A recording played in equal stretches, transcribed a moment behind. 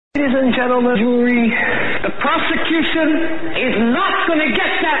Ladies and gentlemen, jury, the prosecution is not going to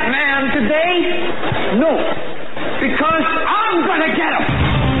get that man today. No, because I'm going to get him.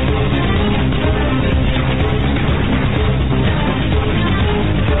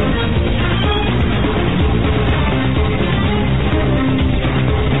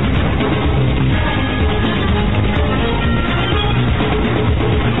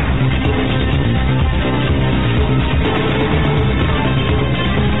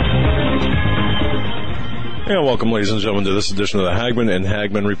 And welcome, ladies and gentlemen, to this edition of the Hagmann and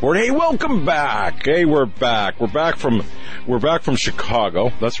Hagmann Report. Hey, welcome back. Hey, we're back. We're back from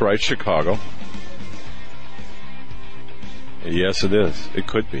Chicago. That's right, Chicago. Yes, it is. It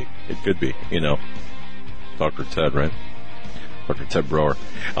could be. It could be. You know, Dr. Ted, right? Dr. Ted Brower.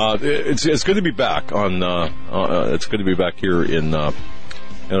 It's good to be back on. It's good to be back here at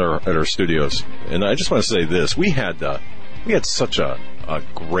our studios. And I just want to say this: we had such a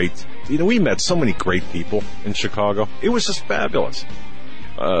great. You know, we met so many great people in Chicago. It was just fabulous.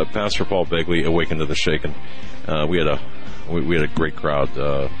 Pastor Paul Begley, Awaken to the Shaken. We had a great crowd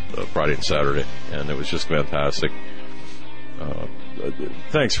Friday and Saturday, and it was just fantastic.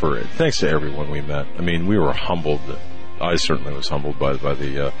 Thanks to everyone we met. I mean, we were humbled. I certainly was humbled by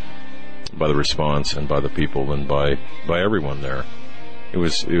the response and by the people and by everyone there. It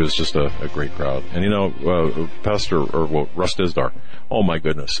was just a great crowd. And, you know, Russ Dizdar, oh my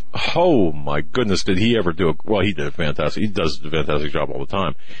goodness, did he ever do he did he does a fantastic job all the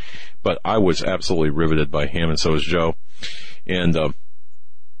time. But I was absolutely riveted by him, and so was Joe. And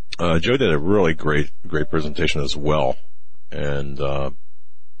Joe did a really great presentation as well. And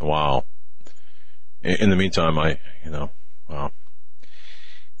wow. In the meantime,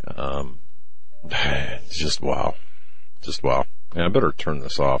 just wow. Yeah, I better turn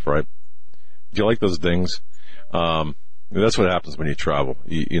this off, right? Do you like those dings? That's what happens when you travel.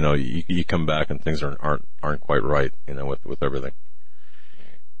 You come back and things aren't quite right, you know, with everything.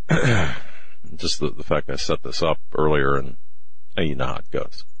 Just the fact I set this up earlier, and you know how it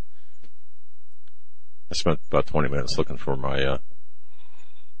goes. I spent about 20 minutes looking for my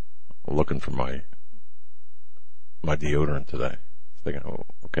deodorant today. Thinking, oh,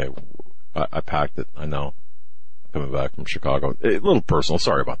 okay, I packed it. I know. Coming back from Chicago, a little personal.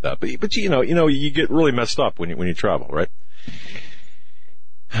 Sorry about that, but you know, you get really messed up when you travel, right?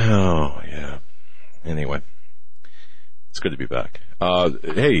 Oh yeah. Anyway, it's good to be back.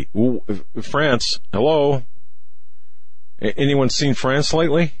 Hey, France. Hello. Anyone seen France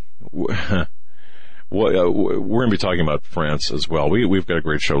lately? We're going to be talking about France as well. We've got a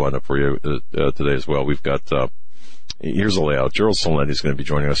great show lined up for you today as well. We've got. Here's the layout. Gerald Celente is going to be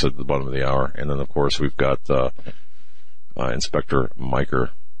joining us at the bottom of the hour. And then, of course, we've got Inspector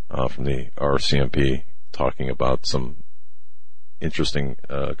Majcher from the RCMP talking about some interesting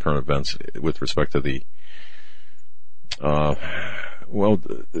current events with respect to the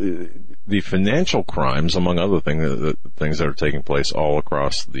financial crimes, among other things, the things that are taking place all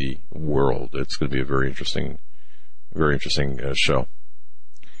across the world. It's going to be a very interesting show.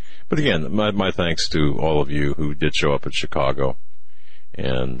 But again, my thanks to all of you who did show up at Chicago,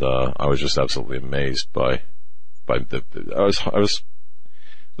 and I was just absolutely amazed by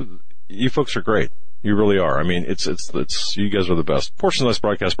you folks are great. You really are. I mean, it's you guys are the best. Portion of this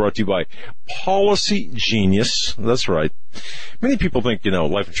broadcast brought to you by Policy Genius. That's right. Many people think, you know,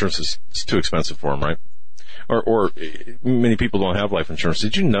 life insurance is too expensive for them, right? Or many people don't have life insurance.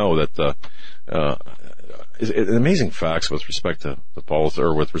 Did you know that amazing facts with respect to the policy,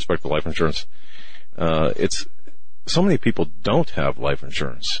 or with respect to life insurance? It's so many people don't have life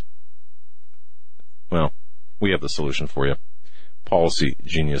insurance. Well, we have the solution for you.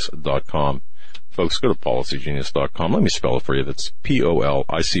 PolicyGenius.com. Folks, go to PolicyGenius.com. Let me spell it for you. That's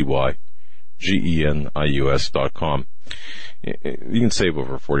PolicyGenius.com. You can save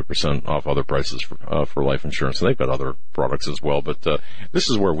over 40% off other prices for life insurance. And they've got other products as well, but this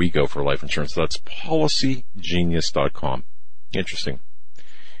is where we go for life insurance. That's PolicyGenius.com. Interesting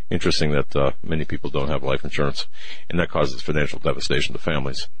that many people don't have life insurance, and that causes financial devastation to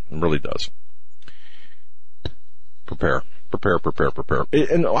families. It really does. Prepare.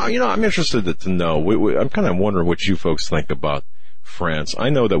 And, you know, I'm interested to know. I'm kind of wondering what you folks think about France. I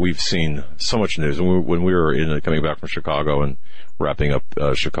know that we've seen so much news. When we were coming back from Chicago and wrapping up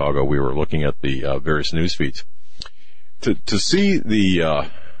Chicago, we were looking at the various news feeds. To see the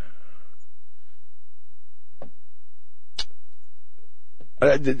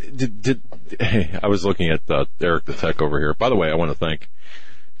I was looking at Eric the Tech over here. By the way, I want to thank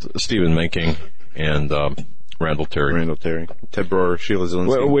Stephen Menking and Randall Terry, Ted Brower, Sheila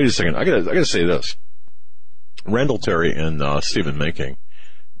Zielinski. Wait a second. I gotta say this. Randall Terry and Stephen Menking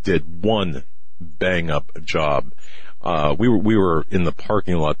did one bang-up job. We were in the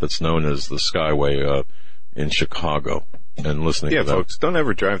parking lot that's known as the Skyway in Chicago, and listening to them. Folks, don't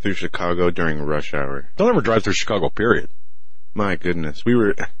ever drive through Chicago during rush hour. Don't ever drive through Chicago, period. My goodness. We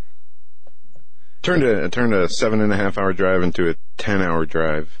were... Turned a 7.5-hour drive into a 10-hour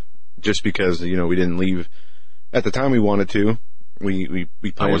drive just because, we didn't leave at the time we wanted to. We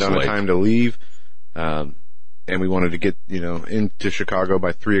planned on a time to leave, and we wanted to get, into Chicago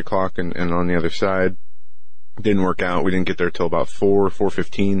by 3 o'clock and on the other side. Didn't work out. We didn't get there till about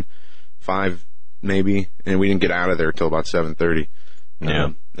 4:15, 5 maybe, and we didn't get out of there till about 7:30.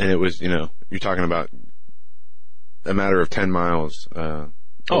 Yeah. And it was, you're talking about a matter of 10 miles,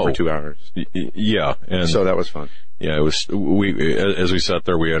 over 2 hours. Yeah. And so that was fun. Yeah, it was, as we sat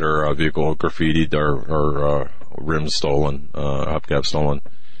there, we had our vehicle graffitied, our rims stolen, hubcap stolen,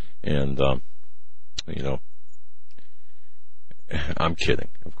 and, I'm kidding,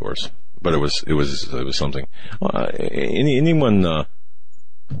 of course, but it was something.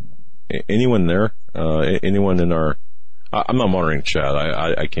 Anyone there? Anyone in our, I'm not monitoring chat.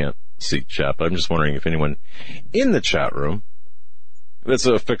 I can't see chat, but I'm just wondering if anyone in the chat room that's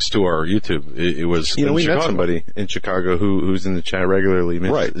affixed to our YouTube. It was, we met somebody in Chicago who's in the chat regularly,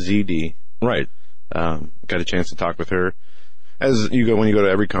 Miss right. ZD. Right. Got a chance to talk with her. When you go to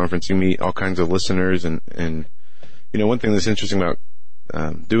every conference, you meet all kinds of listeners, and one thing that's interesting about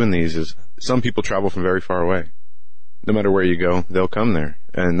doing these is some people travel from very far away. No matter where you go, they'll come there,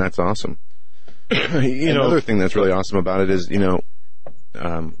 and that's awesome. Another thing that's really awesome about it is,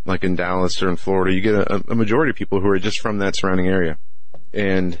 like in Dallas or in Florida, you get a majority of people who are just from that surrounding area.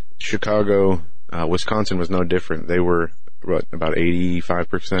 And Chicago, Wisconsin was no different. They were, about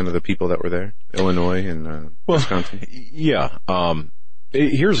 85% of the people that were there. Illinois and Wisconsin. Yeah.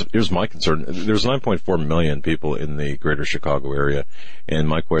 Here's my concern. There's 9.4 million people in the greater Chicago area, and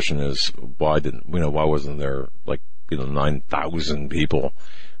my question is, why wasn't there 9,000 people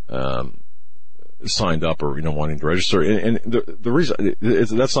signed up or wanting to register? And the reason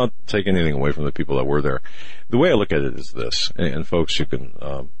that's not taking anything away from the people that were there. The way I look at it is this, and folks, you can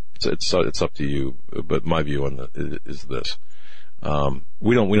it's up to you, but my view on is this: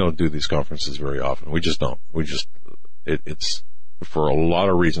 we don't do these conferences very often. We just don't. It's for a lot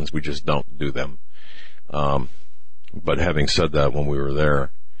of reasons we just don't do them. But having said that, when we were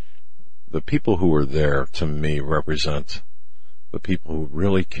there, the people who were there to me represent the people who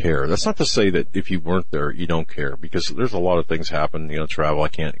really care. That's not to say that if you weren't there, you don't care, because there's a lot of things happen. Travel. I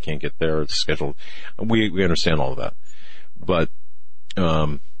can't get there. It's scheduled. We understand all of that, but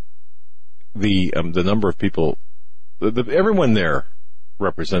the number of people, everyone there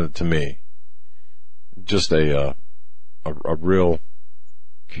represented to me just a real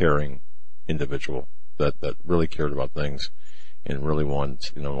caring individual that really cared about things and really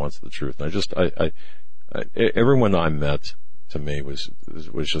wants the truth. And everyone I met, to me, was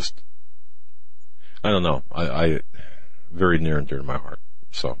just, I don't know, I very near and dear to my heart.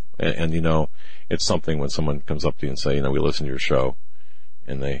 So, and it's something when someone comes up to you and say, we listen to your show,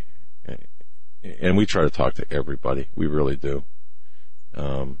 and we try to talk to everybody. We really do.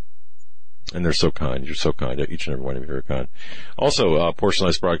 And they're so kind. You're so kind. Each and every one of you are kind. Also, portion of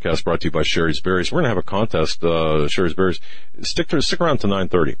this broadcast brought to you by Sherry's Berries. We're going to have a contest, Sherry's Berries. Stick around to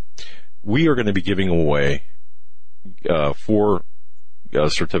 9:30. We are going to be giving away 4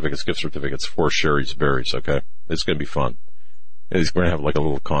 gift certificates for Sherry's Berries, okay? It's going to be fun. We're going to have a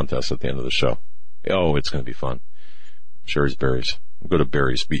little contest at the end of the show. Oh, it's going to be fun. Sherry's Berries. Go to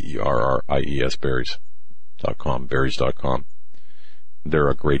Berries, BERRIES, berries.com, berries.com. They're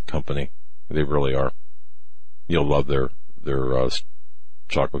a great company. They really are. You'll love their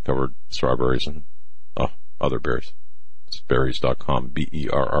chocolate-covered strawberries and other berries. It's berries.com,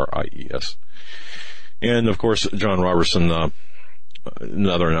 BERRIES. And, of course, John Robertson,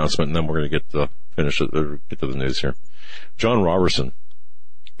 another announcement, and then we're going to get to the news here. John Robertson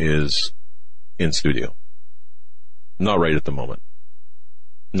is in studio. Not right at the moment.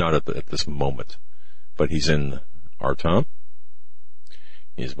 Not at this moment. But he's in our town.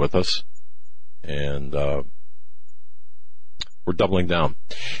 He's with us. And we're doubling down.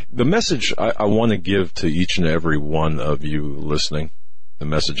 The message I want to give to each and every one of you listening, the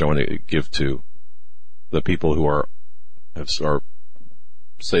message I want to give to the people who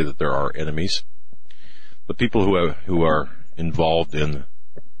say that there are enemies, the people who are involved in,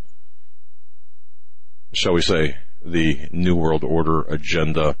 shall we say, the New World Order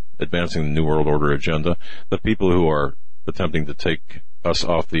agenda, advancing the New World Order agenda, the people who are attempting to take us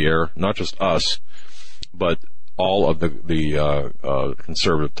off the air, not just us, but all of the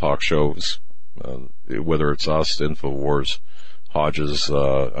conservative talk shows, whether it's us, InfoWars, Hodges,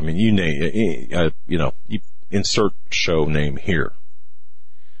 you name, you insert show name here.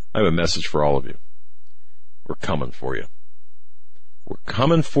 I have a message for all of you. We're coming for you. We're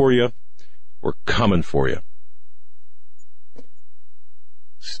coming for you. We're coming for you.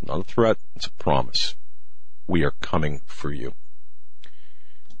 It's not a threat. It's a promise. We are coming for you.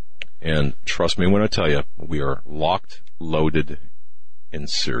 And trust me when I tell you, we are locked, loaded, and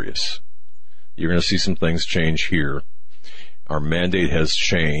serious. You're going to see some things change here. Our mandate has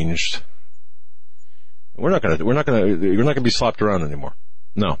changed. You're not going to be slapped around anymore.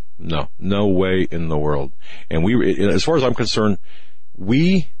 No way in the world. And as far as I'm concerned,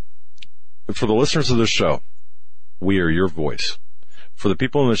 for the listeners of this show, we are your voice. For the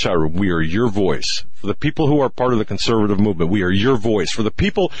people in the chat room, we are your voice. For the people who are part of the conservative movement, we are your voice. For the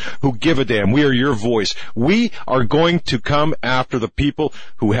people who give a damn, we are your voice. We are going to come after the people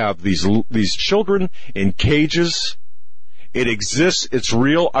who have these children in cages. It exists. It's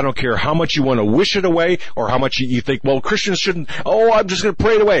real. I don't care how much you want to wish it away or how much you think, well, Christians shouldn't. Oh, I'm just going to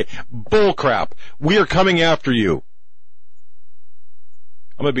pray it away. Bull crap. We are coming after you.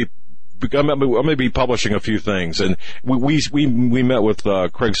 I'm going to be publishing a few things, and we met with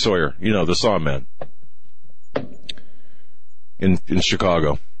Craig Sawyer, the Sawman, in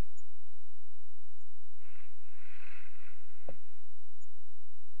Chicago.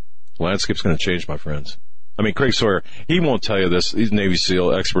 The landscape's going to change, my friends. Craig Sawyer, he won't tell you this. He's a Navy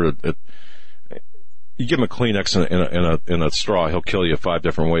SEAL expert at you give him a Kleenex in a straw, he'll kill you 5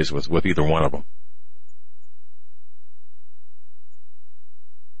 different ways with either one of them.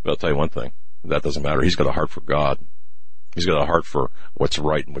 But I'll tell you one thing. That doesn't matter. He's got a heart for God. He's got a heart for what's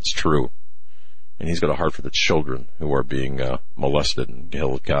right and what's true. And he's got a heart for the children who are being molested and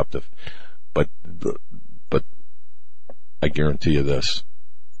held captive. But I guarantee you this.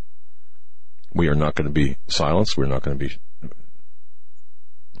 We are not going to be silenced. We're not going to be...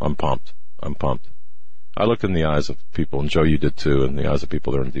 I'm pumped. I looked in the eyes of people, and Joe, you did too, in the eyes of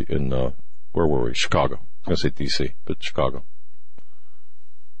people there in where were we? Chicago. I was going to say D.C., but Chicago.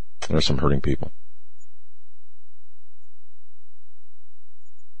 There's some hurting people.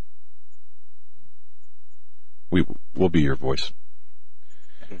 We'll be your voice.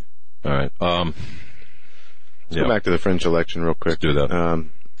 All right. Let's go back to the French election real quick. Let's do that.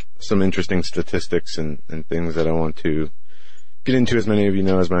 Some interesting statistics and things that I want to get into. As many of you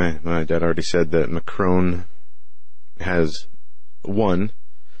know, as my dad already said, that Macron has won.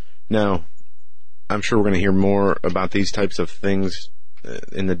 Now, I'm sure we're going to hear more about these types of things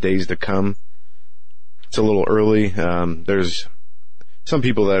in the days to come. It's a little early. There's some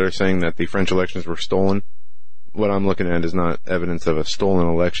people that are saying that the French elections were stolen. What I'm looking at is not evidence of a stolen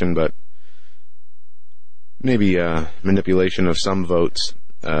election, but maybe manipulation of some votes.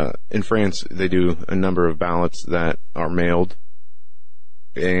 In France, they do a number of ballots that are mailed,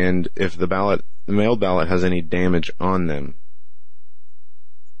 and if the mailed ballot has any damage on them,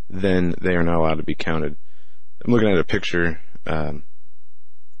 then they are not allowed to be counted. I'm looking at a picture,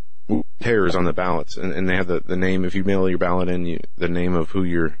 tears on the ballots, and they have the name. If you mail your ballot in, the name of who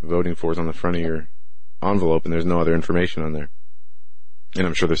you're voting for is on the front of your envelope, and there's no other information on there. And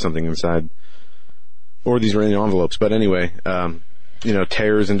I'm sure there's something inside, or these are in the envelopes. But anyway,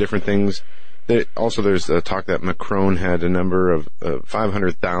 tears and different things. There's a talk that Macron had a number of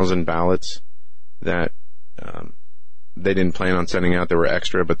 500,000 ballots that they didn't plan on sending out. They were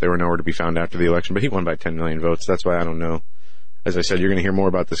extra, but they were nowhere to be found after the election. But he won by 10 million votes. That's why I don't know. As I said, you're going to hear more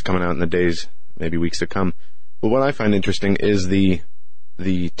about this coming out in the days, maybe weeks to come. But what I find interesting is the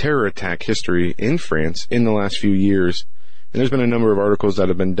terror attack history in France in the last few years. And there's been a number of articles that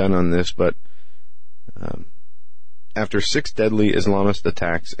have been done on this, but after 6 deadly Islamist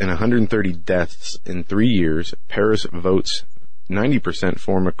attacks and 130 deaths in 3 years, Paris votes 90%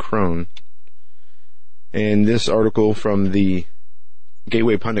 for Macron. And this article from the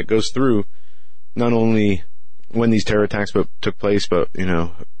Gateway Pundit goes through not only when these terror attacks took place, but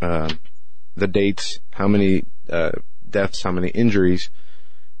the dates, how many deaths, how many injuries.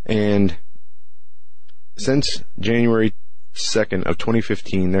 And since January 2nd of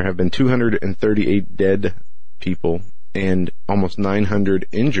 2015, there have been 238 dead people and almost 900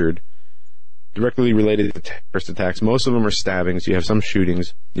 injured directly related to terrorist attacks. Most of them are stabbings. You have some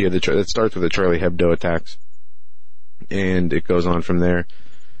shootings. You have it starts with the Charlie Hebdo attacks, and it goes on from there.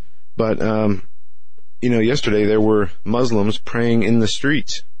 But yesterday there were Muslims praying in the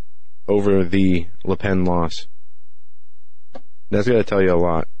streets over the Le Pen loss. That's got to tell you a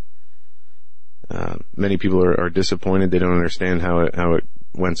lot. Many people are disappointed. They don't understand how it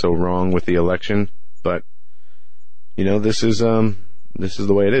went so wrong with the election. But this is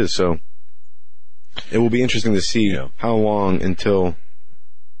the way it is. So It will be interesting to see how long until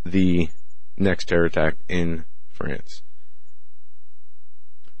the next terror attack in France.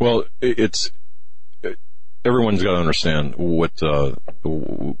 Well, everyone's got to understand what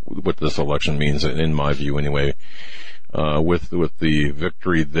this election means, in my view, anyway. With the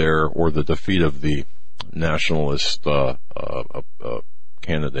victory there or the defeat of the nationalist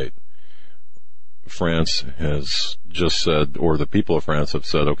candidate, France has just said, or the people of France have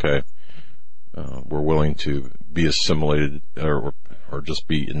said, okay, we're willing to be assimilated or just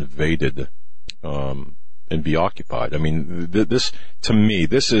be invaded and be occupied. I mean, this, to me,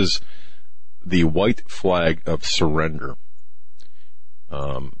 this is the white flag of surrender.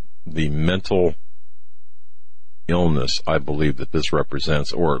 The mental illness, I believe, that this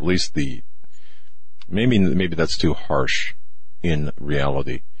represents, or at least maybe that's too harsh in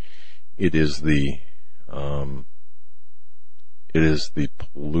reality. It is the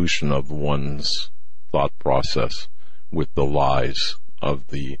pollution of one's thought process with the lies of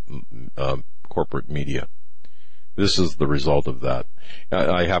the corporate media. This is the result of that.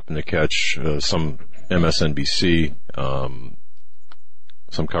 I happened to catch some MSNBC,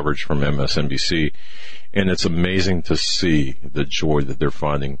 some coverage from MSNBC, and it's amazing to see the joy that they're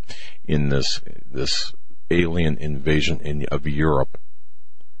finding in this alien invasion of Europe,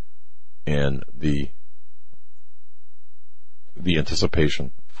 and the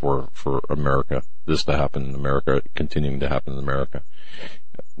anticipation for America, this to happen in America, continuing to happen in America.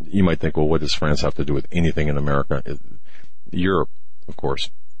 You might think, well, what does France have to do with anything in America? Europe, of course.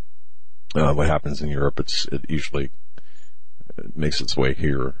 What happens in Europe, it usually makes its way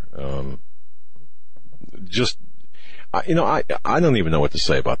here. I don't even know what to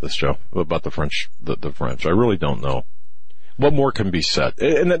say about this, Joe, about the French. The French. I really don't know. What more can be said?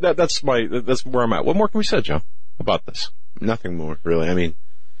 And that's where I'm at. What more can be said, Joe, about this? Nothing more, really. I mean,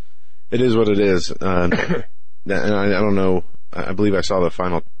 it is what it is. And I don't know. I believe I saw the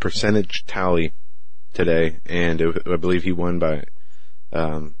final percentage tally today, and I believe he won by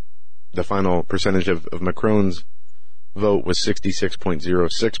the final percentage of Macron's vote was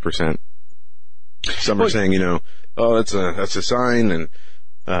 66.06%. Some are saying, that's a sign, and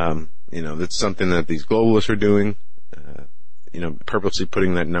that's something that these globalists are doing. Purposely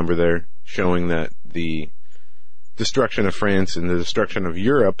putting that number there, showing that the destruction of France and the destruction of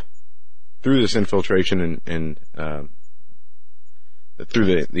Europe through this infiltration and through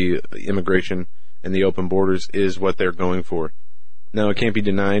the immigration and the open borders is what they're going for. Now, it can't be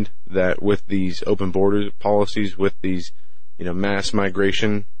denied that with these open border policies, with these, mass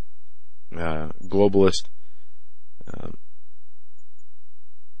migration, globalist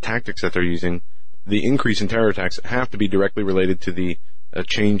tactics that they're using, the increase in terror attacks have to be directly related to the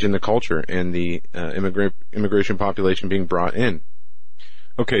change in the culture and the immigration population being brought in.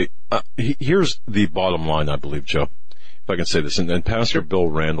 Okay, here's the bottom line, I believe, Joe, if I can say this, and Pastor Bill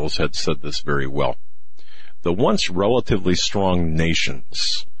Randalls had said this very well. The once relatively strong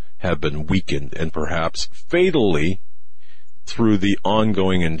nations have been weakened and perhaps fatally through the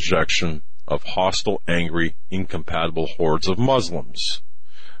ongoing injection of hostile, angry, incompatible hordes of Muslims,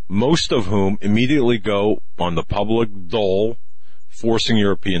 most of whom immediately go on the public dole, forcing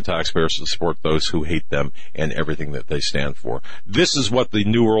European taxpayers to support those who hate them and everything that they stand for. This is what the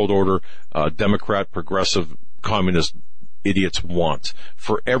New World Order, Democrat, progressive, communist idiots want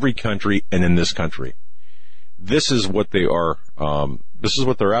for every country and in this country. This is what they are, this is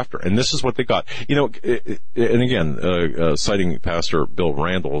what they're after, and this is what they got. And again, citing Pastor Bill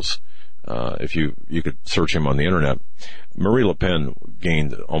Randalls, if you could search him on the internet, Marie Le Pen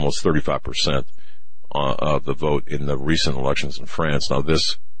gained almost 35% of the vote in the recent elections in France. Now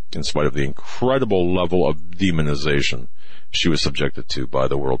this, in spite of the incredible level of demonization she was subjected to by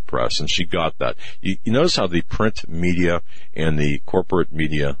the world press, and she got that. You notice how the print media and the corporate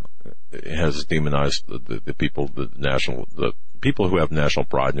media has demonized the people, the people who have national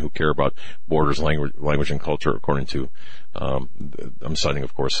pride and who care about borders, language and culture, according to, I'm citing,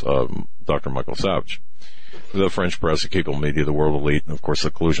 of course, Dr. Michael Savage. The French press, the cable media, the world elite, and of course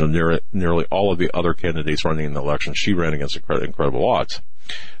the collusion of nearly all of the other candidates running in the election. She ran against incredible odds.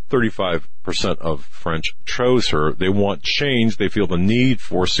 35% of French chose her. They want change. They feel the need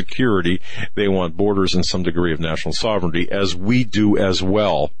for security. They want borders and some degree of national sovereignty, as we do as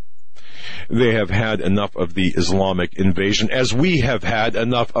well. They have had enough of the Islamic invasion, as we have had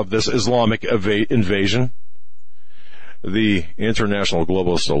enough of this Islamic invasion. The international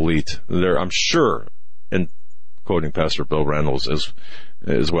globalist elite, I'm sure, and quoting Pastor Bill Randalls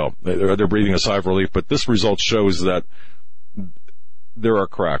as well, they're breathing a sigh of relief, but this result shows that there are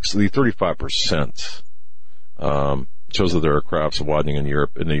cracks. The 35%, shows that there are cracks widening in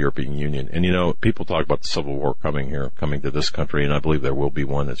Europe, in the European Union. And, people talk about the Civil War coming to this country, and I believe there will be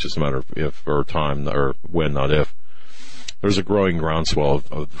one. It's just a matter of if or time, or when, not if. There's a growing groundswell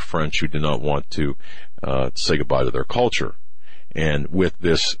of the French who do not want to say goodbye to their culture. And with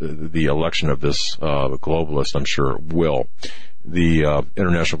this, the election of this globalist, I'm sure will. The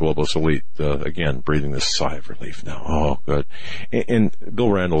international globalist elite, again, breathing this sigh of relief now. Oh, good. And Bill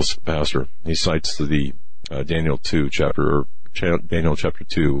Randall's pastor, he cites the Daniel chapter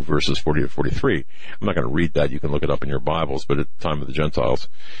 2, verses 40 to 43. I'm not going to read that. You can look it up in your Bibles, but at the time of the Gentiles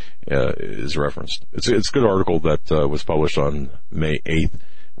is referenced. It's a good article that was published on May 8th,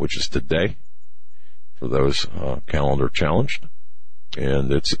 which is today, for those calendar challenged.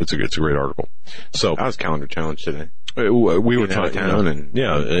 And it's a great article. So I was calendar challenged today. We were trying,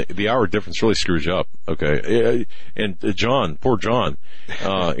 the hour difference really screws you up. Okay. And John, poor John,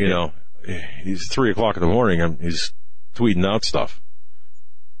 he's 3:00 in the morning and he's tweeting out stuff.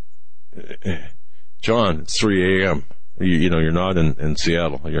 John, it's 3 a.m. You're not in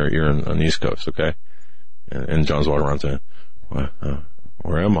Seattle. You're on the East Coast. Okay. And John's walking around saying,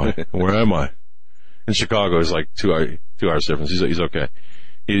 where am I? Where am I? In Chicago, it's like 2 hours difference. He's okay.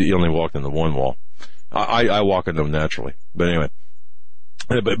 He only walked into one wall. I walk into them naturally. But anyway,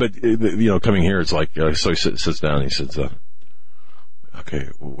 but coming here, it's like, so he sits down and he says, okay,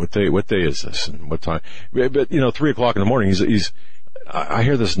 what day is this and what time? But 3:00 in the morning, I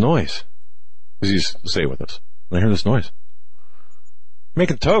hear this noise. Say it with us. I hear this noise.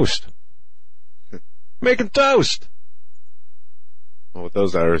 Making toast. Making toast. Well, with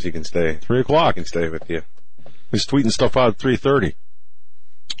those hours, he can stay. 3:00. He can stay with you. He's tweeting stuff out at 3:30.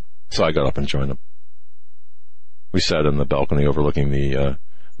 So I got up and joined him. We sat in the balcony overlooking the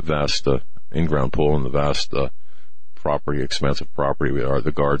vast in-ground pool and the vast expansive property.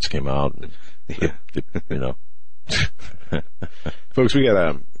 The guards came out. And, Folks, we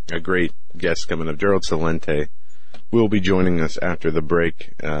got a great guest coming up. Gerald Celente will be joining us after the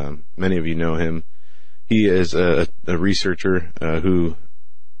break. Many of you know him. He is a researcher who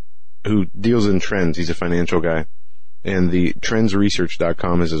deals in trends. He's a financial guy. And the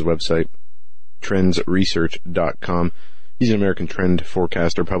trendsresearch.com is his website. Trendsresearch.com. He's an American trend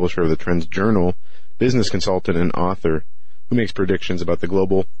forecaster, publisher of the Trends Journal, business consultant, and author who makes predictions about the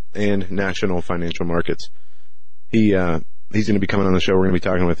global and national financial markets. He's going to be coming on the show. We're going to be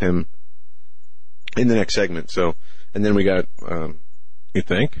talking with him in the next segment. So, and then we got, you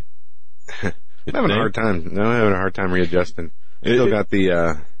think? I'm having a hard time readjusting. Still got the,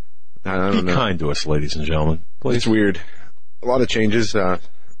 I don't know. Be kind to us, ladies and gentlemen. Please. It's weird. A lot of changes,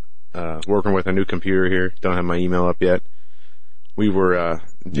 working with a new computer here. Don't have my email up yet. We were,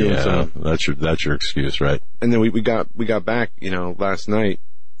 doing some. That's your excuse, right? And then we got back, last night,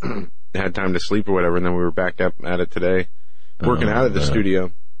 had time to sleep or whatever, and then we were back up at it today, working out of the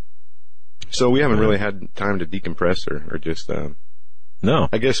studio. So we haven't really had time to decompress or just, no.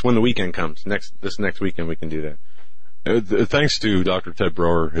 I guess when the weekend comes, this next weekend we can do that. Thanks to Dr. Ted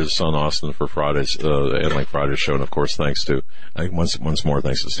Broer, his son Austin, for Friday's, Endling Friday's show, and of course thanks to, I think once more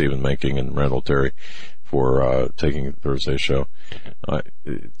thanks to Stephen Menking and Randall Terry for, taking Thursday's show.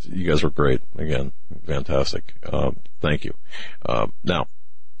 You guys were great. Again, fantastic. Thank you. Now,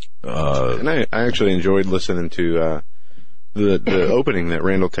 and I actually enjoyed listening to, the opening that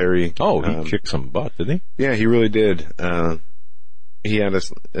Randall Terry. Oh, he kicked some butt, didn't he? Yeah, he really did. He had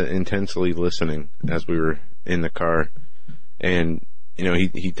us intensely listening as we were in the car, and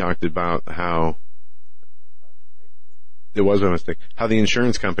he talked about how it was my mistake. How the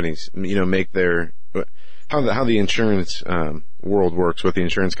insurance companies, make their how the insurance world works, with the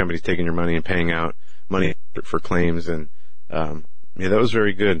insurance companies taking your money and paying out money for claims, and that was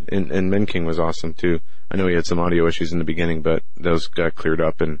very good. And Menking was awesome too. I know he had some audio issues in the beginning, but those got cleared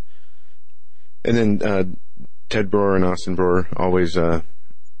up, and then Ted Broer and Austin Broer,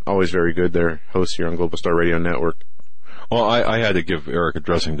 always very good. They're hosts here on Global Star Radio Network. Well, I had to give Eric a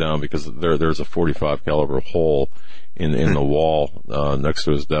dressing down because there's a .45 caliber hole in the wall next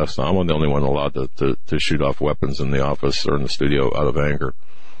to his desk. Now, I'm the only one allowed to shoot off weapons in the office or in the studio out of anger.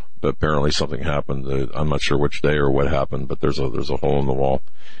 But apparently something happened. I'm not sure which day or what happened, but there's a hole in the wall,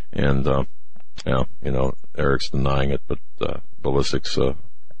 and Eric's denying it, but ballistics that'll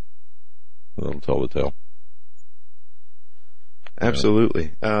tell the tale.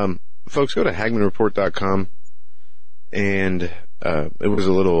 Absolutely. Folks, go to HagmannReport.com, and it was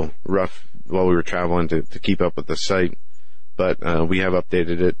a little rough while we were traveling to keep up with the site, but we have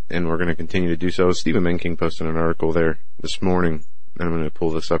updated it, and we're going to continue to do so. Stephen Menking posted an article there this morning, and I'm going to pull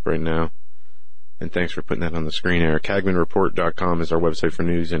this up right now, and thanks for putting that on the screen, Eric. HagmannReport.com is our website for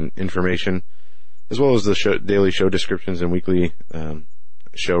news and information. as well as the daily show descriptions and weekly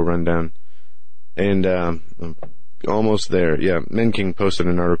show rundown. And almost there. Yeah, Men King posted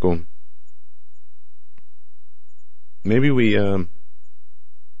an article. Maybe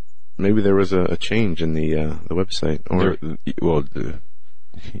there was a change in the website. Or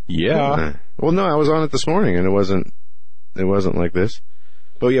yeah. Well, no, I was on it this morning, and it wasn't like this.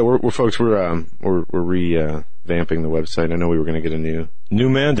 But yeah, we're revamping the website. I know we were going to get a new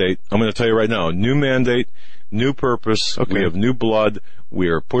mandate. I'm going to tell you right now, new mandate, new purpose. Okay. We have new blood. We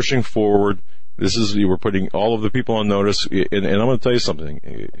are pushing forward. We're putting all of the people on notice. And I'm going to tell you something.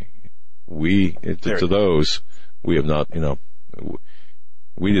 To those, we have not,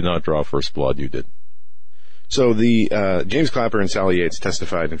 we did not draw first blood. You did. So the James Clapper and Sally Yates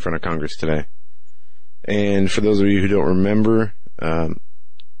testified in front of Congress today. And for those of you who don't remember,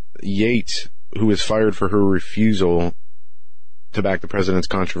 Yates, who was fired for her refusal to back the president's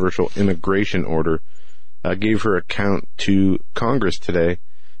controversial immigration order, gave her account to Congress today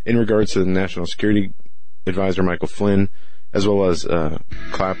in regards to the National Security Advisor Michael Flynn, as well as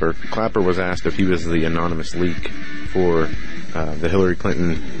Clapper. Clapper was asked if he was the anonymous leak for the Hillary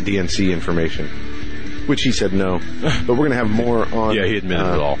Clinton DNC information, which he said no. But we're going to have more on... Yeah, he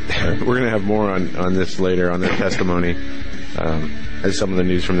admitted it all. We're going to have more on this later, on their testimony, as some of the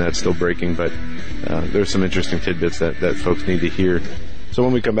news from that's still breaking. But there's some interesting tidbits that folks need to hear. So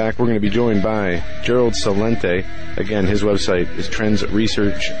when we come back, we're going to be joined by Gerald Celente. Again, his website is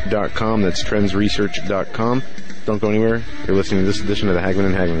trendsresearch.com. That's trendsresearch.com. Don't go anywhere. You're listening to this edition of the Hagmann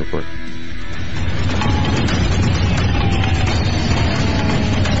and Hagmann Report.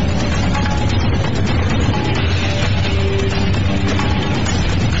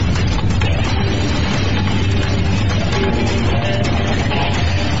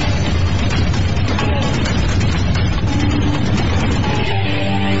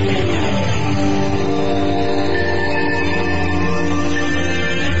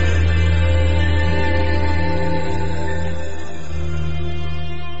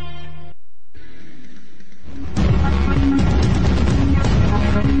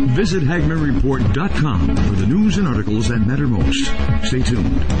 Visit HagmannReport.com for the news and articles that matter most. Stay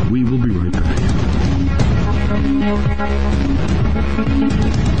tuned. We will be right back.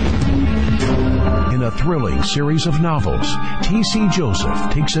 In a thrilling series of novels, T.C.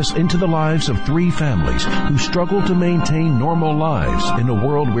 Joseph takes us into the lives of three families who struggle to maintain normal lives in a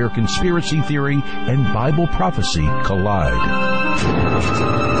world where conspiracy theory and Bible prophecy collide.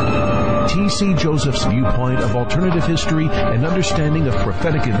 T.C. Joseph's viewpoint of alternative history and understanding of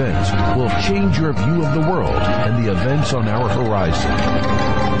prophetic events will change your view of the world and the events on our horizon.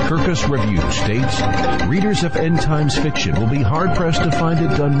 Kirkus Review states, readers of end times fiction will be hard-pressed to find it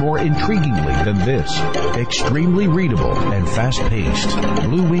done more intriguingly than this. Extremely readable and fast-paced.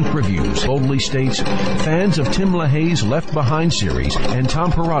 Blue Wink Reviews boldly states, fans of Tim LaHaye's Left Behind series and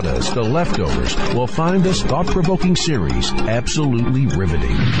Tom Perrotta's The Leftovers will find this thought-provoking series absolutely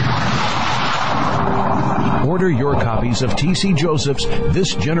riveting. Order your copies of T.C. Joseph's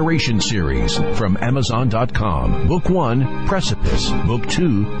This Generation series from Amazon.com. Book 1, Precipice. Book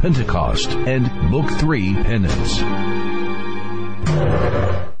 2, Pentecost. And Book 3, Penance.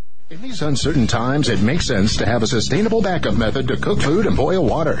 In these uncertain times, it makes sense to have a sustainable backup method to cook food and boil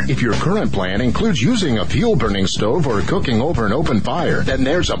water. If your current plan includes using a fuel-burning stove or cooking over an open fire, then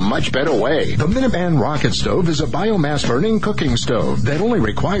there's a much better way. The Minuteman Rocket Stove is a biomass-burning cooking stove that only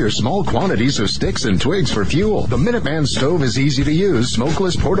requires small quantities of sticks and twigs for fuel. The Minuteman Stove is easy to use,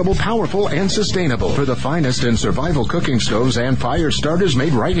 smokeless, portable, powerful, and sustainable. For the finest in survival cooking stoves and fire starters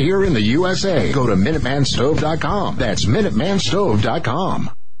made right here in the USA, go to MinutemanStove.com. That's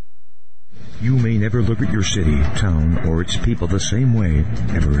MinutemanStove.com. You may never look at your city, town, or its people the same way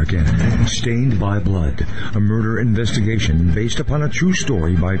ever again. Stained by Blood, a murder investigation based upon a true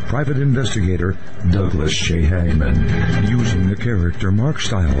story by private investigator Douglas J. Hagmann. Using the character Mark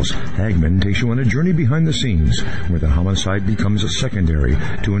Stiles, Hagmann takes you on a journey behind the scenes where the homicide becomes a secondary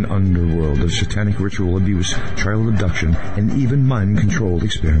to an underworld of satanic ritual abuse, child abduction, and even mind-controlled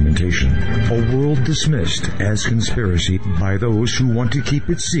experimentation. A world dismissed as conspiracy by those who want to keep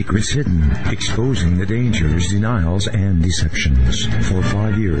its secrets hidden, exposing the dangers, denials, and deceptions. For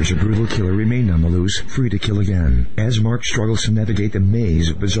 5 years, a brutal killer remained on the loose, free to kill again. As Mark struggles to navigate the maze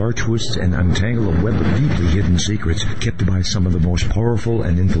of bizarre twists and untangle a web of deeply hidden secrets kept by some of the most powerful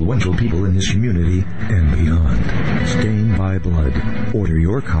and influential people in his community and beyond. Stained by Blood. Order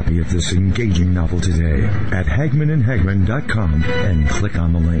your copy of this engaging novel today at HagmannandHagmann.com and click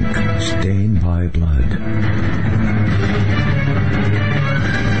on the link. Stained by Blood.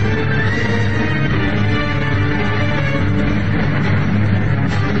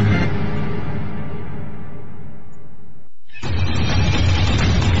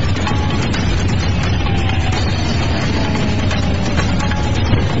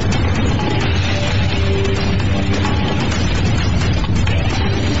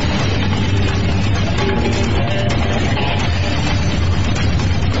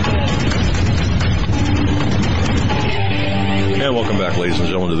 back, ladies and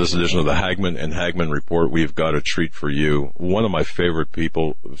gentlemen, to this edition of the Hagmann and Hagmann Report. We've got a treat for you. One of my favorite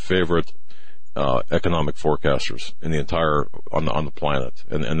economic forecasters in the entire on the planet,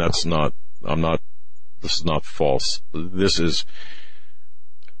 and that's not. This is not false. This is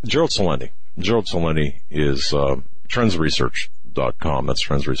Gerald Celente. Gerald Celente is trendsresearch.com. That's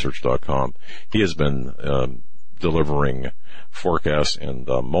trendsresearch.com. He has been delivering forecasts and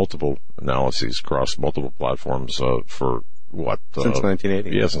multiple analyses across multiple platforms for what? Since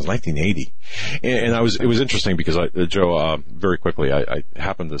 1980. Yeah, since 1980. And it was interesting because Joe, very quickly, I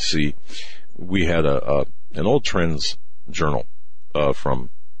happened to see we had an old Trends journal from,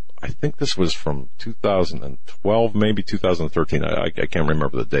 I think this was from 2012, maybe 2013. I can't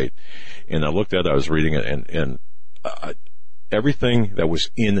remember the date. And I looked at it, I was reading it, and everything that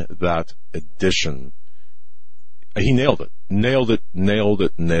was in that edition, he nailed it.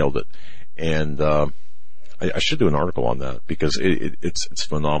 And I should do an article on that because it's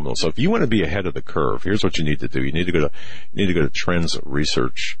phenomenal. So if you want to be ahead of the curve, here's what you need to do. You need to go to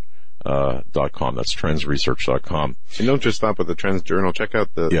trendsresearch.com. That's trendsresearch.com. And don't just stop with the Trends Journal. Check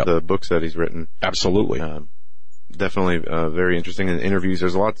out the books that he's written. Absolutely. Definitely very interesting. And interviews.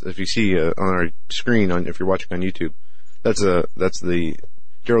 There's lots. If you see on our screen, if you're watching on YouTube, that's the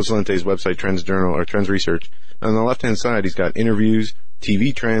Gerald Celente's website, Trends Journal or Trends Research. On the left-hand side, he's got interviews,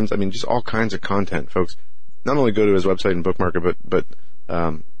 TV trends. I mean, just all kinds of content, folks. Not only go to his website and bookmark it, but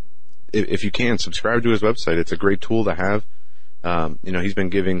if you can, subscribe to his website. It's a great tool to have. He's been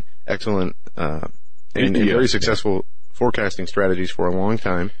giving excellent and very successul forecasting strategies for a long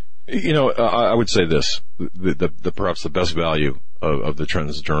time. I would say this: the perhaps the best value of the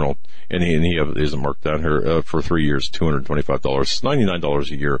Trends Journal, and he has it marked down here for 3 years, $225, $99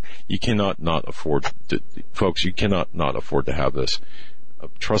 a year. You cannot not afford to, folks. You cannot not afford to have this.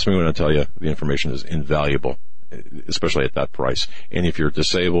 Trust me when I tell you, the information is invaluable, especially at that price. And if you're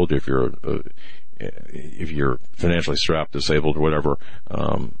disabled, if you're financially strapped, disabled, or whatever,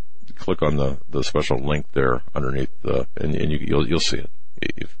 click on the special link there underneath, and you'll see it.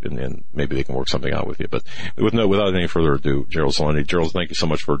 And maybe they can work something out with you. But without any further ado, Gerald Celente. Gerald, thank you so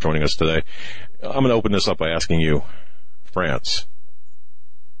much for joining us today. I'm going to open this up by asking you, France,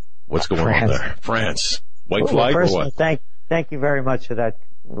 what's going on there? France, white flag or what? Thank you very much for that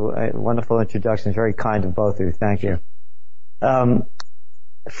wonderful introduction. It's very kind of both of you. Thank you.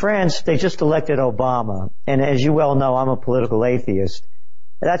 France, they just elected Obama, and as you well know, I'm a political atheist.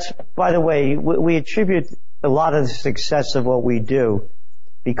 That's, by the way, we attribute a lot of the success of what we do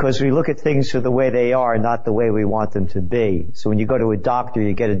because we look at things for the way they are, not the way we want them to be. So when you go to a doctor,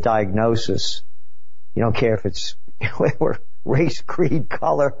 you get a diagnosis. You don't care if it's race, creed,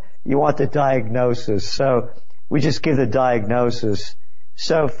 color. You want the diagnosis. So we just give the diagnosis.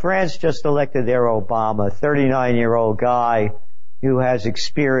 So France just elected their Obama, 39-year-old guy who has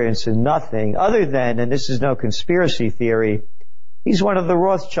experience in nothing other than, and this is no conspiracy theory, he's one of the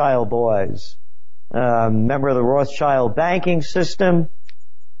Rothschild boys. Member of the Rothschild banking system,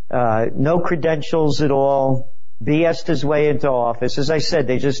 no credentials at all, BS'd his way into office. As I said,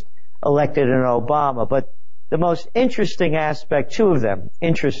 they just elected an Obama. But the most interesting aspect, two of them,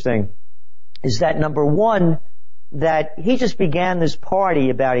 interesting, is that number one, that he just began this party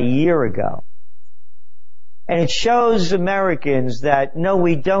about a year ago. And it shows Americans that, no,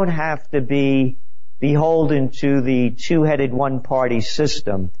 we don't have to be beholden to the two-headed one-party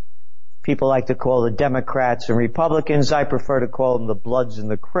system. People like to call the Democrats and Republicans. I prefer to call them the Bloods and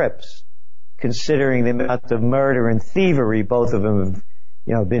the Crips, considering the amount of murder and thievery both of them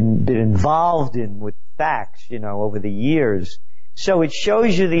have, been involved in with facts, over the years. So it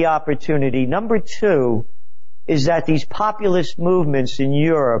shows you the opportunity. Number two is that these populist movements in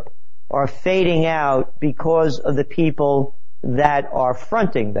Europe are fading out because of the people that are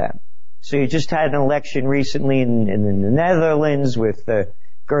fronting them. So you just had an election recently in the Netherlands with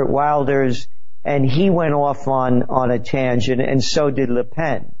Geert Wilders, and he went off on a tangent, and so did Le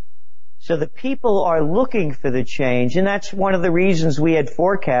Pen. So the people are looking for the change, and that's one of the reasons we had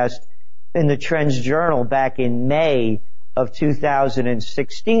forecast in the Trends Journal back in May of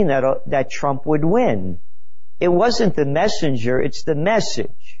 2016 that Trump would win. It wasn't the messenger, it's the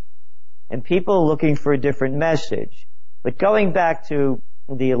message. And people are looking for a different message. But going back to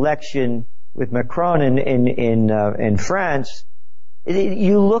the election with Macron in France,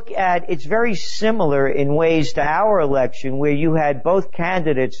 you look at, it's very similar in ways to our election, where you had both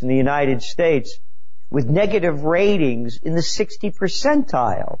candidates in the United States with negative ratings in the 60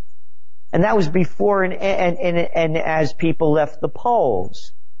 percentile. And that was before and as people left the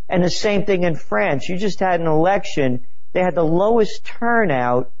polls. And the same thing in France. You just had an election. They had the lowest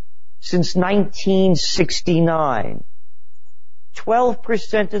turnout since 1969.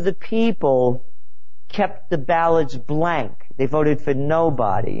 12% of the people kept the ballots blank. They voted for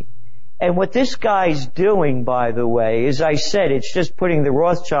nobody. And what this guy's doing, by the way, as I said, it's just putting the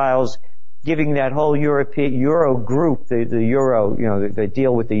Rothschilds, giving that whole Euro group, the Euro, the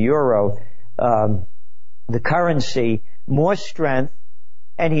deal with the Euro, the currency, more strength.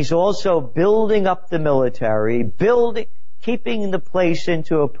 And he's also building up the military, keeping the place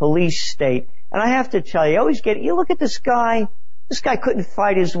into a police state. And I have to tell you, you look at this guy couldn't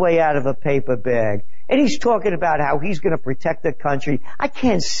fight his way out of a paper bag. And he's talking about how he's going to protect the country. I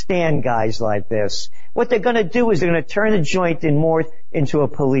can't stand guys like this. What they're going to do is they're going to turn the joint into a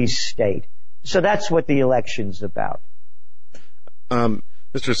police state. So that's what the election's about. Mr.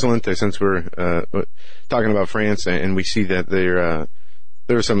 Celente, since we're talking about France, and we see that there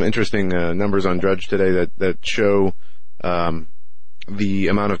are some interesting numbers on Drudge today that show the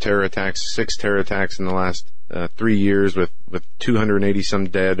amount of terror attacks, 6 terror attacks in the last 3 years, with 280 some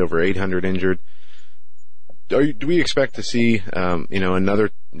dead, over 800 injured. Do we expect to see,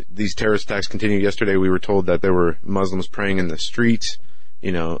 these terrorist attacks continue? Yesterday we were told that there were Muslims praying in the streets,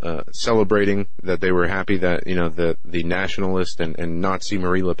 celebrating that they were happy that, the nationalist and Nazi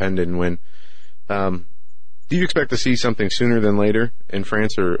Marie Le Pen didn't win. Do you expect to see something sooner than later in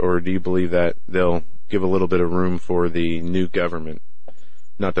France, or do you believe that they'll give a little bit of room for the new government?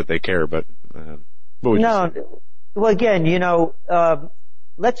 Not that they care, but what would you say? Well, again,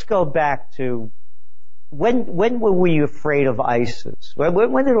 let's go back to when were we afraid of ISIS?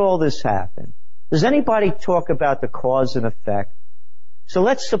 When did all this happen? Does anybody talk about the cause and effect? So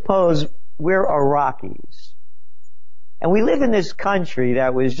let's suppose we're Iraqis, and we live in this country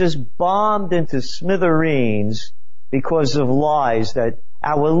that was just bombed into smithereens because of lies that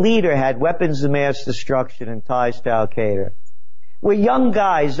our leader had weapons of mass destruction and ties to Al-Qaeda. We're young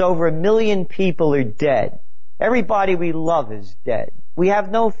guys, over 1 million people are dead. Everybody we love is dead. We have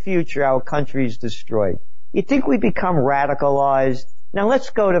no future, our country is destroyed. You think we become radicalized? Now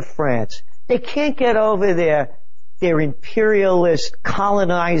let's go to France. They can't get over their imperialist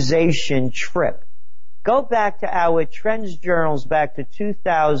colonization trip. Go back to our trends journals back to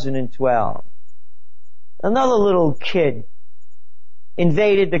 2012. Another little kid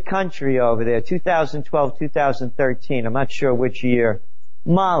invaded the country over there, 2012, 2013, I'm not sure which year.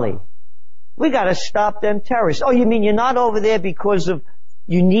 Mali. We gotta stop them terrorists. Oh, you mean you're not over there because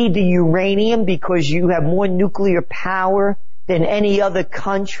you need the uranium because you have more nuclear power than any other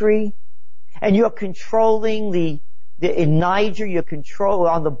country? And you're controlling in Niger, you're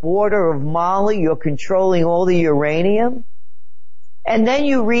on the border of Mali, you're controlling all the uranium? And then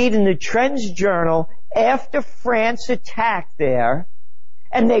you read in the Trends Journal, after France attacked there,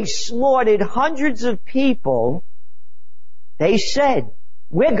 and they slaughtered hundreds of people, they said,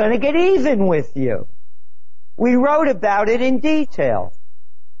 we're going to get even with you. We wrote about it in detail.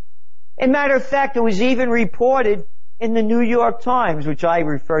 As a matter of fact, it was even reported in the New York Times, which I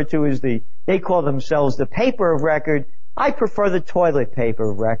refer to as they call themselves the paper of record. I prefer the toilet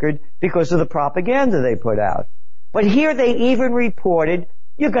paper of record because of the propaganda they put out. But here they even reported,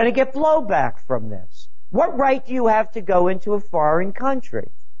 you're going to get blowback from this. What right do you have to go into a foreign country?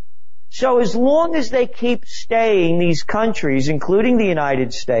 So as long as they keep staying, these countries, including the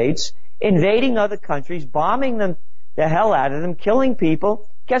United States, invading other countries, bombing them the hell out of them, killing people,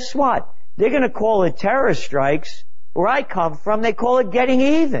 guess what? They're going to call it terrorist strikes. Where I come from, they call it getting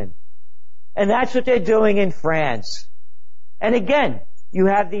even. And that's what they're doing in France. And again, you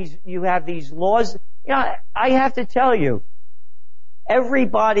have these laws. I have to tell you,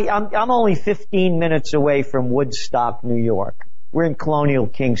 everybody, I'm only 15 minutes away from Woodstock, New York. We're in Colonial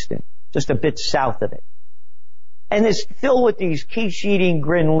Kingston, just a bit south of it. And it's filled with these quiche-eating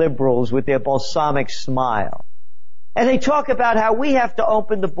grin liberals with their balsamic smile. And they talk about how we have to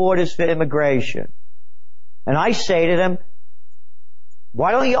open the borders for immigration. And I say to them,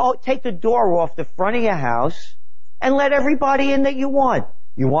 why don't you all take the door off the front of your house and let everybody in that you want?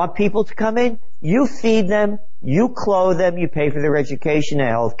 You want people to come in? You feed them, you clothe them, you pay for their education and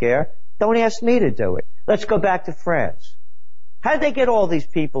health care. Don't ask me to do it. Let's go back to France. How did they get all these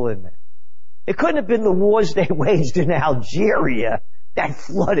people in there? It couldn't have been the wars they waged in Algeria that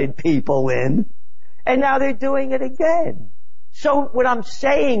flooded people in. And now they're doing it again. So what I'm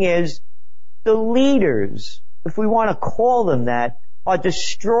saying is the leaders, if we want to call them that, are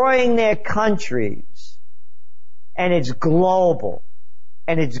destroying their countries. And it's global.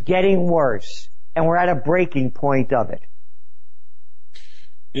 And it's getting worse. And we're at a breaking point of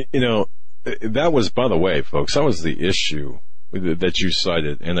it. That was, by the way, folks, that was the issue that you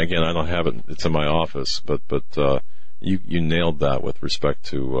cited. And again, I don't have it. It's in my office. But you nailed that with respect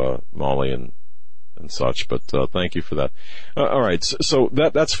to Mali and such. But thank you for that. All right, so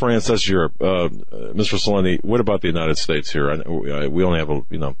that's France, that's Europe. Mr. Celente, what about the United States here? We only have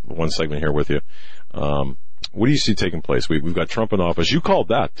one segment here with you. What do you see taking place? We've got Trump in office. You called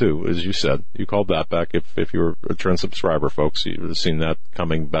that too, as you said. You called that back. If you were a Trend subscriber, folks, you would have seen that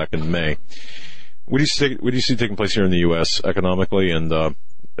coming back in May. What do you see taking place here in the U.S. economically and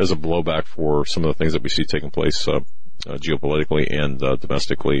as a blowback for some of the things that we see taking place geopolitically and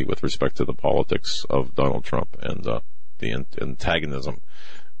domestically with respect to the politics of Donald Trump and the antagonism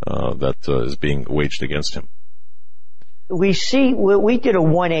that is being waged against him? We did a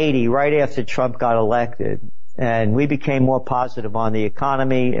 180 right after Trump got elected, and we became more positive on the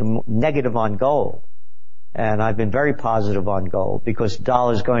economy and negative on gold. And I've been very positive on gold because the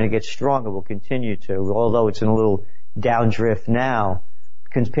dollar is going to get stronger, will continue to, although it's in a little downdrift now.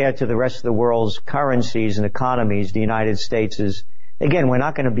 Compared to the rest of the world's currencies and economies, the United States is, again, we're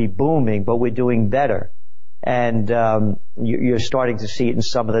not going to be booming, but we're doing better. And you're starting to see it in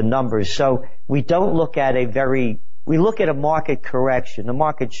some of the numbers. So we don't look at we look at a market correction. The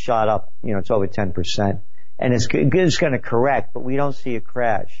market shot up, it's over 10%. And it's going to correct, but we don't see a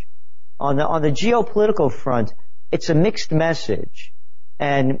crash. On the geopolitical front, it's a mixed message.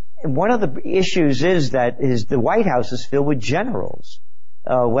 And one of the issues is the White House is filled with generals.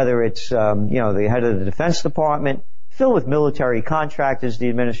 Whether it's, the head of the Defense Department, filled with military contractors, the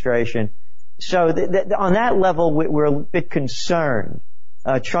administration. So on that level, we're a bit concerned.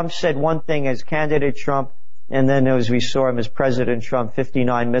 Trump said one thing as candidate Trump, and then as we saw him as President Trump,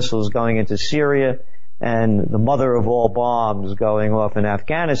 59 missiles going into Syria, and the mother of all bombs going off in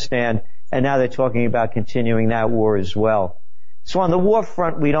Afghanistan, and now they're talking about continuing that war as well. So on the war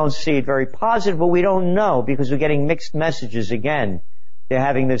front, we don't see it very positive, but we don't know because we're getting mixed messages again. They're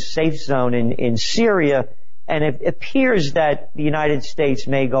having this safe zone in Syria, and it appears that the United States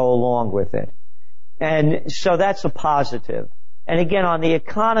may go along with it. And so that's a positive. And again, on the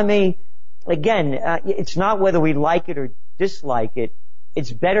economy, it's not whether we like it or dislike it.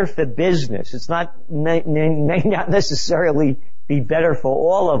 It's better for business. It's may not necessarily be better for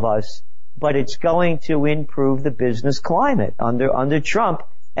all of us, but it's going to improve the business climate under Trump,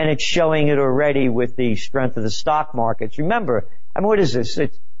 and it's showing it already with the strength of the stock markets. Remember, what is this?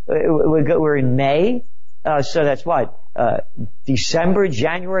 We're in May, so that's what? December,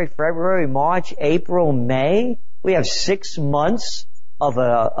 January, February, March, April, May. We have 6 months of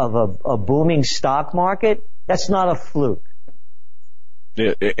a booming stock market. That's not a fluke.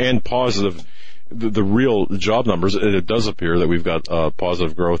 Yeah, and positive. The real job numbers, it does appear that we've got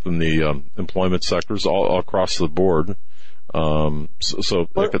positive growth in the employment sectors all across the board. Well,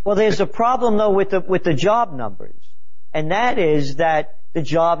 there's a problem though with the job numbers, and that is that the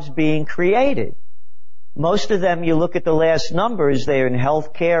jobs being created. Most of them, you look at the last numbers, they're in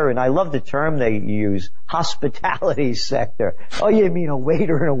healthcare, and I love the term they use, hospitality sector. Oh, you mean a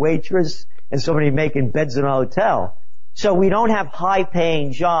waiter and a waitress and somebody making beds in a hotel? So we don't have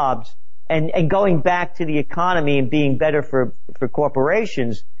high-paying jobs. And going back to the economy and being better for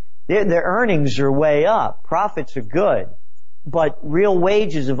corporations, their earnings are way up. Profits are good. But real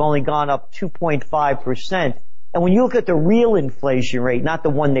wages have only gone up 2.5%. And when you look at the real inflation rate, not the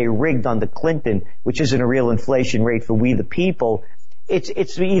one they rigged under Clinton, which isn't a real inflation rate for we the people,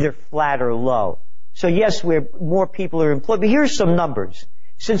 it's either flat or low. So yes, more people are employed. But here's some numbers.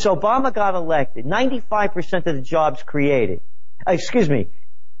 Since Obama got elected, 95% of the jobs created,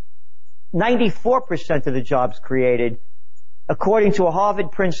 94% of the jobs created, according to a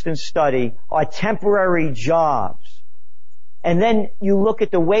Harvard-Princeton study, are temporary jobs. And then you look at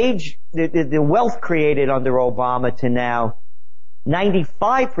the wealth created under Obama to now,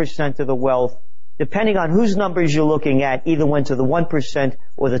 95% of the wealth, depending on whose numbers you're looking at, either went to the 1%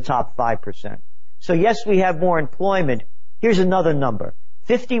 or the top 5%. So yes, we have more employment. Here's another number.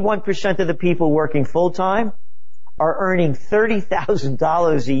 51% of the people working full-time are earning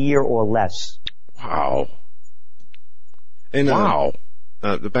 $30,000 a year or less. Wow. And, wow.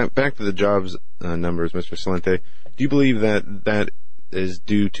 Back to the jobs numbers, Mr. Celente. Do you believe that is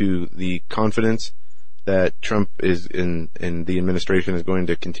due to the confidence that Trump is in the administration is going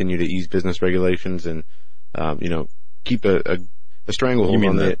to continue to ease business regulations and, keep a stranglehold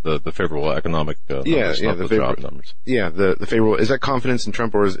on the favorable economic numbers, the job numbers. Yeah, the favorable. Is that confidence in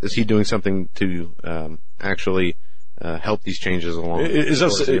Trump, or is he doing something to actually help these changes along?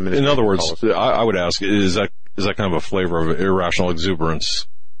 In other words, I would ask, is that kind of a flavor of irrational exuberance,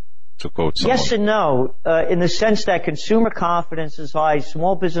 to quote someone? Yes and no, in the sense that consumer confidence is high,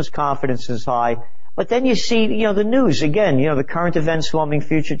 small business confidence is high, but then you see, the news again, the current events forming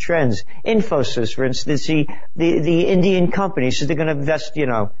future trends. Infosys, for instance, the Indian company says they're going to invest,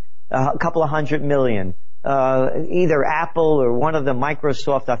 $1 a couple of 100 million. Either Apple or one of them,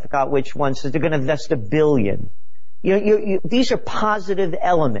 Microsoft, I forgot which one, says they're going to invest $1 billion. These are positive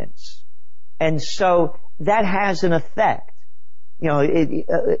elements. And so that has an effect.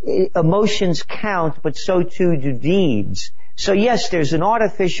 Emotions count, but so too do deeds. So yes, there's an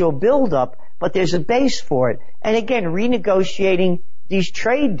artificial buildup, but there's a base for it. And again, renegotiating these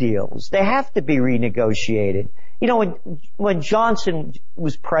trade deals, they have to be renegotiated. When Johnson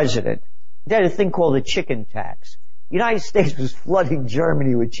was president, they had a thing called the chicken tax. The United States was flooding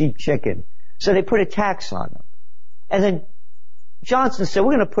Germany with cheap chicken. So they put a tax on them. And then Johnson said,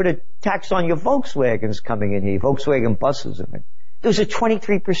 we're going to put a tax on your Volkswagens coming in here, Volkswagen buses. There was a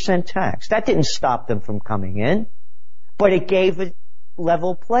 23% tax. That didn't stop them from coming in, but it gave a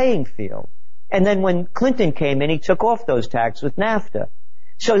level playing field. And then when Clinton came in, he took off those taxes with NAFTA.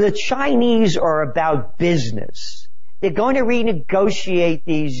 So the Chinese are about business. They're going to renegotiate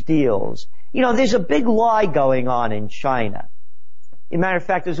these deals. There's a big lie going on in China. As a matter of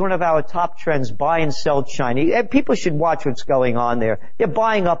fact, there's one of our top trends, buy and sell China. People should watch what's going on there. They're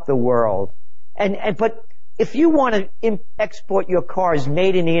buying up the world. But if you want to export your cars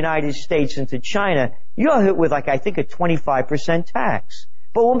made in the United States into China, you're hit with I think a 25% tax.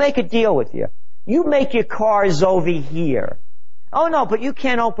 But we'll make a deal with you. You make your cars over here. Oh no, but you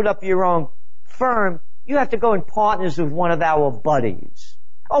can't open up your own firm. You have to go in partners with one of our buddies.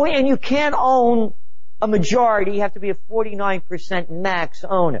 Oh, and you can't own a majority. You have to be a 49% max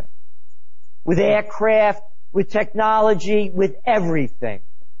owner. With aircraft, with technology, with everything.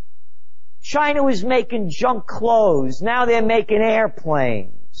 China was making junk clothes. Now they're making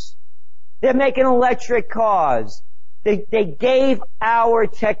airplanes. They're making electric cars. They gave our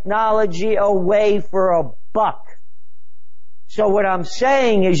technology away for a buck. So what I'm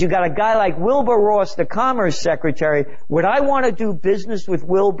saying is you got a guy like Wilbur Ross, the Commerce Secretary. Would I want to do business with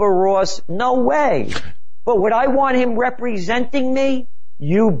Wilbur Ross? No way. But would I want him representing me?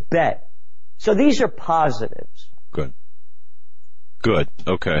 You bet. So these are positives. Good.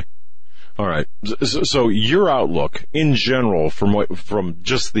 Okay. All right. So your outlook in general from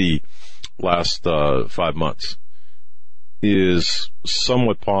just the last 5 months is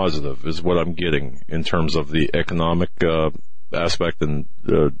somewhat positive, is what I'm getting in terms of the economic aspect and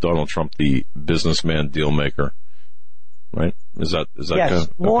Donald Trump, the businessman deal maker. Right? Is that yes, kind of,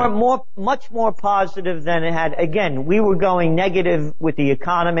 much more positive than it had. Again, we were going negative with the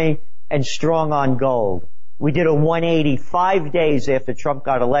economy and strong on gold. We did a 180 5 days after Trump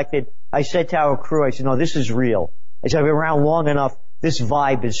got elected. I said to our crew, I said, no, this is real. I said, I've been around long enough. This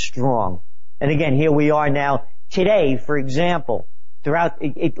vibe is strong. And again, here we are now. Today, for example, throughout,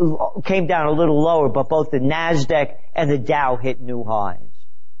 it came down a little lower, but both the NASDAQ and the Dow hit new highs.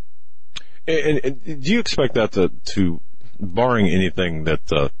 And do you expect that to barring anything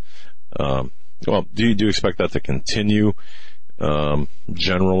that, do you expect that to continue,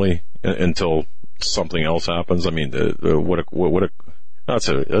 generally until something else happens? I mean, that's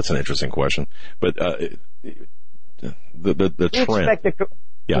an interesting question, but, the trend.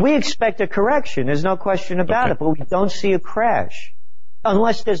 We expect a correction. There's no question about it, but we don't see a crash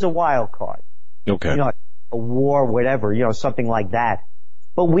unless there's a wild card. Okay. A war, whatever, something like that.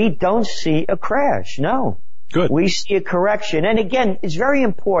 But we don't see a crash. No. Good. We see a correction. And again, it's very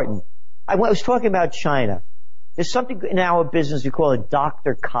important. I was talking about China. There's something in our business we call a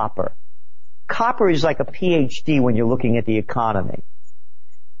Dr. Copper. Copper is like a PhD when you're looking at the economy.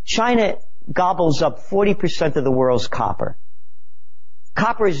 China gobbles up 40% of the world's copper.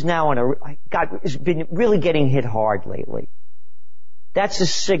 Copper is now has been really getting hit hard lately. That's a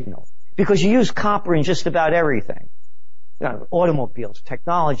signal. Because you use copper in just about everything. Automobiles,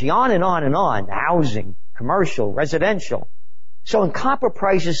 technology, on and on and on. Housing, commercial, residential. So when copper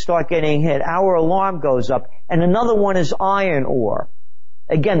prices start getting hit, our alarm goes up. And another one is iron ore.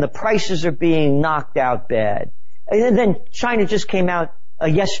 Again, the prices are being knocked out bad. And then China just came out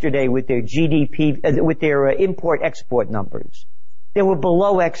yesterday with their GDP, with their import-export numbers. They were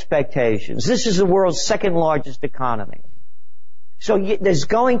below expectations. This is the world's second largest economy. So there's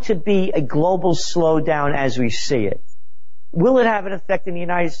going to be a global slowdown as we see it. Will it have an effect in the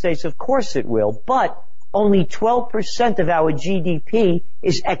United States? Of course it will. But only 12% of our GDP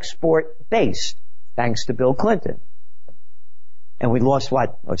is export-based, thanks to Bill Clinton. And we lost,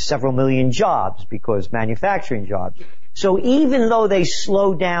 several million jobs because manufacturing jobs. So even though they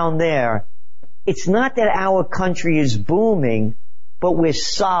slow down there, it's not that our country is booming, but we're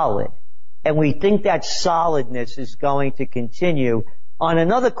solid. And we think that solidness is going to continue. On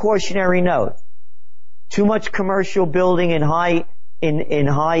another cautionary note, too much commercial building in high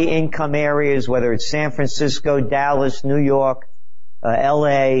income areas, whether it's San Francisco, Dallas, New York,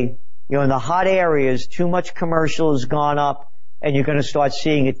 LA, in the hot areas, too much commercial has gone up, and you're going to start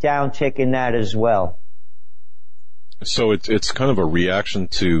seeing a downtick in that as well. So it's kind of a reaction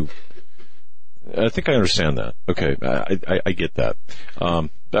to. I think I understand that. Okay, I get that.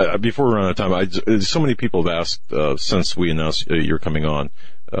 Before we run out of time, so many people have asked since we announced you're coming on.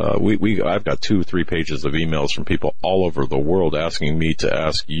 I've got 2-3 pages of emails from people all over the world asking us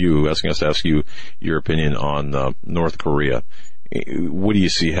to ask you your opinion on North Korea. What do you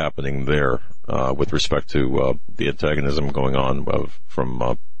see happening there with respect to the antagonism going on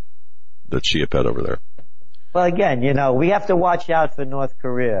from the Chia-Pet over there? Well, again, we have to watch out for North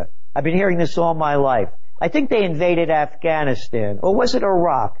Korea. I've been hearing this all my life. I think they invaded Afghanistan, or was it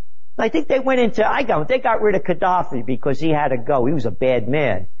Iraq? I think they they got rid of Gaddafi because he had to go. He was a bad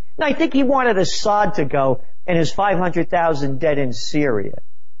man. And I think he wanted Assad to go and his 500,000 dead in Syria.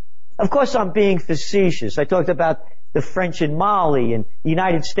 Of course, I'm being facetious. I talked about the French in Mali, and the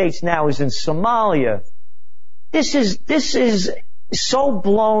United States now is in Somalia. This is so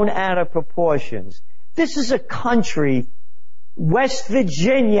blown out of proportions. This is a country. West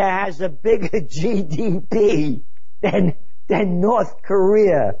Virginia has a bigger GDP than North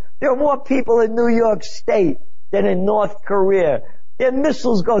Korea. There are more people in New York State than in North Korea. Their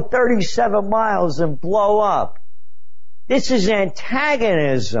missiles go 37 miles and blow up. This is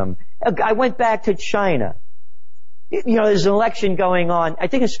antagonism. I went back to China. There's an election going on. I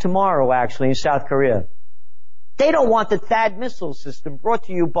think it's tomorrow, actually, in South Korea. They don't want the THAAD missile system brought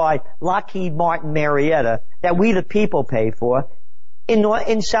to you by Lockheed Martin Marietta that we the people pay for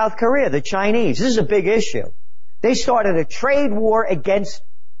in South Korea, the Chinese. This is a big issue. They started a trade war against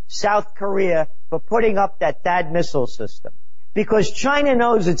South Korea for putting up that THAAD missile system because China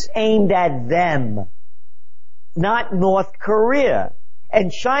knows it's aimed at them, not North Korea.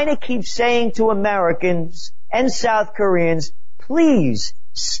 And China keeps saying to Americans and South Koreans, please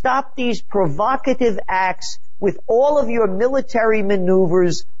stop these provocative acts with all of your military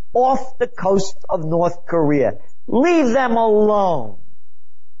maneuvers off the coast of North Korea. Leave them alone.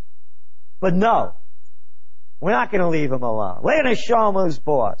 But no, we're not going to leave them alone. We're going to show them who's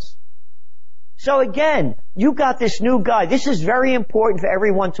boss. So again, you got this new guy. This is very important for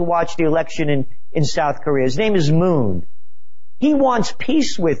everyone to watch the election in South Korea. His name is Moon. He wants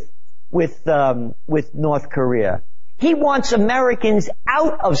peace with North Korea. He wants Americans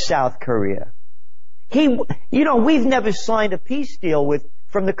out of South Korea. We've never signed a peace deal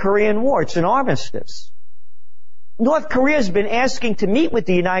from the Korean War. It's an armistice. North Korea's been asking to meet with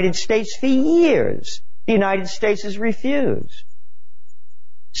the United States for years. The United States has refused.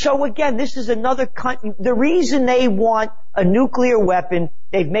 So again, this is another country. The reason they want a nuclear weapon,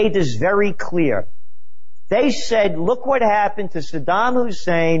 they've made this very clear. They said, look what happened to Saddam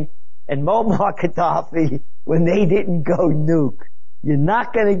Hussein and Muammar Gaddafi when they didn't go nuke. You're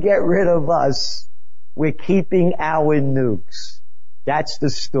not going to get rid of us. We're keeping our nukes. That's the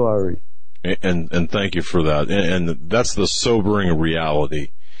story. And thank you for that. And that's the sobering reality.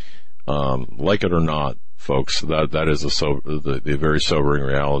 Like it or not, folks, that is the very sobering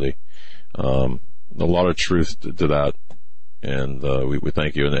reality. A lot of truth to that. And we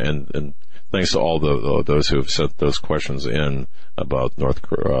thank you. And thanks to all those who have sent those questions in about North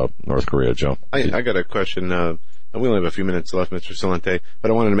Korea, Joe. I got a question. We only have a few minutes left, Mr. Celente,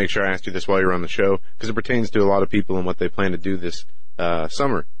 but I wanted to make sure I asked you this while you're on the show, because it pertains to a lot of people and what they plan to do this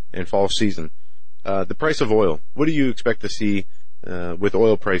summer and fall season. The price of oil. What do you expect to see with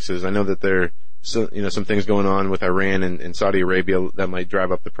oil prices? I know that there are some things going on with Iran and Saudi Arabia that might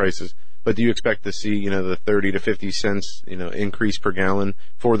drive up the prices. But do you expect to see, the 30 to 50 cents, increase per gallon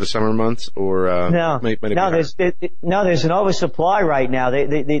for the summer months, or there's an oversupply right now.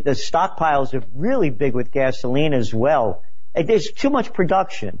 The stockpiles are really big with gasoline as well. There's too much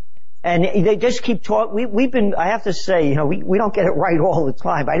production, and they just keep talking. I have to say, we don't get it right all the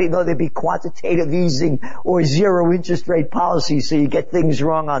time. I didn't know there'd be quantitative easing or zero interest rate policy, so you get things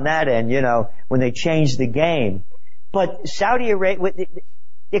wrong on that end, when they change the game. But Saudi Arabia,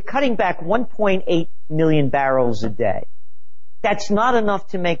 they're cutting back 1.8 million barrels a day. That's not enough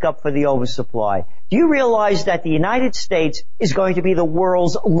to make up for the oversupply. Do you realize that the United States is going to be the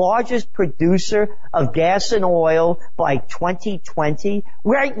world's largest producer of gas and oil by 2020?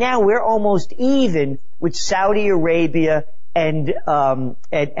 Right now, we're almost even with Saudi Arabia and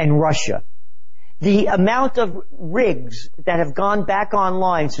Russia. The amount of rigs that have gone back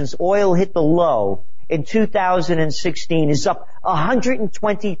online since oil hit the low in 2016 is up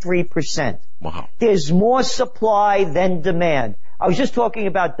 123%. Wow. There's more supply than demand. I was just talking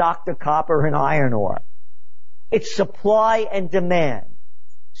about Dr. Copper and iron ore. It's supply and demand.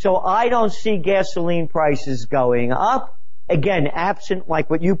 So I don't see gasoline prices going up. Again, absent, like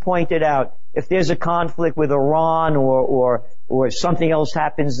what you pointed out, if there's a conflict with Iran or something else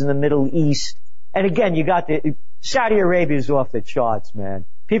happens in the Middle East, and again, you got Saudi Arabia's off the charts, man.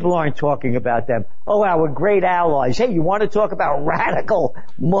 People aren't talking about them. Oh, our great allies. Hey, you want to talk about radical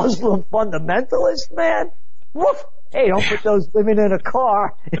Muslim fundamentalists, man? Woof! Hey, don't put those women in a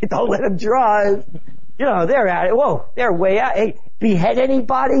car. Don't let them drive. You know, they're at it. Whoa, they're way out. Hey, behead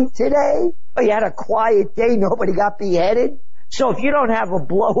anybody today? Oh, you had a quiet day, nobody got beheaded? So if you don't have a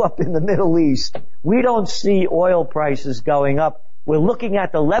blow up in the Middle East, we don't see oil prices going up. We're looking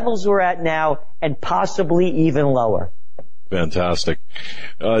at the levels we're at now and possibly even lower. Fantastic.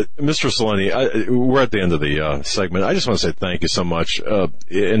 Mr. Celente, we're at the end of the segment. I just want to say thank you so much.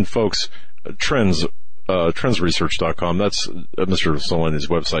 And folks, trendsresearch.com, that's Mr. Celente's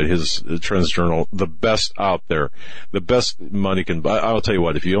website, his Trends Journal, the best out there. The best money can buy. I'll tell you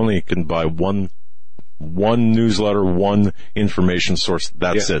what, if you only can buy one newsletter, one information source,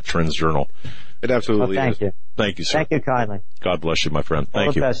 that's it, Trends Journal. It absolutely thank is. you. Thank you, sir. Thank you kindly. God bless you, my friend.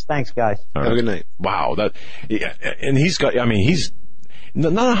 Thank you. All the best. Thanks, guys. All right. Have a good night. Wow. And he's got, I mean, he's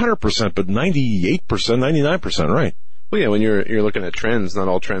not 100%, but 98%, 99%, right? Well, yeah, when you're looking at trends, not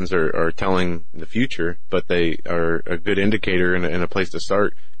all trends are telling the future, but they are a good indicator and a place to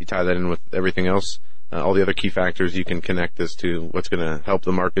start. You tie that in with everything else, all the other key factors, you can connect this to what's going to help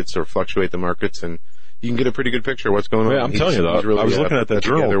the markets or fluctuate the markets, and you can get a pretty good picture of what's going on. Yeah, I'm telling you, though, really, I was looking at that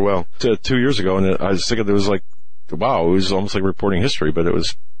journal 2 years ago, and I was thinking it was like, wow, it was almost like reporting history, but it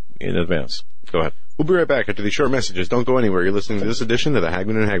was in advance. Go ahead. We'll be right back after these short messages. Don't go anywhere. You're listening to this edition of the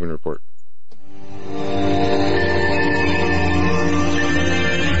Hagmann and Hagmann Report.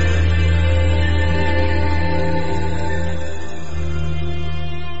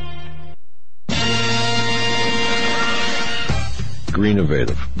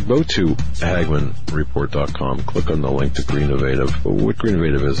 Greennovative. Go to HagmannReport.com. Click on the link to Greennovative. What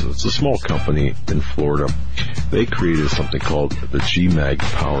Greennovative is, it's a small company in Florida. They created something called the GMAG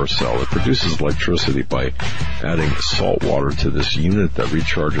Power Cell. It produces electricity by adding salt water to this unit that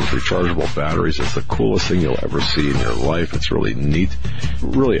recharges rechargeable batteries. It's the coolest thing you'll ever see in your life. It's really neat.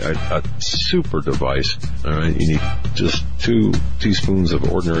 Really a super device. All right, you need just 2 teaspoons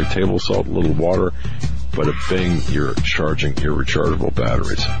of ordinary table salt, a little water. But a bang, you're charging your rechargeable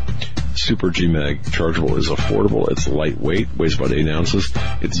batteries. Super GMAG chargeable is affordable, it's lightweight, weighs about 8 ounces,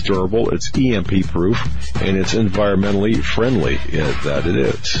 it's durable, it's EMP proof, and it's environmentally friendly. That it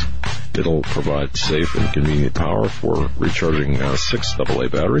is. It'll provide safe and convenient power for recharging 6 AA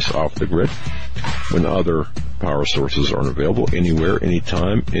batteries off the grid when other power sources aren't available, anywhere,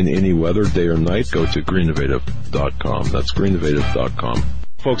 anytime, in any weather, day or night. Go to greennovative.com. That's greennovative.com.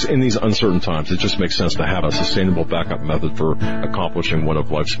 Folks, in these uncertain times, it just makes sense to have a sustainable backup method for accomplishing one of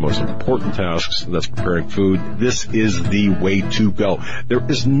life's most important tasks, that's preparing food. This is the way to go. There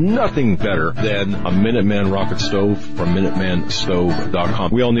is nothing better than a Minuteman rocket stove from MinutemanStove.com.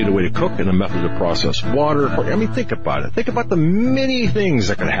 We all need a way to cook and a method to process water. I mean, think about it. Think about the many things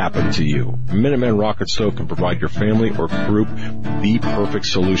that could happen to you. A Minuteman rocket stove can provide your family or group the perfect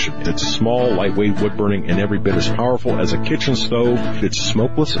solution. It's small, lightweight, wood-burning, and every bit as powerful as a kitchen stove. It's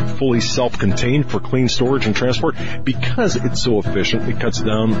smokeless and fully self-contained for clean storage and transport. Because it's so efficient, it cuts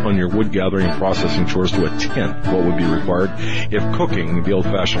down on your wood gathering and processing chores to a tenth what would be required if cooking the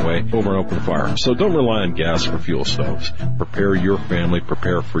old-fashioned way over an open fire. So don't rely on gas or fuel stoves. Prepare your family,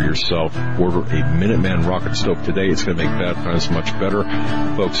 prepare for yourself. Order a Minuteman rocket stove today. It's going to make bad times much better.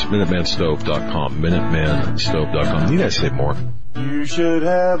 Folks, MinutemanStove.com. MinutemanStove.com. Need I say more? You should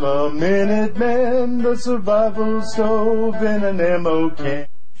have a Minuteman, the survival stove in an ammo can.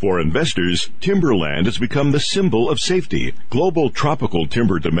 For investors, timberland has become the symbol of safety. Global tropical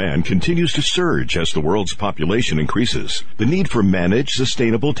timber demand continues to surge as the world's population increases. The need for managed,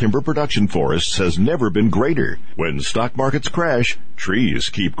 sustainable timber production forests has never been greater. When stock markets crash, trees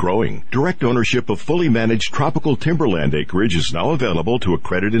keep growing. Direct ownership of fully managed tropical timberland acreage is now available to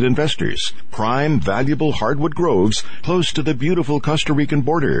accredited investors. Prime, valuable hardwood groves close to the beautiful Costa Rican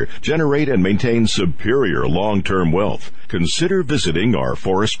border generate and maintain superior long-term wealth. Consider visiting our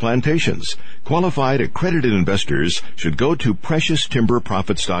forest plantations. Qualified accredited investors should go to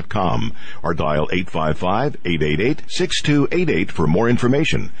PreciousTimberProfits.com or dial 855-888-6288 for more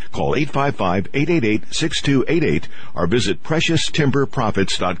information. Call 855-888-6288 or visit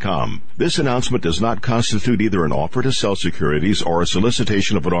PreciousTimberProfits.com. This announcement does not constitute either an offer to sell securities or a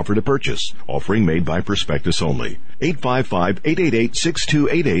solicitation of an offer to purchase. Offering made by prospectus only.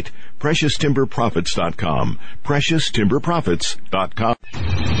 855-888-6288, PreciousTimberProfits.com. PreciousTimberProfits.com.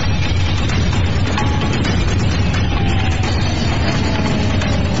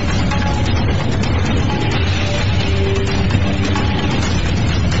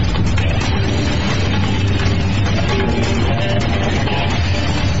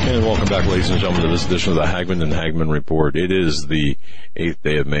 back, ladies and gentlemen, to this edition of the Hagmann and Hagmann Report. It is the 8th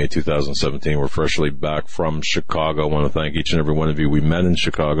day of May, 2017. We're freshly back from Chicago. I want to thank each and every one of you. We met in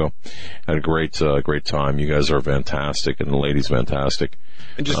Chicago. Had a great time. You guys are fantastic, and the ladies fantastic.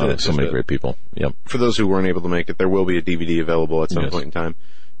 And so many great people. Yep. For those who weren't able to make it, there will be a DVD available at some point in time.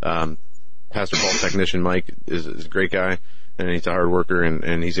 Pastor Paul Technician Mike is a great guy, and he's a hard worker,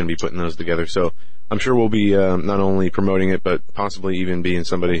 and he's going to be putting those together. So I'm sure we'll be not only promoting it, but possibly even being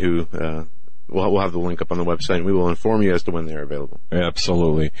somebody who we'll have the link up on the website, and we will inform you as to when they're available.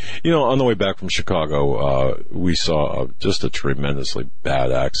 Absolutely. You know, on the way back from Chicago, we saw just a tremendously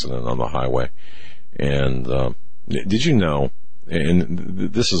bad accident on the highway. And did you know,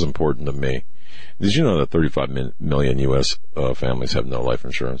 and this is important to me, did you know that 35 million U.S. Families have no life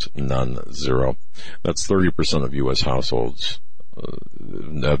insurance? None, zero. That's 30% of U.S. households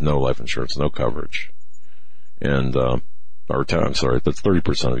have no life insurance, no coverage. And, I'm sorry, that's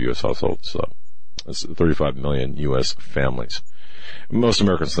 30% of U.S. households. That's 35 million U.S. families. Most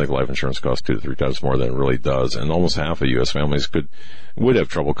Americans think life insurance costs 2 to 3 times more than it really does, and almost half of U.S. families would have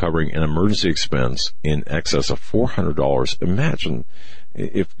trouble covering an emergency expense in excess of $400. Imagine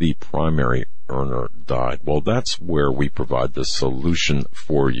if the primary earner died. Well, that's where we provide the solution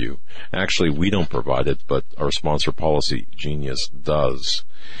for you. Actually, we don't provide it, but our sponsor, Policy Genius, does.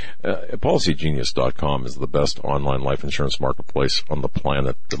 PolicyGenius.com is the best online life insurance marketplace on the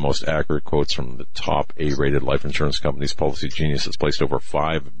planet. The most accurate quotes from the top A-rated life insurance companies. Policy Genius has placed over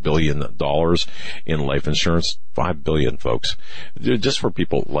 $5 billion in life insurance. $5 billion, folks. Just for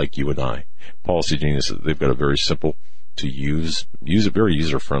people like you and I. Policy Genius, they've got a very simple to use a very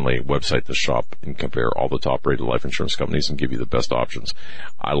user-friendly website to shop and compare all the top-rated life insurance companies and give you the best options.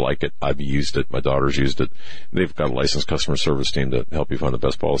 I like it. I've used it. My daughter's used it. They've got a licensed customer service team to help you find the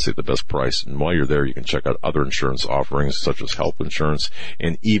best policy at the best price. And while you're there, you can check out other insurance offerings such as health insurance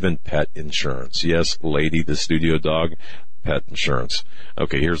and even pet insurance. Yes, Lady, the studio dog, pet insurance.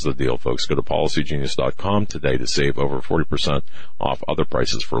 Okay, here's the deal, folks. Go to PolicyGenius.com today to save over 40% off other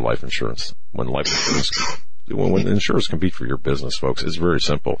prices for life insurance. When insurers compete for your business, folks, it's very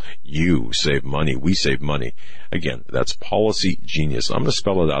simple. You save money. We save money. Again, that's Policy Genius. I'm going to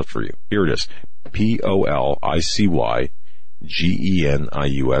spell it out for you. Here it is. POLICYGENIUS.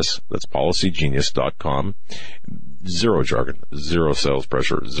 That's PolicyGenius.com. Zero jargon, zero sales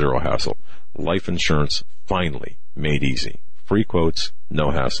pressure, zero hassle. Life insurance, finally made easy. Free quotes,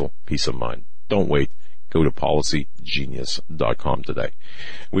 no hassle, peace of mind. Don't wait. Go to PolicyGenius.com today.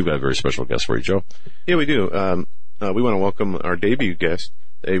 We've got a very special guest for you, Joe. Yeah, we do. We want to welcome our debut guest,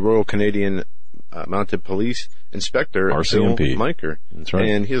 a Royal Canadian Mounted Police Inspector, RCMP. Bill Majcher. That's right.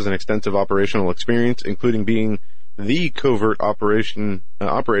 And he has an extensive operational experience, including being the covert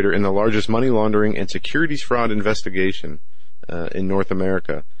operator in the largest money laundering and securities fraud investigation in North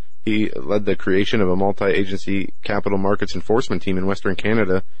America. He led the creation of a multi-agency capital markets enforcement team in Western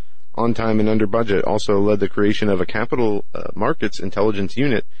Canada on time and under budget, also led the creation of a capital markets intelligence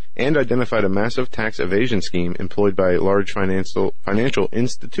unit, and identified a massive tax evasion scheme employed by large financial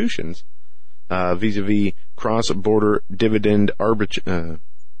institutions vis-a-vis cross-border dividend arbitrage.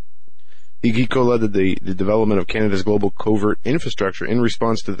 He co-led the development of Canada's global covert infrastructure in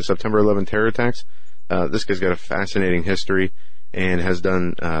response to the September 11 terror attacks. This guy's got a fascinating history and has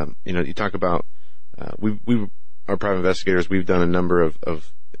done, you talk about, we our private investigators, we've done a number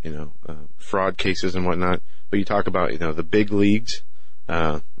of fraud cases and whatnot, but you talk about, the big leagues.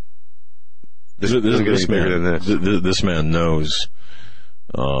 This man knows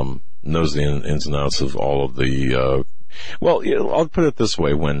the ins and outs of all of the, I'll put it this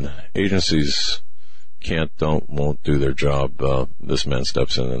way. When agencies won't do their job, this man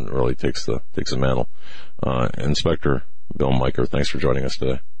steps in and really takes the mantle. Inspector Bill Majcher, thanks for joining us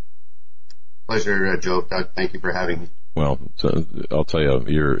today. Pleasure, Joe. Doug, thank you for having me. Well, I'll tell you,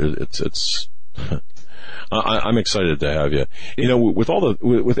 I'm excited to have you.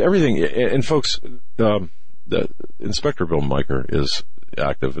 With everything, and folks, the Inspector Bill Majcher is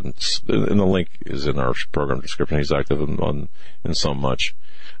active, and the link is in our program description. He's active in so much.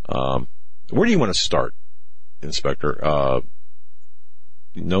 Where do you want to start, Inspector? Go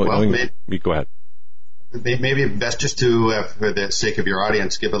ahead. Maybe best just to, for the sake of your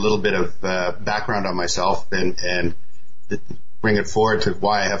audience, give a little bit of background on myself and bring it forward to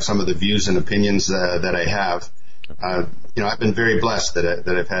why I have some of the views and opinions that I have. I've been very blessed that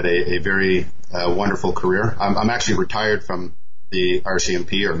I've had a very wonderful career. I'm actually retired from the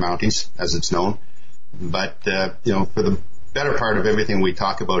RCMP, or Mounties, as it's known. But, for the better part of everything we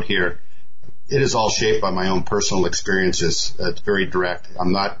talk about here, it is all shaped by my own personal experiences. It's very direct.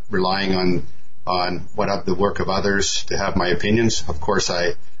 I'm not relying on the work of others to have my opinions. Of course,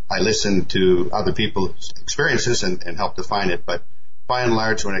 I I listen to other people's experiences and help define it. But by and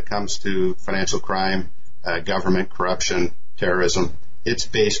large, when it comes to financial crime, government corruption, terrorism, it's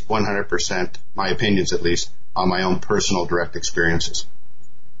based 100%, my opinions at least, on my own personal direct experiences.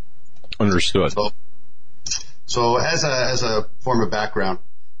 Understood. So as a former background,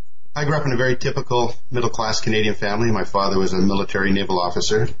 I grew up in a very typical middle-class Canadian family. My father was a military naval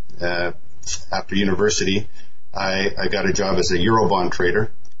officer. After university, I got a job as a Eurobond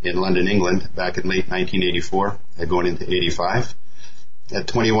trader in London, England, back in late 1984, going into 85. At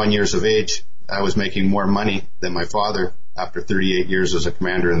 21 years of age, I was making more money than my father after 38 years as a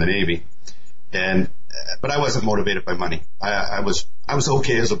commander in the Navy. But I wasn't motivated by money. I was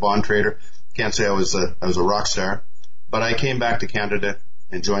okay as a bond trader. Can't say I was a rock star. But I came back to Canada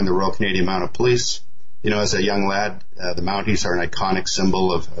and joined the Royal Canadian Mounted Police. As a young lad, the Mounties are an iconic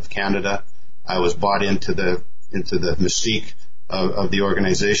symbol of Canada. I was bought into the mystique of the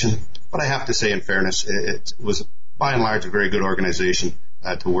organization. But I have to say, in fairness, it was by and large a very good organization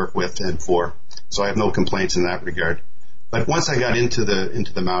to work with and for. So I have no complaints in that regard. But once I got into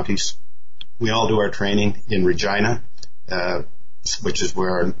the Mounties, we all do our training in Regina, which is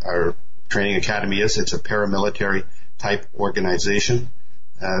where our training academy is. It's a paramilitary type organization,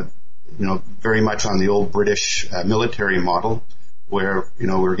 very much on the old British military model, where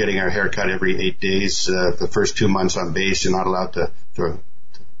we're getting our hair cut every 8 days. The first 2 months on base, you're not allowed to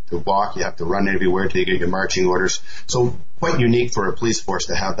walk. You have to run everywhere till you get your marching orders. So quite unique for a police force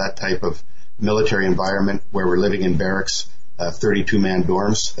to have that type of military environment where we're living in barracks, 32-man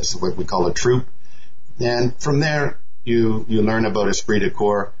dorms. That's what we call a troop. And from there, you learn about esprit de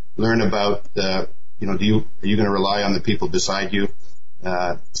corps, learn about, are you going to rely on the people beside you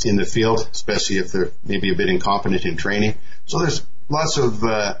in the field, especially if they're maybe a bit incompetent in training. So there's lots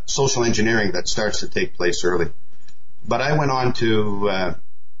of social engineering that starts to take place early. But I went on to,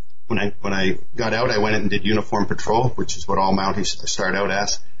 when I got out, I went and did uniform patrol, which is what all Mounties start out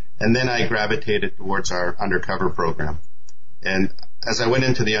as. And then I gravitated towards our undercover program. And as I went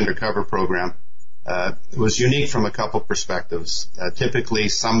into the undercover program, it was unique from a couple perspectives. Typically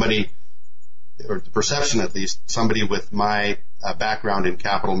somebody, or the perception at least, somebody with my background in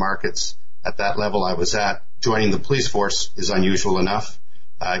capital markets at that level I was at, joining the police force is unusual enough.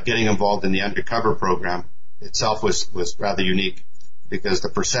 Getting involved in the undercover program itself was rather unique, because the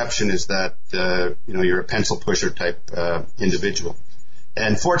perception is that, you're a pencil pusher type individual.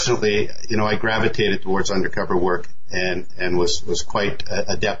 And fortunately, I gravitated towards undercover work and was quite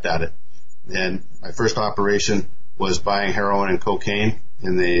adept at it. And my first operation was buying heroin and cocaine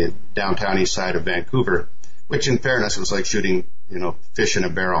in the downtown east side of Vancouver, which in fairness was like shooting, fish in a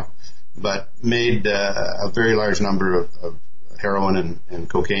barrel, but made a very large number of heroin and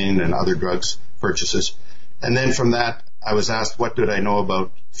cocaine and other drugs purchases. And then from that, I was asked, what did I know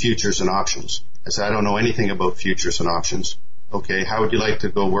about futures and options? I said, I don't know anything about futures and options. Okay, how would you like to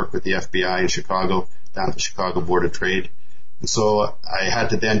go work with the FBI in Chicago, down at the Chicago Board of Trade? And so I had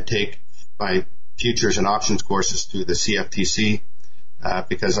to then take my futures and options courses through the CFTC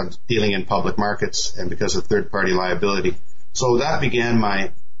because I'm dealing in public markets and because of third-party liability. So that began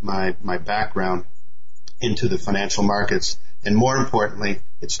my background into the financial markets. And more importantly,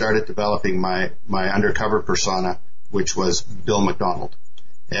 it started developing my undercover persona, which was Bill McDonald.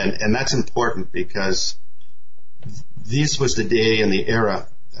 And that's important because this was the day and the era,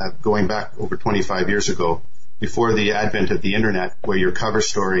 going back over 25 years ago, before the advent of the internet, where your cover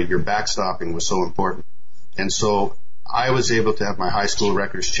story, your backstopping was so important. And so I was able to have my high school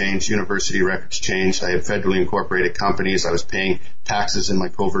records changed, university records changed. I had federally incorporated companies. I was paying taxes in my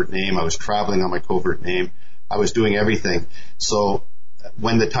covert name. I was traveling on my covert name. I was doing everything. So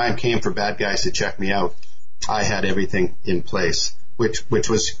when the time came for bad guys to check me out, I had everything in place, which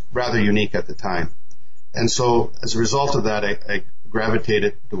was rather unique at the time. And so as a result of that, I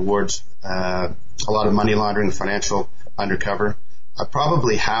gravitated towards a lot of money laundering, financial undercover.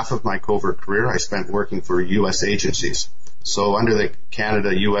 Probably half of my covert career I spent working for U.S. agencies. So under the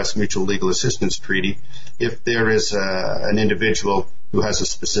Canada-U.S. Mutual Legal Assistance Treaty, if there is an individual who has a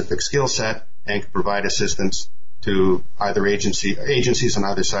specific skill set and can provide assistance to either agencies on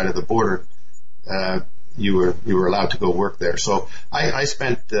either side of the border, you were allowed to go work there. So I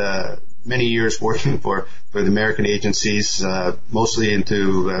spent many years working for the American agencies, mostly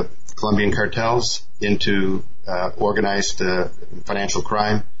into Colombian cartels, into organized financial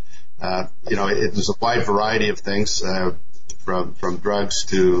crime. It was a wide variety of things, from drugs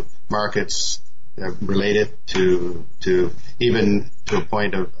to markets related to even to a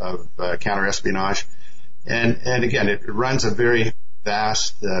point of counter-espionage. And again, it runs a very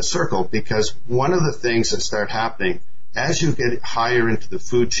vast circle, because one of the things that start happening as you get higher into the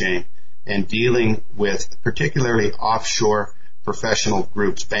food chain and dealing with particularly offshore professional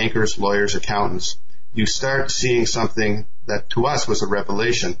groups, bankers, lawyers, accountants, you start seeing something that to us was a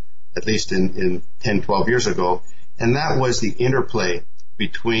revelation, at least in 10, 12 years ago, and that was the interplay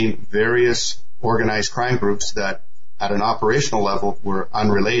between various organized crime groups that at an operational level were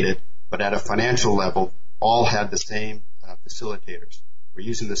unrelated, but at a financial level all had the same facilitators. We're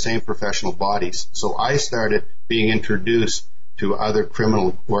using the same professional bodies. So I started being introduced to other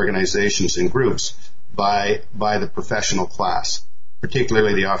criminal organizations and groups by the professional class,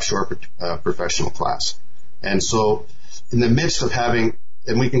 particularly the offshore professional class. And so in the midst of having,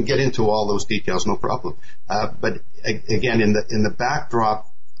 and we can get into all those details, no problem. But again, in the backdrop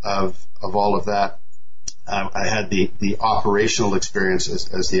of all of that, I had the operational experience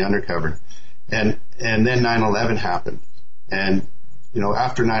as the undercover. And then 9/11 happened. And,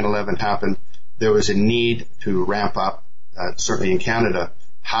 after 9/11 happened, there was a need to ramp up, certainly in Canada,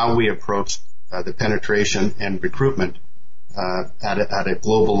 how we approached the penetration and recruitment at a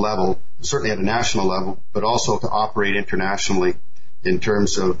global level, certainly at a national level, but also to operate internationally in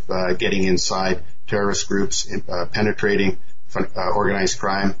terms of getting inside terrorist groups, penetrating organized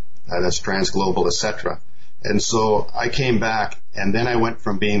crime that's transglobal, etc. And so I came back, and then I went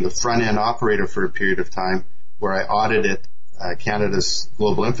from being the front-end operator for a period of time where I audited Canada's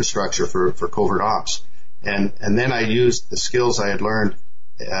global infrastructure for covert ops. And then I used the skills I had learned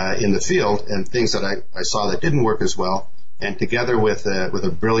in the field and things that I saw that didn't work as well. And together with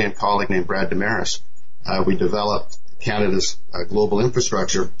a brilliant colleague named Brad Damaris, we developed Canada's global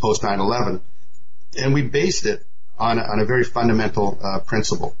infrastructure post 9/11, and we based it on a very fundamental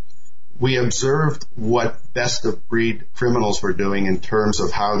principle. We observed what best of breed criminals were doing in terms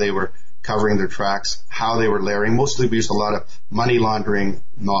of how they were covering their tracks, how they were layering. Mostly we used a lot of money laundering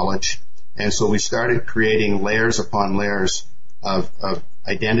knowledge, and so we started creating layers upon layers of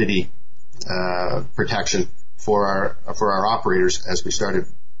identity protection for our operators as we started,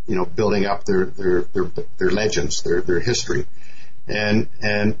 building up their legends, their history, and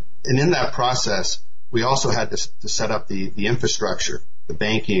in that process, we also had to set up the infrastructure, the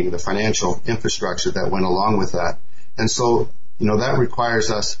banking, the financial infrastructure that went along with that, and so that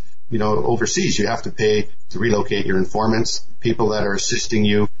requires us, overseas. You have to pay to relocate your informants, people that are assisting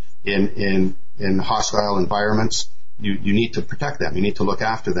you in hostile environments. You need to protect them. You need to look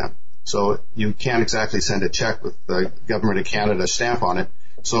after them. So you can't exactly send a check with the Government of Canada stamp on it.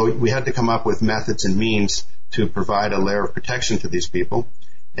 So we had to come up with methods and means to provide a layer of protection to these people.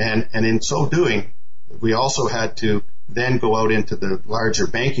 And in so doing, we also had to then go out into the larger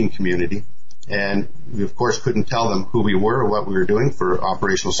banking community. And we, of course, couldn't tell them who we were or what we were doing for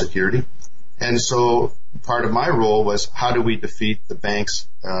operational security. And so part of my role was how do we defeat the bank's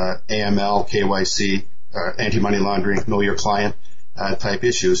AML, KYC, anti-money laundering, know your client type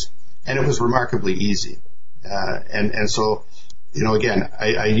issues. And it was remarkably easy. And so, again,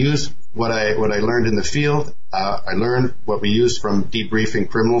 I used what I learned in the field. I learned what we used from debriefing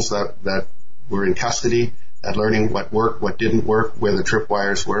criminals that were in custody, at learning what worked, what didn't work, where the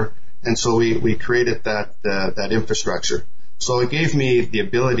tripwires were. And so we created that infrastructure. So it gave me the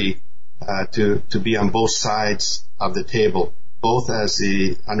ability to be on both sides of the table, both as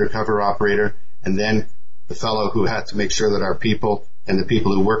the undercover operator and then the fellow who had to make sure that our people and the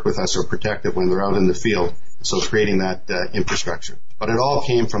people who work with us are protected when they're out in the field. So creating that infrastructure. But it all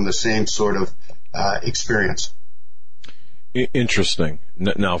came from the same sort of experience. Interesting.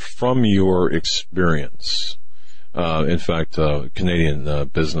 Now, from your experience, in fact, Canadian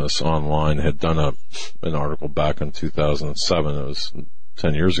Business Online had done an article back in 2007. It was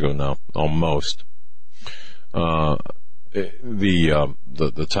 10 years ago now, almost. The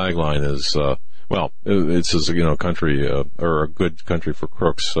tagline is, it says, country, or a good country for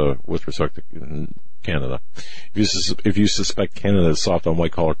crooks, with respect to Canada. If you suspect Canada is soft on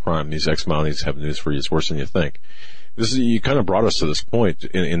white collar crime, these ex-Mounties have news for you. It's worse than you think. You kind of brought us to this point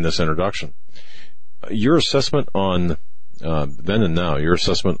in this introduction. Your assessment on, then and now, your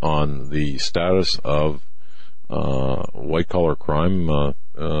assessment on the status of, white collar crime,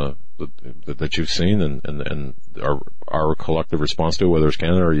 that you've seen and our collective response to it, whether it's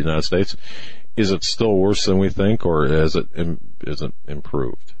Canada or the United States, is it still worse than we think, or is it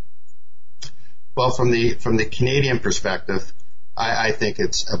improved? Well, from the Canadian perspective, I think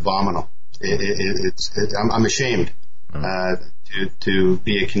it's abominable. I'm ashamed to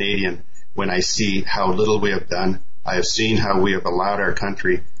be a Canadian when I see how little we have done. I have seen how we have allowed our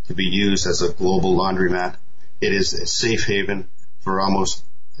country to be used as a global laundromat. It is a safe haven for almost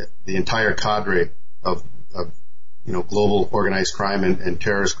the entire cadre of global organized crime and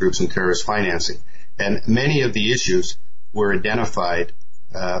terrorist groups and terrorist financing. And many of the issues were identified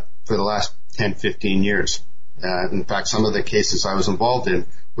for the last 10, 15 years. In fact, some of the cases I was involved in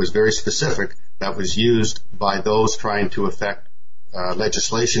was very specific that was used by those trying to affect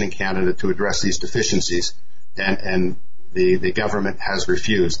legislation in Canada to address these deficiencies, and the government has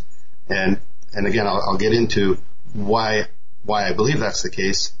refused. And again, I'll get into why I believe that's the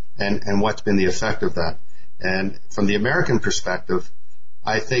case and what's been the effect of that. And from the American perspective,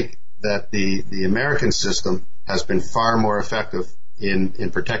 I think that the American system has been far more effective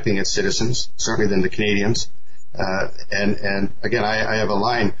in protecting its citizens, certainly than the Canadians. And again, I have a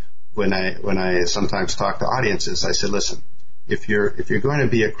line when I sometimes talk to audiences. I said, listen, if you're going to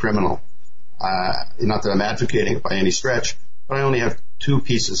be a criminal, not that I'm advocating it by any stretch, but I only have two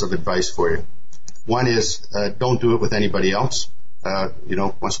pieces of advice for you. One is don't do it with anybody else.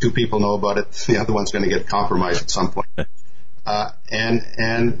 Once two people know about it, the other one's going to get compromised at some point.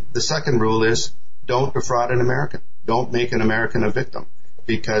 And the second rule is don't defraud an American. Don't make an American a victim.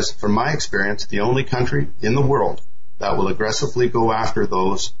 Because from my experience, the only country in the world that will aggressively go after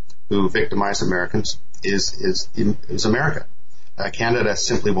those who victimize Americans is America. Canada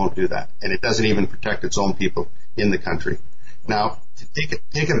simply won't do that. And it doesn't even protect its own people in the country. Now, to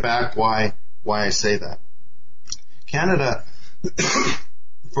take it back why I say that. Canada,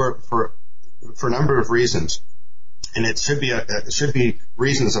 for a number of reasons, and it should be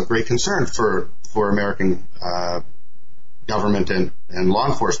reasons of great concern for American government and law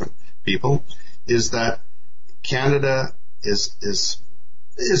enforcement people, is that Canada is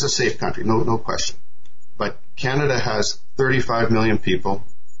a safe country, no question. But Canada has 35 million people.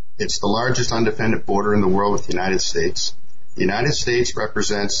 It's the largest undefended border in the world with the United States. The United States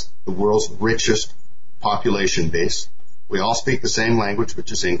represents the world's richest population base. We all speak the same language,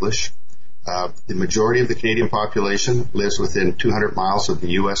 which is English. The majority of the Canadian population lives within 200 miles of the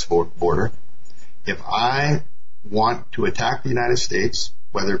U.S. border. If I want to attack the United States,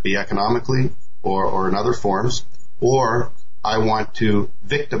 whether it be economically or in other forms, or I want to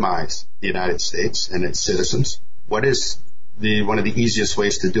victimize the United States and its citizens, what is one of the easiest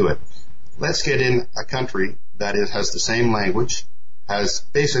ways to do it? Let's get in a country that has the same language, has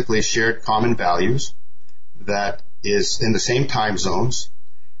basically shared common values, that is in the same time zones,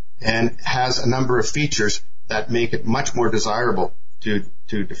 and has a number of features that make it much more desirable to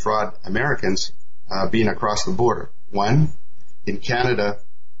defraud Americans being across the border. One, in Canada,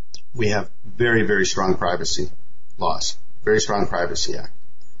 we have very, very strong privacy laws, very strong Privacy Act.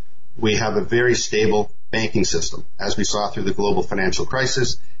 We have a very stable banking system. As we saw through the global financial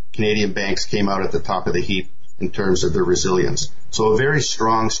crisis, Canadian banks came out at the top of the heap in terms of their resilience. So a very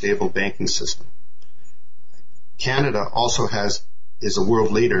strong, stable banking system. Canada also is a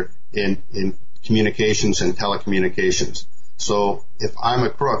world leader in communications and telecommunications. So if I'm a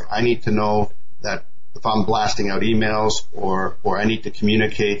crook, I need to know that if I'm blasting out emails or I need to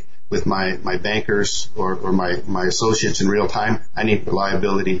communicate with my bankers or my associates in real time, I need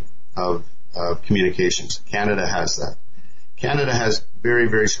reliability of communications. Canada has that. Canada has very,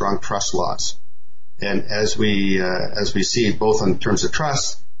 very strong trust laws. And as we see, both in terms of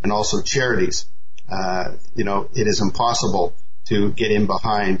trust and also charities, it is impossible to get in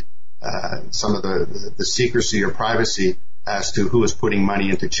behind some of the secrecy or privacy as to who is putting money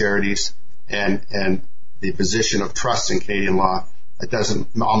into charities and the position of trust in Canadian law. It doesn't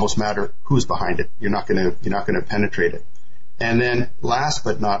almost matter who's behind it. You're not going to penetrate it. And then last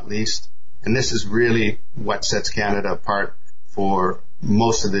but not least, and this is really what sets Canada apart for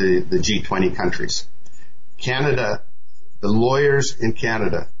most of the G20 countries. Canada, the lawyers in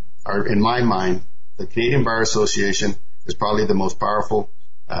Canada are, in my mind, the Canadian Bar Association is probably the most powerful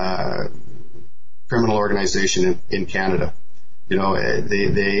criminal organization in Canada. They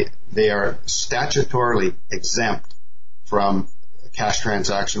are statutorily exempt from cash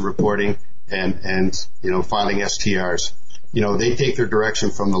transaction reporting and filing STRs. They take their direction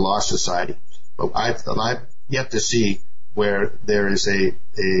from the Law Society. But I've yet to see where there is a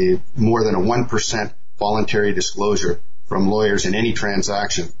more than a 1% voluntary disclosure from lawyers in any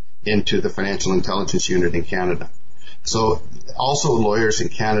transaction into the Financial Intelligence Unit in Canada. So also lawyers in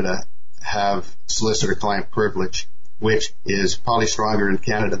Canada have solicitor-client privilege, which is probably stronger in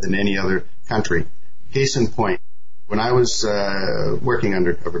Canada than any other country. Case in point, when I was working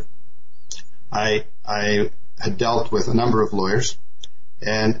undercover, I had dealt with a number of lawyers,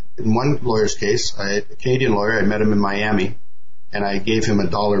 and in one lawyer's case, a Canadian lawyer, I met him in Miami, and I gave him a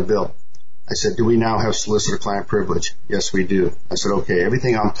 $1 bill. I said, do we now have solicitor-client privilege? Yes, we do. I said, okay,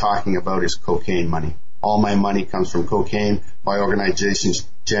 everything I'm talking about is cocaine money. All my money comes from cocaine. My organization's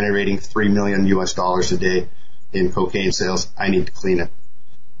generating $3 million US a day in cocaine sales. I need to clean it.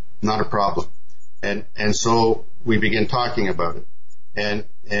 Not a problem. And so we began talking about it.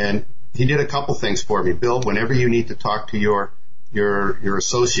 And he did a couple things for me. Bill, whenever you need to talk to your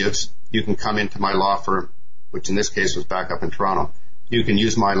associates, you can come into my law firm, which in this case was back up in Toronto. You can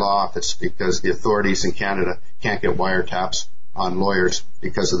use my law office because the authorities in Canada can't get wiretaps on lawyers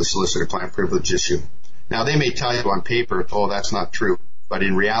because of the solicitor-client privilege issue. Now, they may tell you on paper, oh, that's not true, but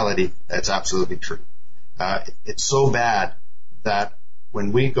in reality, that's absolutely true. It's so bad that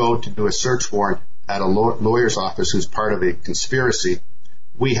when we go to do a search warrant at a lawyer's office who's part of a conspiracy,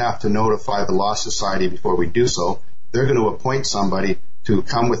 we have to notify the Law Society before we do so. They're going to appoint somebody to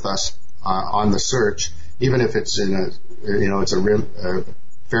come with us on the search, even if it's it's a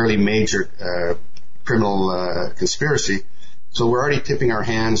fairly major criminal conspiracy. So we're already tipping our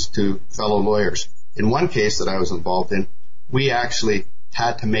hands to fellow lawyers. In one case that I was involved in, we actually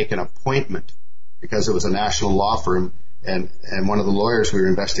had to make an appointment because it was a national law firm, and one of the lawyers we were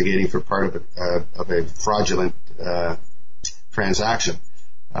investigating for part of a fraudulent transaction.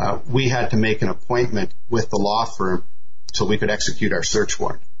 We had to make an appointment with the law firm so we could execute our search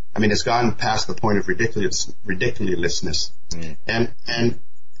warrant. I mean, it's gone past the point of ridiculousness. And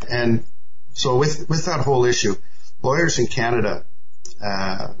so with that whole issue, lawyers in Canada,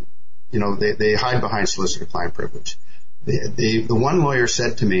 they hide behind solicitor-client privilege. The one lawyer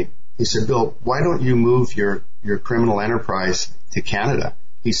said to me, he said, Bill, why don't you move your criminal enterprise to Canada?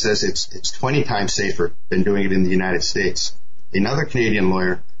 He says it's 20 times safer than doing it in the United States. Another Canadian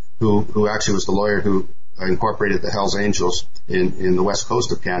lawyer who actually was the lawyer who incorporated the Hells Angels in the west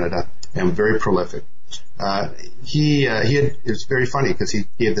coast of Canada and very prolific. It was very funny because he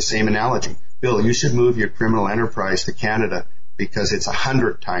gave the same analogy. Bill, you should move your criminal enterprise to Canada because it's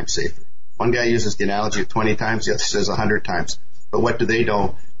 100 times safer. One guy uses the analogy of 20 times, the other says 100 times. But what do they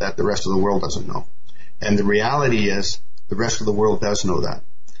know that the rest of the world doesn't know? And the reality is the rest of the world does know that.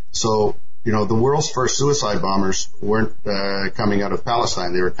 So, the world's first suicide bombers weren't coming out of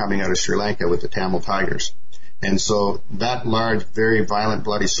Palestine. They were coming out of Sri Lanka with the Tamil Tigers. And so that large, very violent,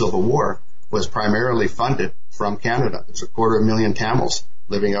 bloody civil war was primarily funded from Canada. There's 250,000 Tamils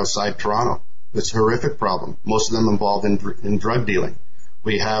living outside Toronto. It's a horrific problem. Most of them involved in drug dealing.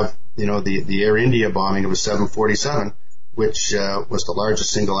 We have, the Air India bombing of a 747, which was the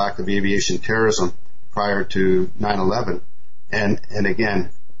largest single act of aviation terrorism prior to 9/11. And again,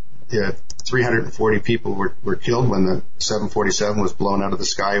 340 people were killed when the 747 was blown out of the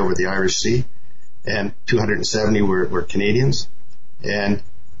sky over the Irish Sea, and 270 were Canadians. And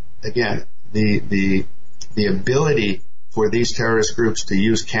again, the ability for these terrorist groups to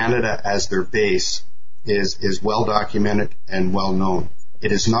use Canada as their base is well documented and well known.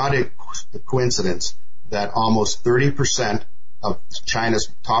 It is not a coincidence that almost 30% of China's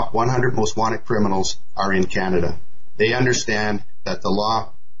top 100 most wanted criminals are in Canada. They understand that the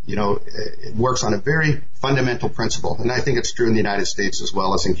law, it works on a very fundamental principle, and I think it's true in the United States as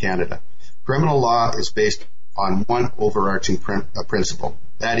well as in Canada. Criminal law is based on one overarching principle.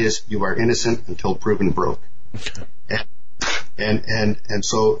 That is, you are innocent until proven broke. And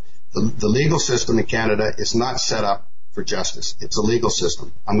so the legal system in Canada is not set up for justice. It's a legal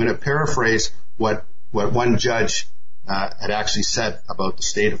system. I'm going to paraphrase what one judge had actually said about the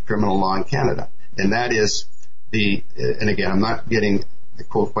state of criminal law in Canada, and that is and again, I'm not getting the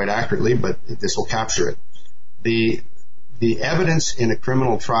quote quite accurately, but this will capture it. The evidence in a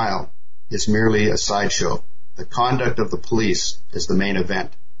criminal trial is merely a sideshow. The conduct of the police is the main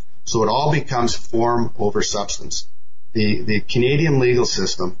event. So it all becomes form over substance. The Canadian legal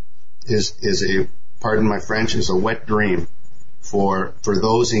system is a, pardon my French, is a wet dream for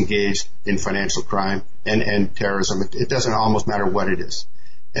those engaged in financial crime and terrorism. It doesn't almost matter what it is.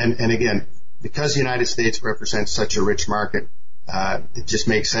 And again, because the United States represents such a rich market, it just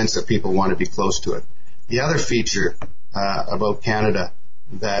makes sense that people want to be close to it. The other feature about Canada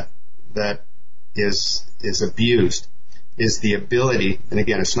that is abused is the ability, and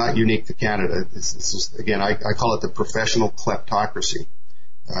again, it's not unique to Canada. It's just, again, I call it the professional kleptocracy,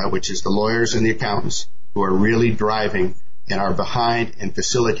 which is the lawyers and the accountants who are really driving and are behind and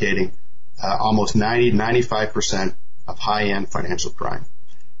facilitating almost 95% of high-end financial crime.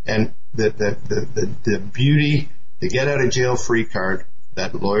 And the beauty, the get-out-of-jail-free card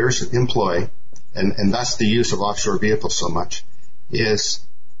that lawyers employ, and thus the use of offshore vehicles so much, is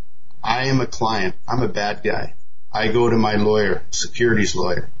I am a client, I'm a bad guy. I go to my lawyer, securities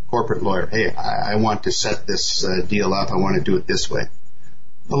lawyer, corporate lawyer, hey, I want to set this deal up, I want to do it this way.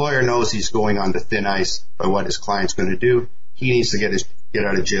 The lawyer knows he's going on to thin ice by what his client's going to do. He needs to get his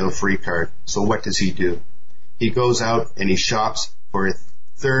get-out-of-jail-free card. So what does he do? He goes out and he shops for a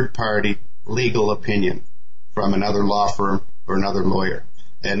third-party legal opinion from another law firm or another lawyer.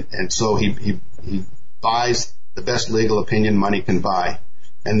 And so he He buys the best legal opinion money can buy.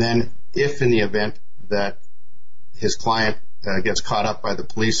 And then if in the event that his client gets caught up by the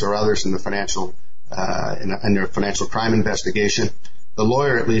police or others in the financial in their financial crime investigation, the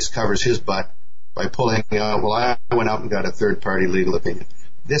lawyer at least covers his butt by pulling out, well, I went out and got a third-party legal opinion.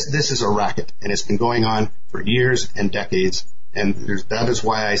 This is a racket, and it's been going on for years and decades, and that is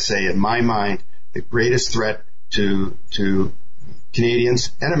why I say, in my mind, the greatest threat to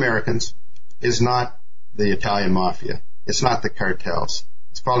Canadians and Americans is not the Italian mafia. It's not the cartels.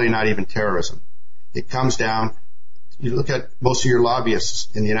 It's probably not even terrorism. It comes down, you look at most of your lobbyists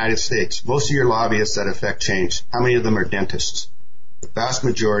in the United States, most of your lobbyists that affect change, how many of them are dentists? The vast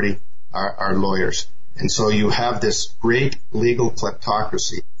majority are lawyers. And so you have this great legal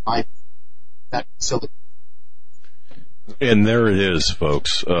kleptocracy. And there it is,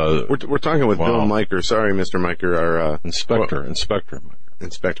 folks. We're talking with Bill Majcher. Sorry, Mr. Majcher, our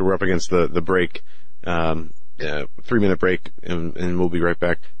Inspector. We're up against the break, 3-minute break, and we'll be right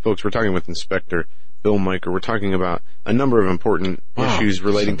back. Folks, we're talking with Inspector Bill Majcher. We're talking about a number of important issues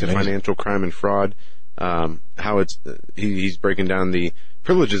relating to financial crime and fraud, how he's breaking down the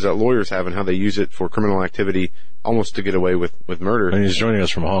privileges that lawyers have and how they use it for criminal activity, almost to get away with murder. And he's joining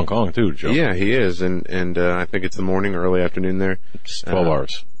us from Hong Kong too, Joe. Yeah, he is, and I think it's the morning or early afternoon there. It's 12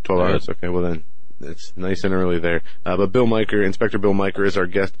 hours. 12 hours. Okay, well then it's nice and early there. But Bill Majcher, Inspector Bill Majcher, is our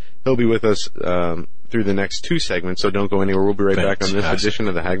guest. He'll be with us through the next 2 segments, so don't go anywhere. We'll be right back on this edition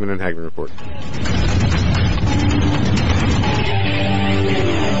of the Hagmann and Hagmann Report.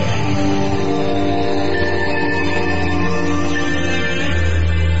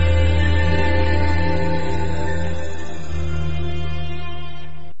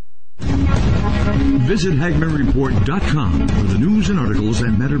 Visit HagmannReport.com for the news and articles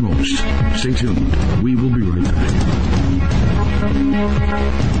that matter most. Stay tuned. We will be right back.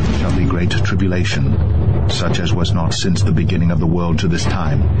 Shall be great tribulation, such as was not since the beginning of the world to this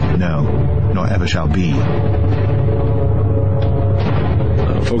time, no, nor ever shall be.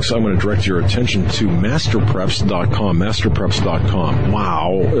 Folks, I'm going to direct your attention to masterpreps.com. Masterpreps.com.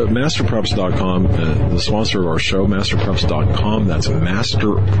 Wow. Masterpreps.com, the sponsor of our show, masterpreps.com. That's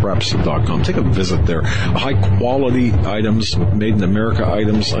masterpreps.com. Take a visit there. High quality items, made in America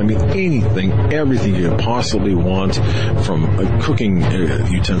items. I mean, anything, everything you could possibly want, from cooking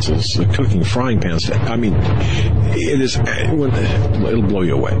utensils, cooking frying pans. I mean, it'll blow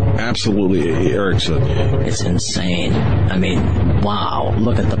you away. Absolutely. Eric said, it's insane. I mean, wow.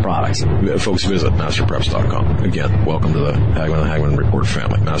 Look at the products. Folks, visit masterpreps.com. Again, welcome to the Hagmann and Hagmann Report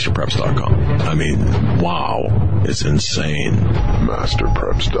family. Masterpreps.com. I mean, wow. It's insane.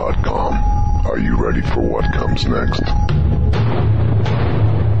 Masterpreps.com. Are you ready for what comes next?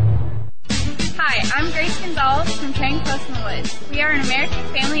 Hi, I'm Grace Gonzalez from Trading Post in the Woods. We are an American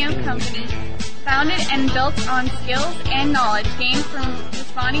family-owned company founded and built on skills and knowledge gained from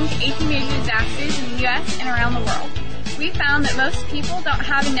responding to 18 major disasters in the U.S. and around the world. We found that most people don't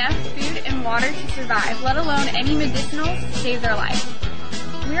have enough food and water to survive, let alone any medicinals to save their life.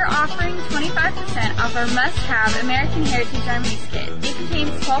 We're offering 25% off our must-have American Heritage Remedies kit. It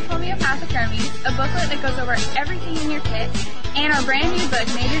contains 12 homeopathic remedies, a booklet that goes over everything in your kit, and our brand new book,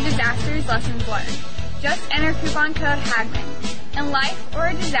 Major Disasters Lessons Learned. Just enter coupon code HAGMANN. In life or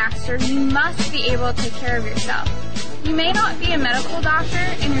a disaster, you must be able to take care of yourself. You may not be a medical doctor,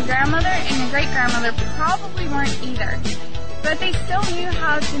 and your grandmother and your great-grandmother probably weren't either, but they still knew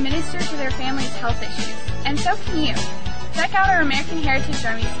how to minister to their family's health issues, and so can you. Check out our American Heritage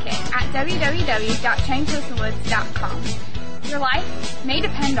Remedies kit at www.trainpostandwoods.com. Your life may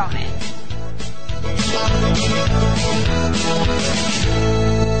depend on it.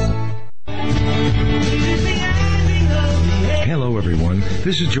 Hello, everyone.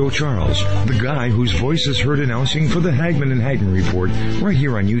 This is Joe Charles, the guy whose voice is heard announcing for the Hagmann and Hagmann Report right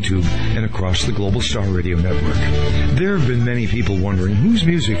here on YouTube and across the Global Star Radio Network. There have been many people wondering whose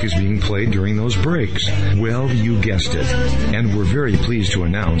music is being played during those breaks. Well, you guessed it. And we're very pleased to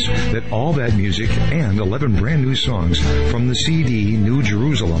announce that all that music and 11 brand new songs from the CD New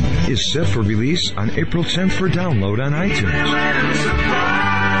Jerusalem is set for release on April 10th for download on iTunes.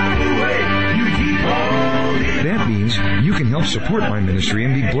 That means you can help support my ministry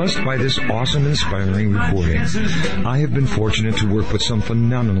and be blessed by this awesome, inspiring recording. I have been fortunate to work with some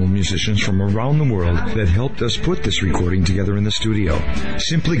phenomenal musicians from around the world that helped us put this recording together in the studio.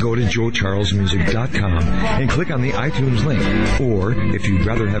 Simply go to joecharlesmusic.com and click on the iTunes link. Or, if you'd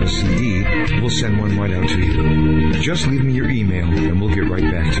rather have a CD, we'll send one right out to you. Just leave me your email and we'll get right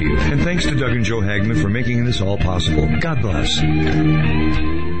back to you. And thanks to Doug and Joe Hagmann for making this all possible. God bless.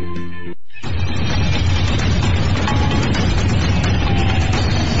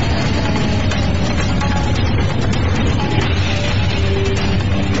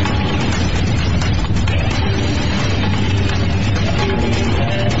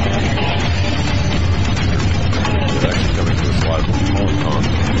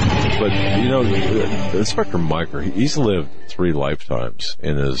 Inspector Majcher, he's lived 3 lifetimes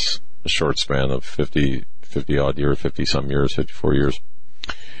in his short span of 50-odd years, 50-some years, 54 years.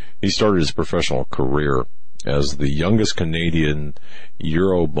 He started his professional career as the youngest Canadian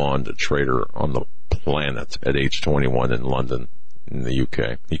Eurobond trader on the planet at age 21 in London, in the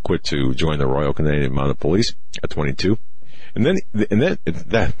UK. He quit to join the Royal Canadian Mounted Police at 22. And then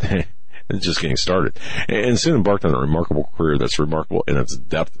it's just getting started. And soon embarked on a remarkable career that's remarkable in its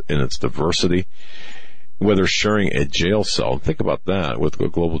depth, in its diversity. Whether sharing a jail cell, think about that, with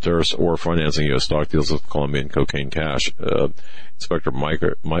global terrorists or financing U.S. stock deals with Colombian cocaine cash, Inspector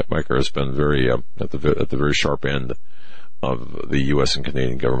Majcher has been very at the very sharp end of the U.S. and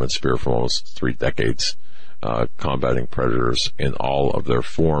Canadian government spear for almost 3 decades, combating predators in all of their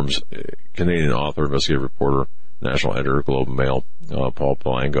forms. Canadian author, investigative reporter, national editor, Globe and Mail, Paul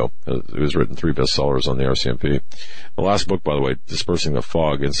Palango, who has written 3 bestsellers on the RCMP. The last book, by the way, Dispersing the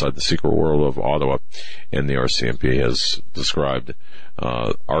Fog Inside the Secret World of Ottawa and the RCMP, has described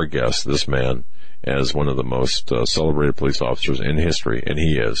our guest, this man, as one of the most celebrated police officers in history, and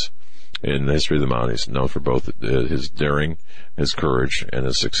he is. In the history of the Mounties, known for both his daring, his courage, and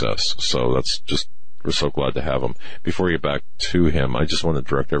his success. So we're so glad to have him. Before we get back to him, I just want to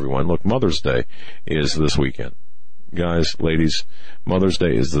direct everyone. Look, Mother's Day is this weekend. Guys, ladies, Mother's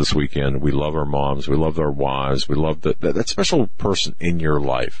Day is this weekend. We love our moms. We love our wives. We love that special person in your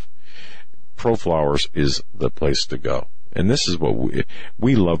life. ProFlowers is the place to go. And this is what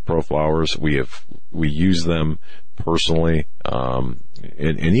we love ProFlowers. We use them personally, and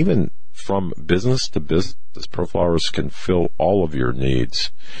even from business to business, ProFlowers can fill all of your needs.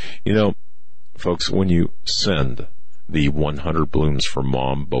 You know, folks, when you send the 100 Blooms for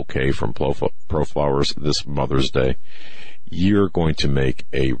Mom bouquet from ProFlowers this Mother's Day, you're going to make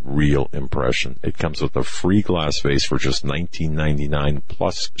a real impression. It comes with a free glass vase for just $19.99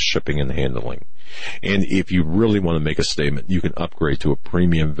 plus shipping and handling. And if you really want to make a statement, you can upgrade to a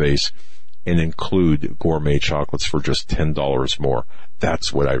premium vase and include gourmet chocolates for just $10 more.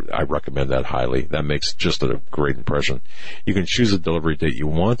 That's what I recommend that highly. That makes just a great impression. You can choose a delivery date you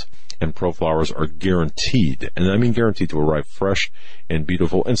want, and ProFlowers are guaranteed, and I mean guaranteed, to arrive fresh and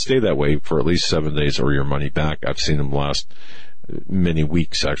beautiful and stay that way for at least 7 days or your money back. I've seen them last many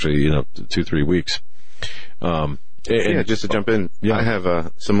weeks, actually, 2-3 weeks. Just to jump in, I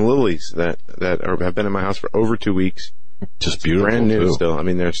have some lilies that have been in my house for over 2 weeks. Just beautiful, brand new too. Still. I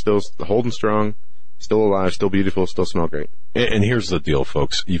mean, they're still holding strong, still alive, still beautiful, still smell great. And here's the deal,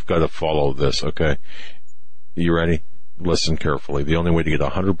 folks. You've got to follow this, okay? You ready? Listen carefully. The only way to get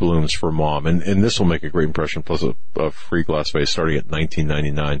 100 Blooms for Mom, and this will make a great impression, plus a free glass vase starting at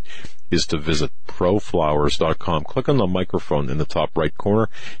 $19.99, is to visit proflowers.com. Click on the microphone in the top right corner.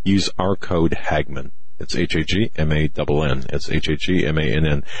 Use our code Hagmann. It's Hagmann. It's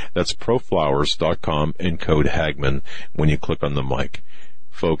Hagmann. That's proflowers.com and code Hagmann when you click on the mic.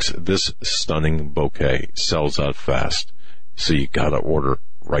 Folks, this stunning bouquet sells out fast. So you gotta order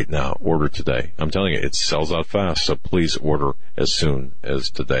right now. Order today. I'm telling you, it sells out fast. So please order as soon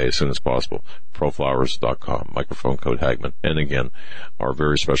as today, as soon as possible. Proflowers.com. Microphone code Hagmann. And again, our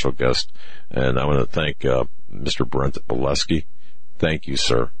very special guest. And I want to thank Mr. Brent Oleski. Thank you,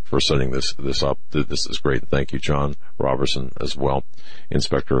 sir, for setting this up. This is great. Thank you, John Robertson, as well.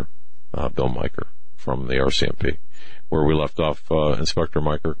 Inspector Bill Majcher from the RCMP. Where we left off, Inspector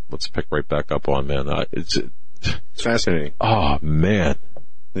Majcher, let's pick right back up on, man. It's fascinating. Oh, man.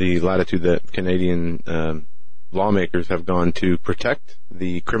 The latitude that Canadian lawmakers have gone to protect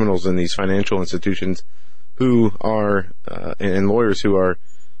the criminals in these financial institutions who are, and lawyers who are,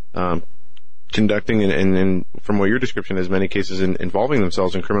 conducting and from what your description is, many cases involving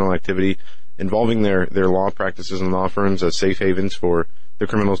themselves in criminal activity, involving their law practices and law firms as safe havens for the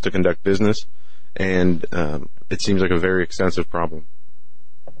criminals to conduct business. And it seems like a very extensive problem.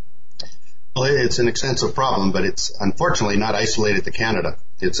 Well, it's an extensive problem, but it's unfortunately not isolated to Canada.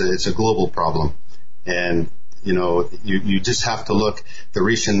 It's a global problem. And, you just have to look, the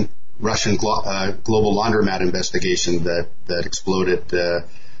recent Russian global laundromat investigation that exploded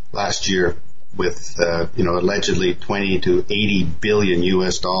last year with, allegedly 20 to 80 billion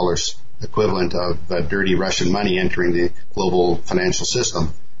US dollars equivalent of dirty Russian money entering the global financial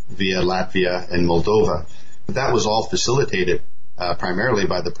system via Latvia and Moldova. But that was all facilitated primarily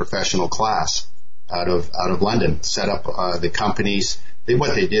by the professional class out of London. Set up the companies.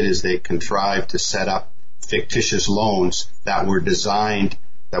 What they did is they contrived to set up fictitious loans that were designed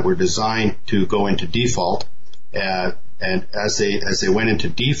to go into default. And as they went into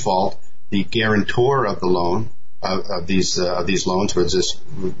default, the guarantor of the loan of these loans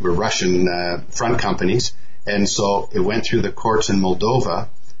were Russian front companies, and so it went through the courts in Moldova,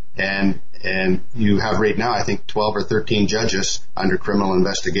 And you have right now, I think, 12 or 13 judges under criminal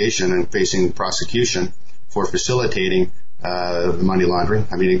investigation and facing prosecution for facilitating money laundering.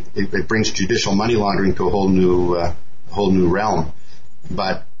 I mean, it brings judicial money laundering to a whole new realm.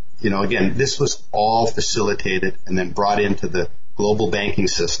 But, again, this was all facilitated and then brought into the global banking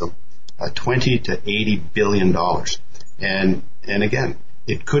system, $20 to $80 billion. And again,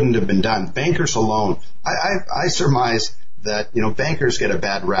 it couldn't have been done. Bankers alone, I surmise that, bankers get a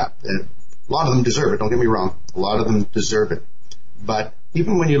bad rap. A lot of them deserve it, don't get me wrong. A lot of them deserve it. But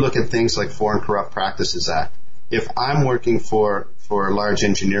even when you look at things like Foreign Corrupt Practices Act, if I'm working for a large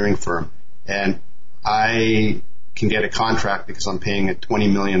engineering firm and I can get a contract because I'm paying a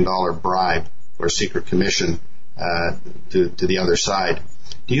 $20 million bribe or a secret commission to the other side,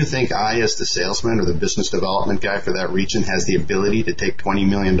 do you think I, as the salesman or the business development guy for that region, has the ability to take $20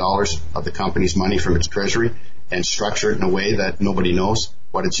 million of the company's money from its treasury and structure it in a way that nobody knows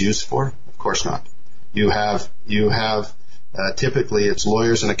what it's used for? Of course not. You have typically it's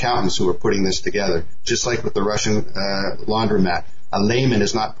lawyers and accountants who are putting this together, just like with the Russian laundromat. A layman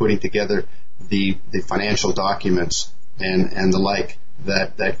is not putting together the financial documents and the like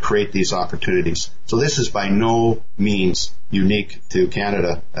that create these opportunities. So this is by no means unique to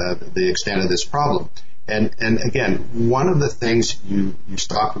Canada, the extent of this problem. And again, one of the things you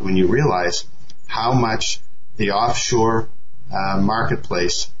stop when you realize how much the offshore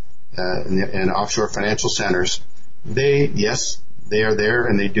marketplace and offshore financial centers, they are there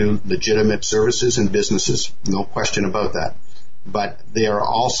and they do legitimate services and businesses, no question about that. But they are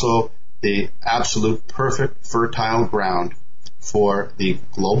also the absolute perfect fertile ground for the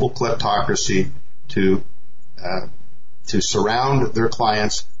global kleptocracy to surround their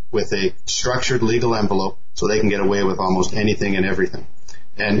clients with a structured legal envelope so they can get away with almost anything and everything.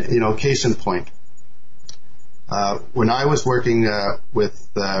 And, case in point, when I was working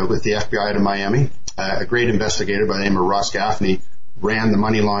with the FBI out of Miami, a great investigator by the name of Ross Gaffney ran the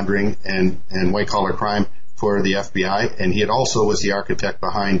money laundering and white-collar crime for the FBI, and he also was the architect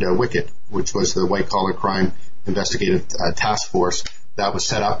behind WICIT, which was the white-collar crime investigative task force that was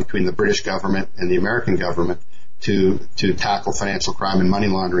set up between the British government and the American government to tackle financial crime and money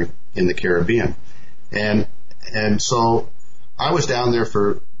laundering in the Caribbean. And so I was down there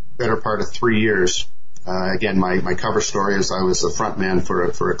for the better part of 3 years. Again, my cover story is I was a front man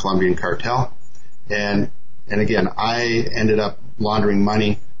for a Colombian cartel. And again, I ended up laundering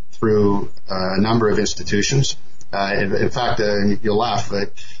money through a number of institutions. In fact, you'll laugh,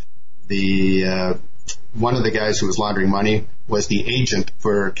 but one of the guys who was laundering money was the agent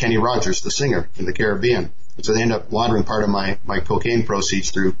for Kenny Rogers, the singer in the Caribbean. So they ended up laundering part of my cocaine proceeds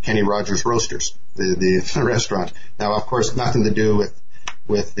through Kenny Rogers Roasters, the restaurant. Now, of course, nothing to do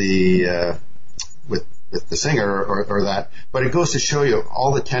with the singer or that, but it goes to show you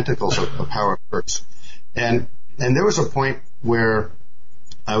all the tentacles of how it works. And there was a point where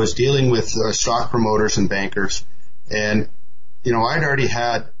I was dealing with stock promoters and bankers, and I'd already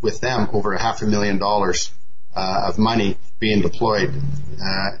had with them over $500,000 of money being deployed,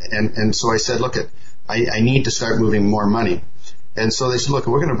 and so I said, look, I need to start moving more money. And so they said, look,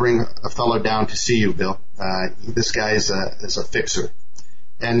 we're going to bring a fellow down to see you, Bill. This guy is a fixer.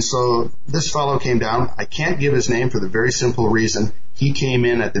 And so this fellow came down. I can't give his name for the very simple reason he came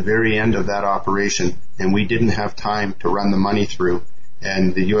in at the very end of that operation, and we didn't have time to run the money through.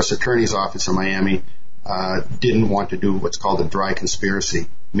 And the U.S. Attorney's Office in Miami didn't want to do what's called a dry conspiracy,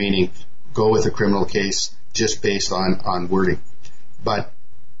 meaning go with a criminal case just based on wording. But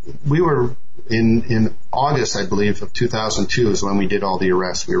we were in August, I believe, of 2002 is when we did all the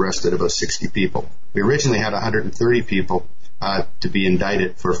arrests. We arrested about 60 people. We originally had 130 people to be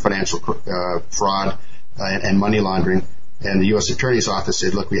indicted for financial fraud and money laundering. And the U.S. Attorney's Office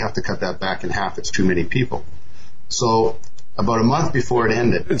said, look, we have to cut that back in half. It's too many people. So about a month before it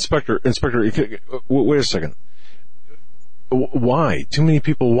ended. Inspector, wait a second. Why? Too many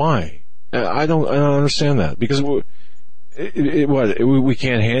people, why? I don't understand that. Because we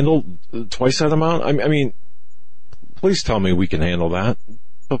can't handle twice that amount? I mean, please tell me we can handle that.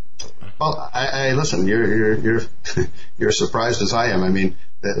 Well, I listen, you're as surprised as I am. I mean,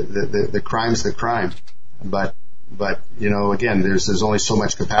 the crime's the crime. But again, there's only so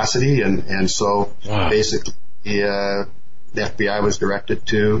much capacity, and so basically the FBI was directed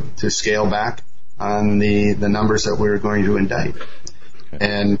to scale back on the numbers that we were going to indict.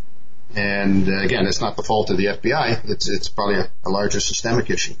 Okay. And again, it's not the fault of the FBI. It's probably a larger systemic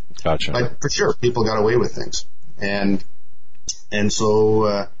issue. Gotcha. But for sure, people got away with things. And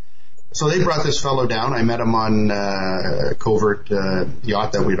so they brought this fellow down. I met him on a covert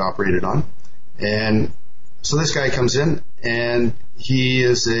yacht that we'd operated on. And so this guy comes in, and he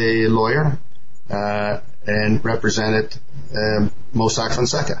is a lawyer and represented Mossack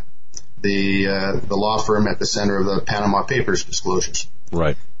Fonseca, the law firm at the center of the Panama Papers disclosures.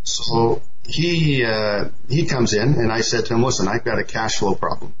 Right. So he comes in, and I said to him, listen, I've got a cash flow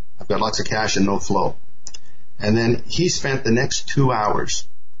problem. I've got lots of cash and no flow. And then he spent the next 2 hours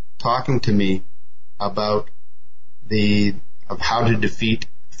talking to me about how to defeat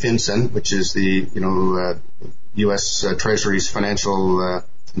FinCEN, which is the U.S. Treasury's financial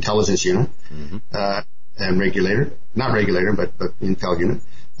intelligence unit, and regulator, not regulator, but intel unit.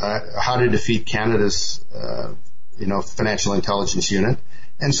 How to defeat Canada's financial intelligence unit,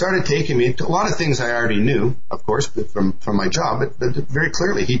 and started taking me to a lot of things I already knew, of course, from my job, but very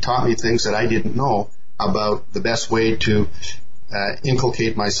clearly he taught me things that I didn't know about the best way to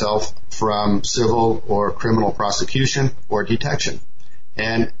inculcate myself from civil or criminal prosecution or detection.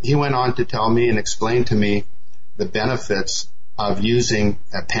 And he went on to tell me and explain to me the benefits of using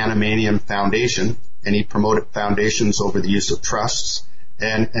a Panamanian foundation, and he promoted foundations over the use of trusts,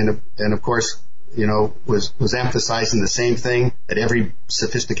 and of course, was emphasizing the same thing that every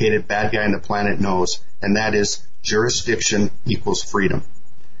sophisticated bad guy on the planet knows, and that is jurisdiction equals freedom.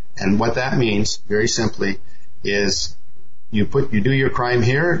 And what that means, very simply, is you do your crime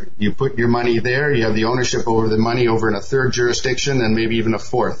here, you put your money there, you have the ownership over the money over in a third jurisdiction and maybe even a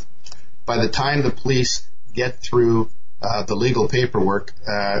fourth. By the time the police get through the legal paperwork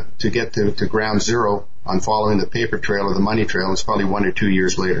to get to ground zero on following the paper trail or the money trail, it's probably 1 or 2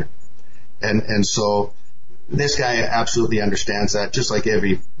 years later. And so this guy absolutely understands that, just like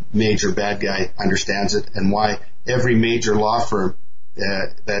every major bad guy understands it, and why every major law firm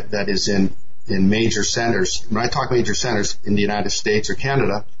that is in major centers, when I talk major centers in the United States or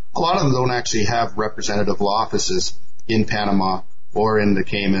Canada, a lot of them don't actually have representative law offices in Panama or in the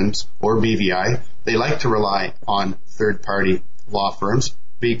Caymans or BVI. They like to rely on third-party law firms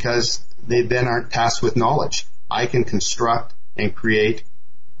because they then aren't tasked with knowledge. I can construct and create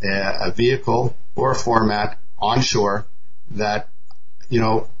a vehicle or a format onshore that,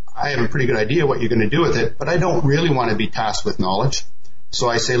 I have a pretty good idea what you're going to do with it, but I don't really want to be tasked with knowledge. So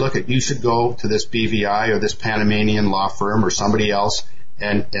I say, look, you should go to this BVI or this Panamanian law firm or somebody else,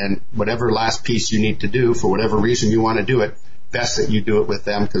 and whatever last piece you need to do for whatever reason you want to do it, best that you do it with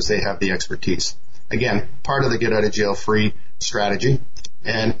them because they have the expertise. Again, part of the get out of jail free strategy,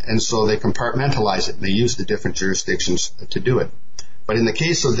 and so they compartmentalize it and they use the different jurisdictions to do it. But in the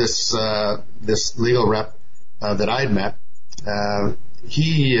case of this legal rep that I'd met,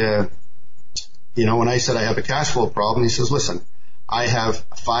 he when I said I have a cash flow problem, he says, listen, I have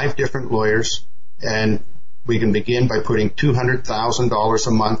 5 different lawyers, and we can begin by putting $200,000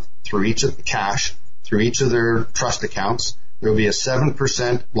 a month through each of the cash, through each of their trust accounts. There will be a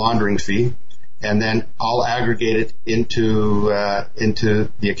 7% laundering fee, and then I'll aggregate it into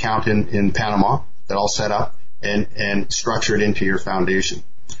the account in Panama that I'll set up and structure it into your foundation.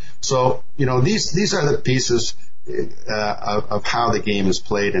 So, these are the pieces of how the game is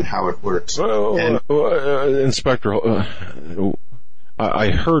played and how it works. Inspector,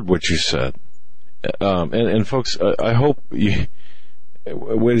 I heard what you said, and folks, I hope you.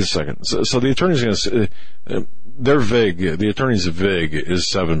 Wait a second. So the attorney's going to say they're vague. The attorney's vague is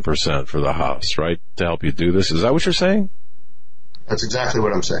 7% for the house, right? To help you do this. Is that what you're saying? That's exactly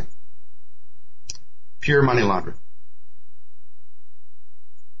what I'm saying. Pure money laundering.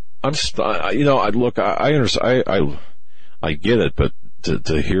 I'm just, look, I understand. I get it, but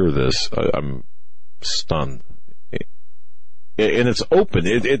to hear this, I'm stunned. And it's open.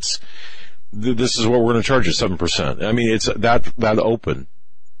 This is what we're going to charge you, 7%. I mean, it's that open.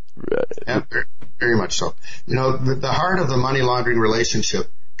 Yeah, very, very much so. The heart of the money laundering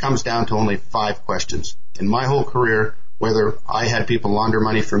relationship comes down to only 5 questions. In my whole career, whether I had people launder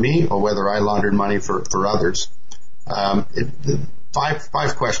money for me or whether I laundered money for others,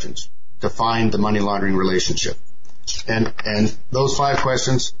 5 questions define the money laundering relationship. And those 5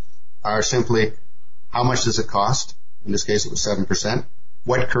 questions are simply, how much does it cost? In this case, it was 7%.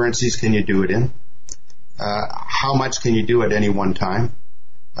 What currencies can you do it in? How much can you do at any one time?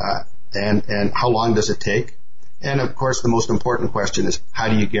 And how long does it take? And of course, the most important question is, how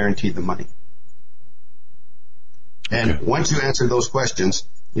do you guarantee the money? And once you answer those questions,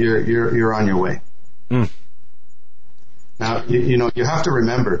 you're on your way. Now, you have to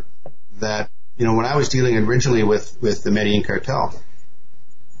remember that, when I was dealing originally with the Medellin cartel,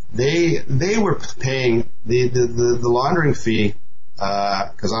 they were paying the laundering fee,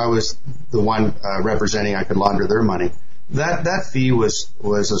 because I was the one representing I could launder their money. That fee was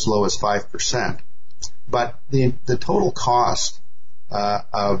as low as 5%. But the total cost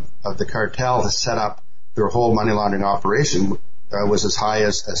of the cartel to set up their whole money laundering operation was as high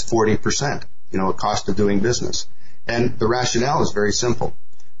as 40%, a cost of doing business. And the rationale is very simple.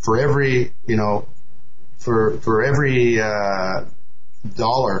 For every, for every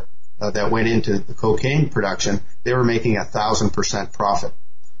dollar that went into the cocaine production, they were making 1,000% profit.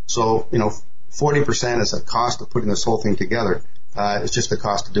 So, 40% is a cost of putting this whole thing together. It's just the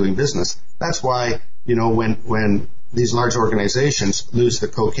cost of doing business. That's why, when these large organizations lose the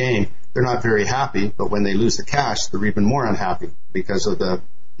cocaine, they're not very happy, but when they lose the cash, they're even more unhappy because of the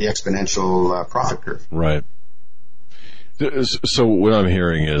exponential profit curve. Right. So what I'm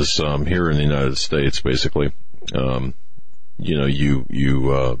hearing is here in the United States, basically,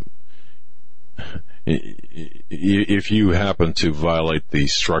 if you happen to violate the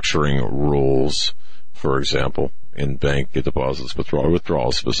structuring rules, for example, in bank deposits,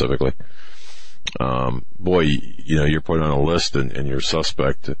 withdrawals specifically, you're put on a list and you're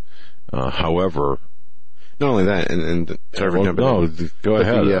suspect. However, not only that, and sorry for jumping in. Go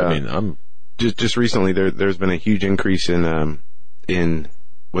ahead. I'm just recently there's been a huge increase in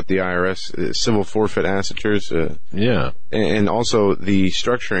what the IRS civil forfeit assessors. And also the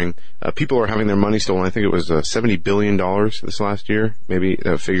structuring. People are having their money stolen. I think it was $70 billion this last year. Maybe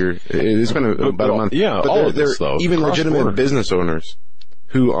a figure. It's been about a month. Yeah, but all of this, though. Even legitimate business owners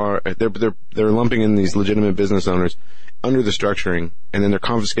who are they're lumping in these legitimate business owners under the structuring, and then they're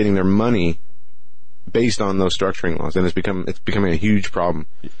confiscating their money based on those structuring laws, and it's becoming a huge problem.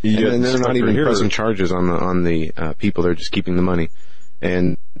 And they're not even pressing charges on the people; they're just keeping the money,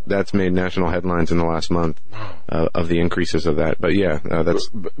 and that's made national headlines in the last month of the increases of that. But yeah, that's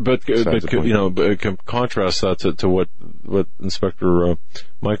contrast that to what Inspector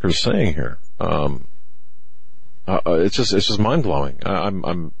Majcher is saying here. It's just mind blowing.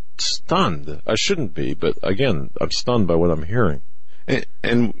 I'm stunned. I shouldn't be, but again, I'm stunned by what I'm hearing.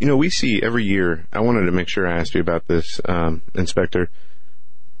 And we see every year, I wanted to make sure I asked you about this, Inspector,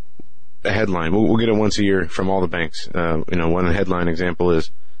 a headline. We'll get it once a year from all the banks. One headline example is,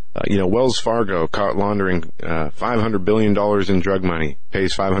 Wells Fargo caught laundering $500 billion in drug money,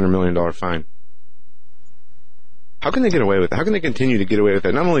 pays $500 million fine. How can they get away with that? How can they continue to get away with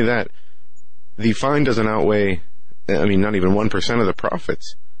that? Not only that, the fine doesn't outweigh, not even 1% of the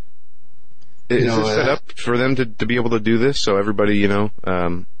profits. Is it set up for them to be able to do this so everybody,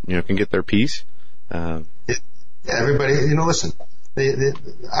 can get their piece? Everybody, listen,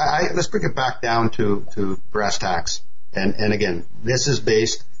 let's bring it back down to brass tacks. And again, this is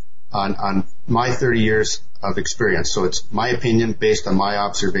based on my 30 years of experience. So it's my opinion based on my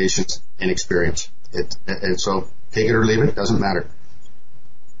observations and experience. And so take it or leave it, doesn't matter.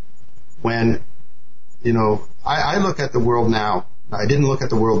 When, I look at the world now, I didn't look at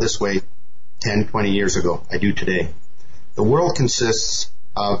the world this way 10, 20 years ago. I do today. The world consists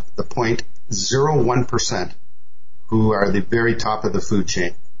of the 0.01% who are the very top of the food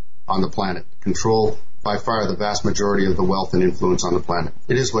chain on the planet, control by far the vast majority of the wealth and influence on the planet.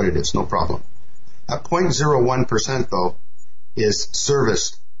 It is what it is, no problem. That 0.01%, though, is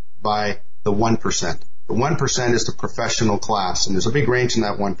serviced by the 1%. The 1% is the professional class, and there's a big range in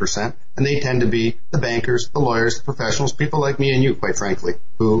that 1%, and they tend to be the bankers, the lawyers, the professionals, people like me and you, quite frankly,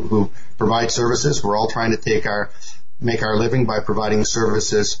 who provide services. We're all trying to make our living by providing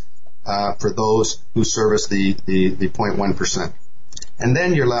services for those who service the 0.1%. And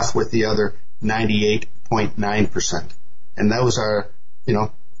then you're left with the other 98.9%. And those are,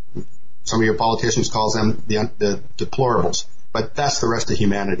 some of your politicians calls them the deplorables, but that's the rest of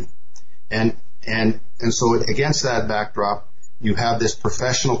humanity. And so against that backdrop, you have this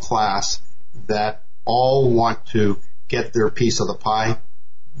professional class that all want to get their piece of the pie.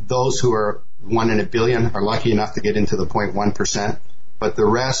 Those who are 1 in a billion are lucky enough to get into the 0.1%, but the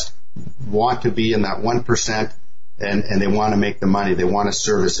rest want to be in that 1% and they want to make the money. They want to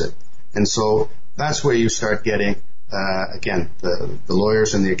service it. And so that's where you start getting, again, the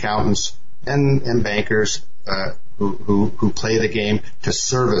lawyers and the accountants and bankers who play the game to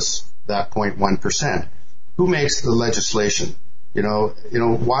service that 0.1%. Who makes the legislation?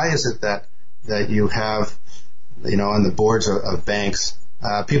 Why is it that you have, on the boards of banks,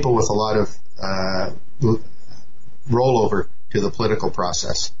 people with a lot of rollover to the political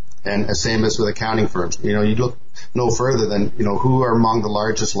process? And the same as with accounting firms. You look no further than, who are among the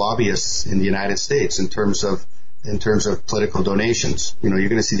largest lobbyists in the United States in terms of political donations. You're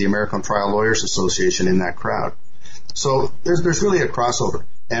going to see the American Trial Lawyers Association in that crowd. So there's really a crossover.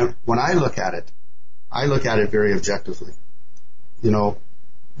 And when I look at it very objectively.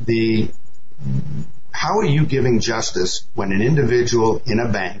 How are you giving justice when an individual in a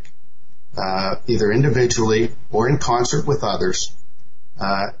bank, either individually or in concert with others,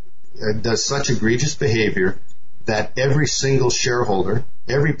 does such egregious behavior that every single shareholder,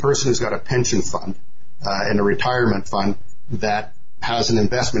 every person who's got a pension fund and a retirement fund that has an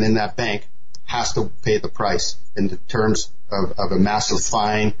investment in that bank has to pay the price in terms of a massive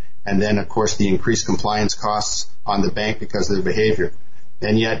fine, and then, of course, the increased compliance costs on the bank because of their behavior.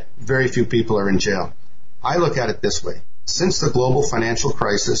 And yet, very few people are in jail. I look at it this way. Since the global financial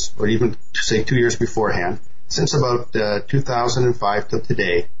crisis, or even, say, 2 years beforehand, since about 2005 till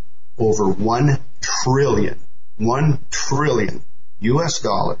today, over $1 trillion U.S.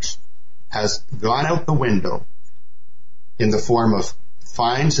 dollars has gone out the window in the form of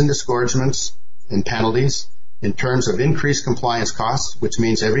fines and disgorgements and penalties, in terms of increased compliance costs, which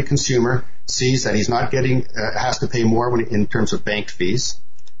means every consumer sees that he's not getting, has to pay more in terms of bank fees.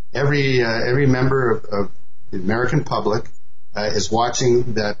 Every member of the American public is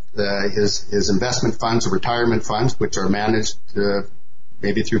watching that his investment funds or retirement funds, which are managed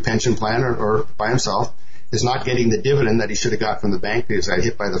maybe through pension plan or by himself, is not getting the dividend that he should have got from the bank because he got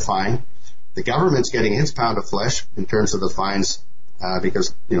hit by the fine. The government's getting its pound of flesh in terms of the fines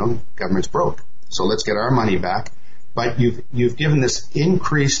because, government's broke. So let's get our money back. But you've given this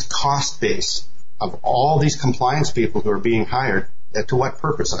increased cost base of all these compliance people who are being hired. To what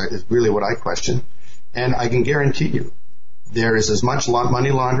purpose is really what I question. And I can guarantee you there is as much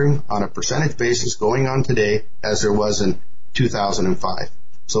money laundering on a percentage basis going on today as there was in 2005.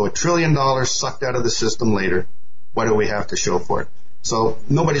 So $1 trillion sucked out of the system later. What do we have to show for it? So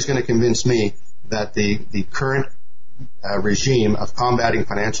nobody's going to convince me that the current regime of combating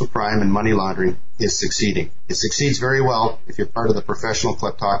financial crime and money laundering is succeeding. It succeeds very well if you're part of the professional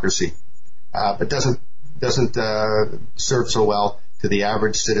kleptocracy, but doesn't serve so well to the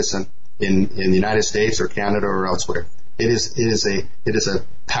average citizen in the United States or Canada or elsewhere. It is a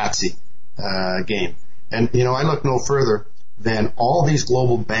patsy game. And I look no further than all these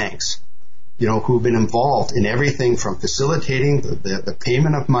global banks, who've been involved in everything from facilitating the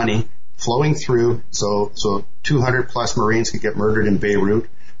payment of money flowing through, so 200 plus Marines could get murdered in Beirut,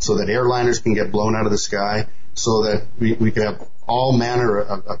 so that airliners can get blown out of the sky, so that we can have all manner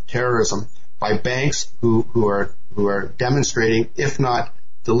of terrorism by banks who are demonstrating, if not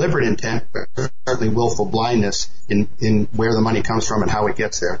deliberate intent, but certainly willful blindness in where the money comes from and how it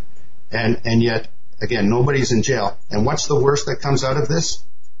gets there. And yet, again, nobody's in jail. And what's the worst that comes out of this?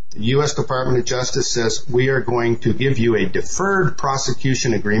 The U.S. Department of Justice says we are going to give you a deferred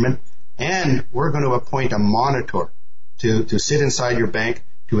prosecution agreement, and we're going to appoint a monitor to sit inside your bank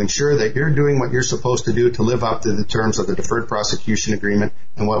to ensure that you're doing what you're supposed to do to live up to the terms of the deferred prosecution agreement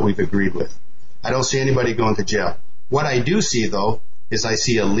and what we've agreed with. I don't see anybody going to jail. What I do see, though, is I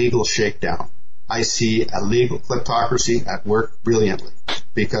see a legal shakedown. I see a legal kleptocracy at work brilliantly,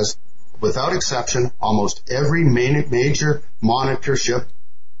 because without exception, almost every major monitorship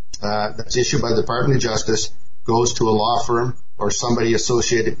that's issued by the Department of Justice goes to a law firm or somebody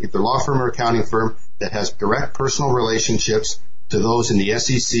associated with the law firm or accounting firm that has direct personal relationships to those in the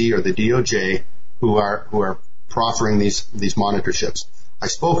SEC or the DOJ who are proffering these monitorships. I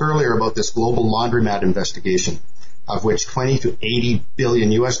spoke earlier about this global laundromat investigation, of which 20 to 80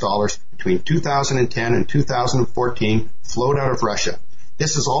 billion US dollars between 2010 and 2014 flowed out of Russia.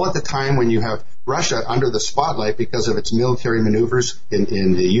 This is all at the time when you have Russia under the spotlight because of its military maneuvers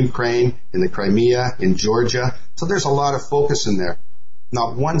in the Ukraine, in the Crimea, in Georgia. So there's a lot of focus in there.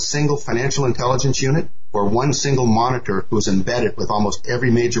 Not one single financial intelligence unit or one single monitor who's embedded with almost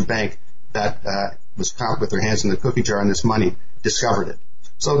every major bank that was caught with their hands in the cookie jar on this money discovered it.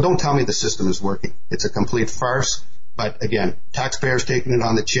 So don't tell me the system is working. It's a complete farce. But again, taxpayers taking it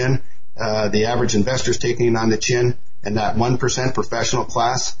on the chin, the average investor's taking it on the chin, and that 1% professional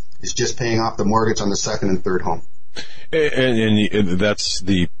class is just paying off the mortgage on the second and third home. And that's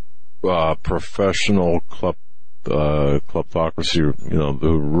the professional kleptocracy,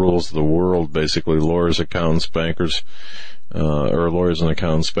 who rules the world. Basically, lawyers, accountants, bankers, or lawyers and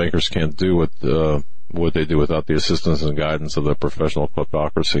accountants, bankers can't do what they do without the assistance and guidance of the professional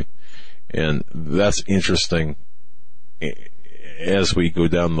kleptocracy. And that's interesting as we go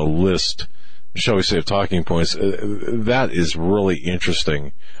down the list, shall we say, of talking points. That is really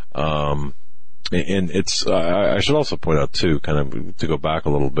interesting. And it's, I should also point out too, kind of to go back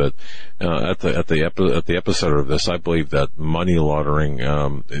a little bit, at the epicenter of this, I believe that money laundering,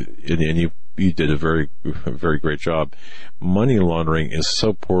 and you did a very, very great job. Money laundering is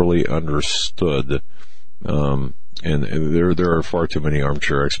so poorly understood, and there are far too many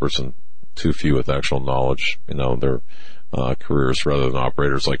armchair experts and too few with actual knowledge. Their careers rather than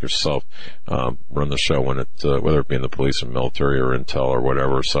operators like yourself run the show when whether it be in the police and military or intel or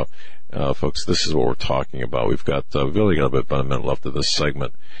whatever. So, folks, this is what we're talking about. We've only got about a minute left of this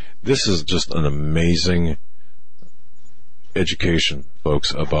segment. This is just an amazing education,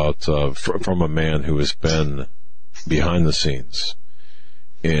 folks, about from a man who has been behind the scenes.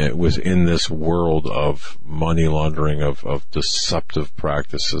 It was in this world of money laundering, of deceptive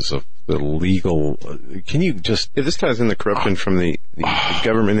practices, of the legal. Can you just? Yeah, this ties in the corruption from the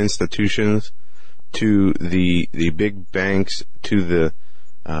government institutions to the big banks to the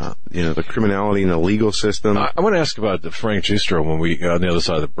the criminality in the legal system. I want to ask about Frank Giustro when we on the other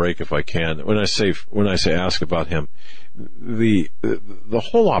side of the break, if I can. When I say ask about him, the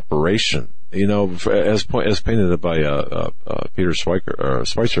whole operation. As painted by Peter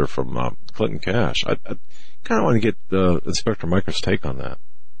Schweitzer from Clinton Cash. I kind of want to get Inspector Micro's take on that.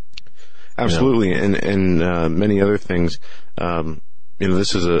 Absolutely, and many other things.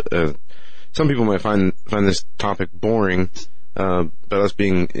 This is some people might find this topic boring, but us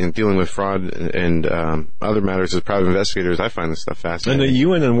dealing with fraud and other matters as private investigators, I find this stuff fascinating. And the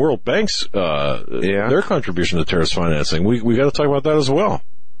UN and World Bank's their contribution to terrorist financing, we got to talk about that as well.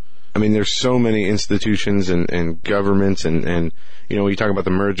 I mean, there's so many institutions and governments and when you talk about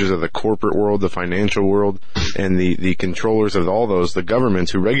the mergers of the corporate world, the financial world, and the controllers of all those, the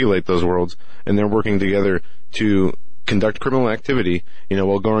governments who regulate those worlds, and they're working together to conduct criminal activity,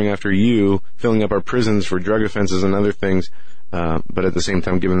 while going after you, filling up our prisons for drug offenses and other things, but at the same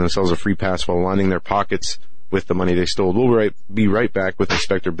time giving themselves a free pass while lining their pockets with the money they stole. We'll be right back with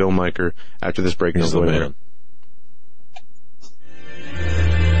Inspector Bill Majcher after this break. He's the man.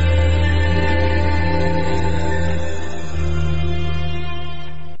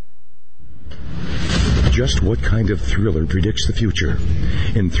 Just what kind of thriller predicts the future?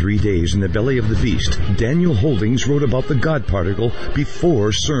 In 3 days in the belly of the beast, Daniel Holdings wrote about the God particle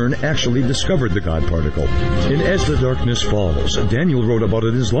before CERN actually discovered the God particle. In As the Darkness Falls, Daniel wrote about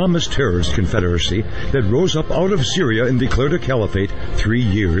an Islamist terrorist confederacy that rose up out of Syria and declared a caliphate 3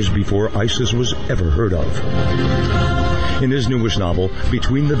 years before ISIS was ever heard of. In his newest novel,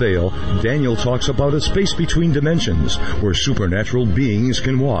 Between the Veil, Daniel talks about a space between dimensions where supernatural beings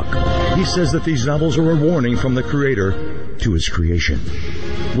can walk. He says that these novels are a warning from the Creator to his creation.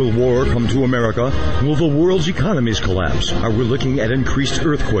 Will war come to America? Will the world's economies collapse? Are we looking at increased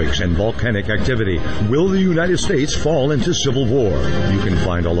earthquakes and volcanic activity? Will the United States fall into civil war? You can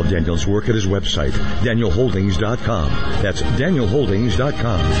find all of Daniel's work at his website, DanielHoldings.com. That's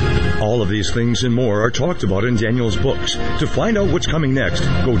DanielHoldings.com. All of these things and more are talked about in Daniel's books. To find out what's coming next,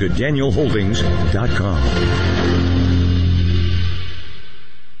 go to DanielHoldings.com.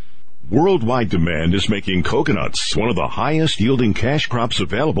 Worldwide demand is making coconuts one of the highest yielding cash crops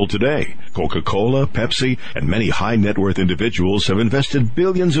available today. Coca-Cola, Pepsi, and many high net worth individuals have invested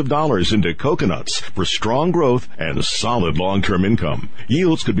billions of dollars into coconuts for strong growth and solid long-term income.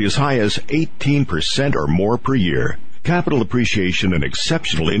 Yields could be as high as 18% or more per year. Capital appreciation and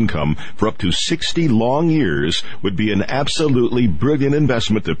exceptional income for up to 60 long years would be an absolutely brilliant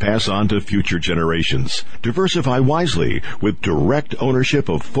investment to pass on to future generations. Diversify wisely with direct ownership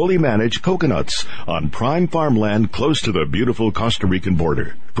of fully managed coconuts on prime farmland close to the beautiful Costa Rican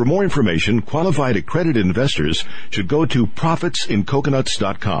border. For more information, qualified accredited investors should go to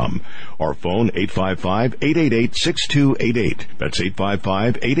profitsincoconuts.com or phone 855-888-6288. That's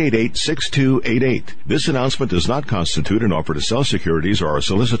 855-888-6288. This announcement does not constitute an offer to sell securities or a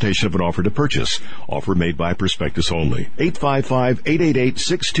solicitation of an offer to purchase. Offer made by prospectus only.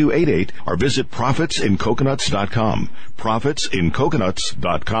 855-888-6288 or visit profitsincoconuts.com.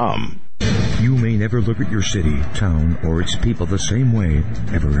 profitsincoconuts.com. You may never look at your city, town, or its people the same way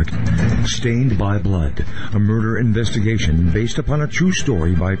ever again. Stained by Blood, a murder investigation based upon a true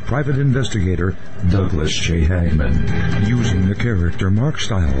story by private investigator Douglas J. Hagmann. Using the character Mark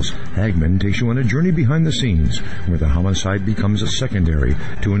Stiles, Hagmann takes you on a journey behind the scenes where the homicide becomes a secondary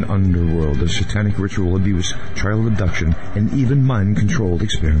to an underworld of satanic ritual abuse, child abduction, and even mind-controlled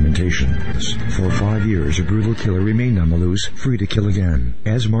experimentation. For 5 years, a brutal killer remained on the loose, free to kill again.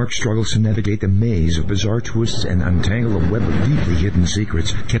 As Mark struggles to navigate the maze of bizarre twists and untangle a web of deeply hidden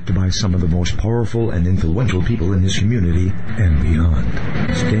secrets kept by some of the most powerful and influential people in his community and beyond.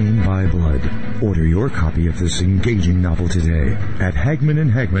 Stained by Blood. Order your copy of this engaging novel today at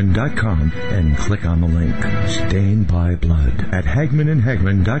HagmannandHagmann.com and click on the link. Stained by Blood at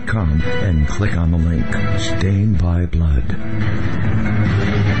HagmannandHagmann.com and click on the link. Stained by Blood.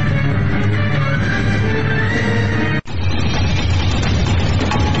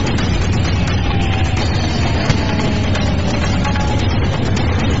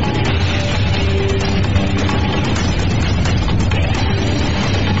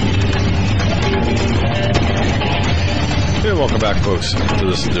 Welcome back, folks, to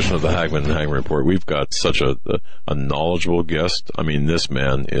this edition of the Hagmann and Hagmann Report. We've got such a knowledgeable guest. I mean, this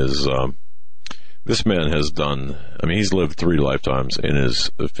man is This man has done, I mean, he's lived 3 lifetimes in his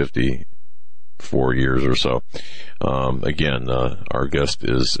 54 years or so. Again, our guest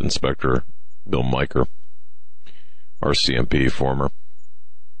is Inspector Bill Majcher, RCMP, former.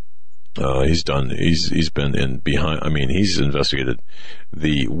 He's been in behind, I mean, he's investigated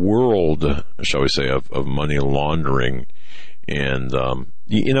the world, shall we say, of money laundering. And,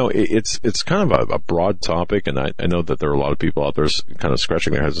 it's kind of a broad topic. And I know that there are a lot of people out there kind of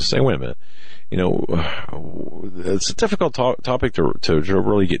scratching their heads and saying, wait a minute, it's a difficult topic to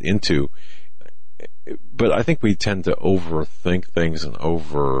really get into. But I think we tend to overthink things and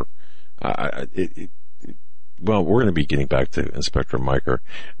well, we're going to be getting back to Inspector Majcher.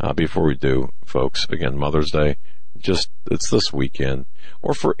 Before we do, folks, again, Mother's Day, it's this weekend,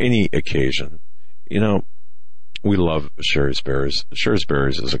 or for any occasion. We love Sherry's Berries. Sherry's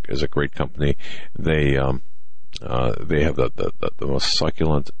Berries is a great company. They have the most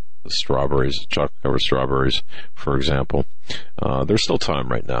succulent strawberries, chocolate-covered strawberries, for example. There's still time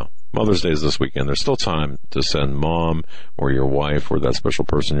right now. Mother's Day is this weekend. There's still time to send mom or your wife or that special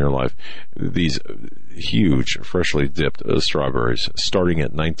person in your life these huge, freshly dipped strawberries, starting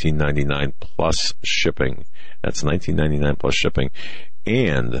at $19.99 plus shipping. That's $19.99 plus shipping.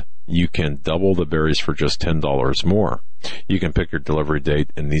 And you can double the berries for just $10 more. You can pick your delivery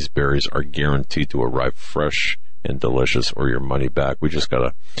date, and these berries are guaranteed to arrive fresh and delicious, or your money back. In fact,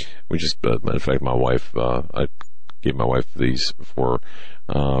 my wife, I gave my wife these for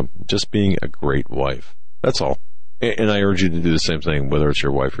just being a great wife. That's all. And I urge you to do the same thing, whether it's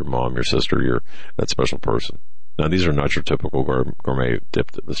your wife, your mom, your sister, that special person. Now, these are not your typical gourmet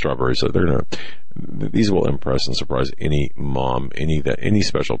dipped strawberries. So these will impress and surprise any mom, any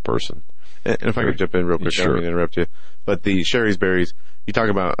special person. And if I could jump in real quick, sure. I don't mean to interrupt you. But the Sherry's Berries, you talk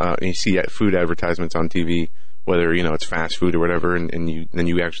about, you see food advertisements on TV, whether, it's fast food or whatever, and then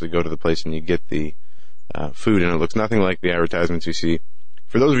you actually go to the place and you get the food, and it looks nothing like the advertisements you see.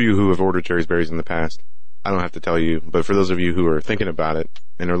 For those of you who have ordered Sherry's Berries in the past, I don't have to tell you, but for those of you who are thinking about it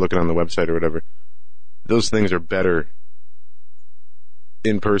and are looking on the website or whatever, those things are better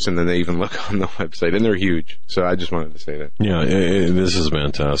in person than they even look on the website, and they're huge. So I just wanted to say that. Yeah, this is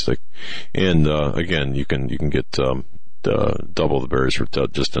fantastic. And again, you can get double the berries for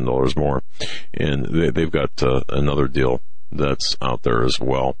just $10 more, and they've got another deal that's out there as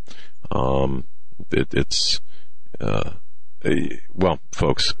well. Well,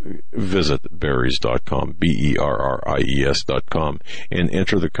 folks, visit berries.com, berries.com, and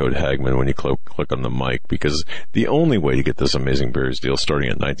enter the code Hagmann when you click on the mic, because the only way to get this amazing berries deal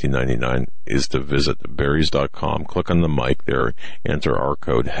starting at $19.99 is to visit berries.com, click on the mic there, enter our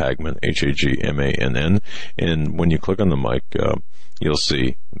code Hagmann, Hagmann, and when you click on the mic, you'll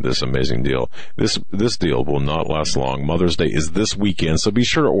see this amazing deal. This deal will not last long. Mother's Day is this weekend, so be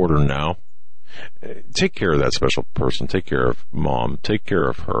sure to order now. Take care of that special person. Take care of mom. Take care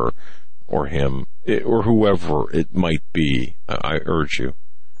of her or him or whoever it might be. I urge you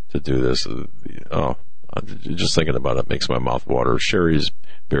to do this. Just thinking about it makes my mouth water. Sherry's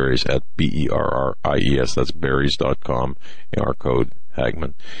Berries at BERRIES. That's berries.com. Our code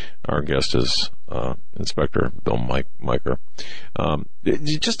Hagmann. Our guest is Inspector Bill Majcher.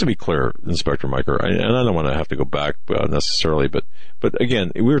 Just to be clear, Inspector Majcher, and I don't want to have to go back necessarily, but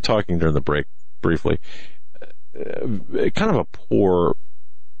again, we were talking during the break briefly. Kind of a poor,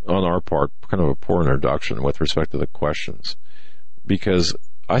 on our part, kind of a poor introduction with respect to the questions, because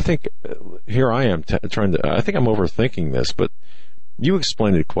I think here I am I think I'm overthinking this, but you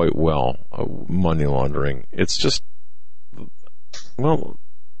explained it quite well. Money laundering. It's just, well,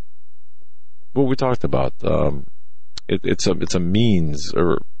 what we talked about. It's a means,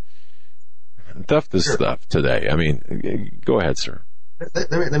 or theft is theft today. I mean, go ahead, sir.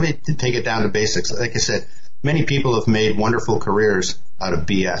 Let me take it down to basics. Like I said, many people have made wonderful careers out of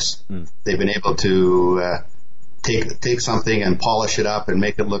BS. They've been able to take something and polish it up and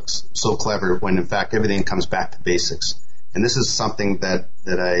make it look so clever, when in fact everything comes back to basics. And this is something that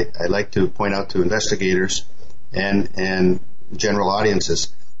I like to point out to investigators and general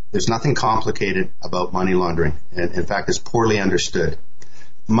audiences. There's nothing complicated about money laundering. And in fact, it's poorly understood.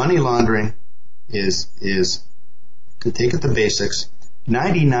 Money laundering is to take it to basics.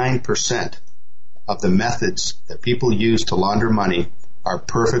 99% of the methods that people use to launder money are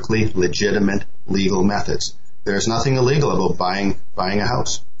perfectly legitimate legal methods. There's nothing illegal about buying a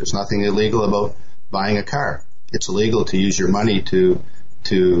house. There's nothing illegal about buying a car. It's illegal to use your money to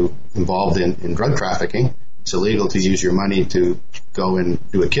involved in drug trafficking. It's illegal to use your money to go and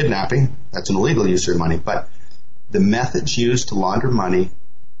do a kidnapping. That's an illegal use of your money. But the methods used to launder money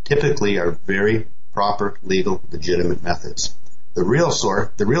typically are very proper, legal, legitimate methods. The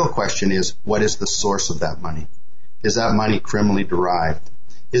real question is, what is the source of that money? Is that money criminally derived?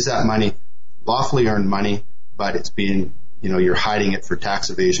 Is that money lawfully earned money, but it's being, you're hiding it for tax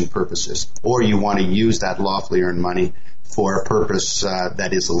evasion purposes, or you want to use that lawfully earned money for a purpose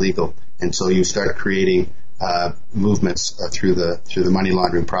that is illegal, and so you start creating movements through the money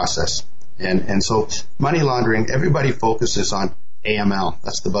laundering process. And so money laundering, everybody focuses on AML.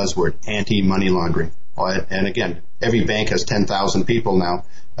 That's the buzzword, anti-money laundering. And again, every bank has 10,000 people now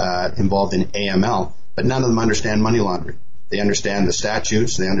involved in AML, but none of them understand money laundering. They understand the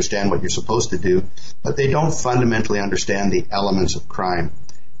statutes, they understand what you're supposed to do, but they don't fundamentally understand the elements of crime.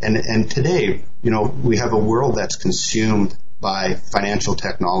 And today, we have a world that's consumed by financial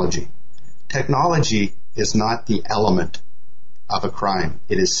technology. Technology is not the element of a crime.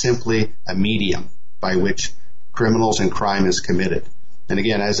 It is simply a medium by which criminals and crime is committed. And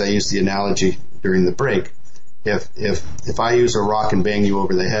again, as I used the analogy during the break, if I use a rock and bang you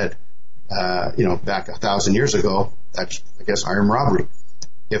over the head, back 1,000 years ago, that's, I guess, armed robbery.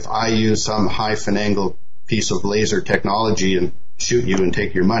 If I use some high finagled piece of laser technology and shoot you and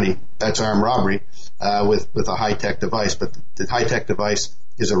take your money, that's armed robbery with a high-tech device. But the high-tech device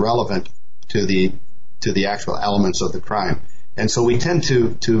is irrelevant to the actual elements of the crime. And so we tend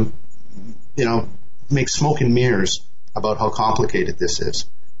to make smoke and mirrors about how complicated this is.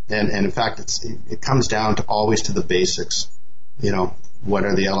 And in fact, it comes down to always to the basics. What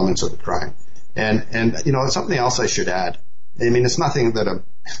are the elements of the crime? And something else I should add. I mean, it's nothing that I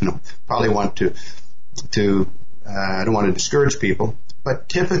probably want to I don't want to discourage people, but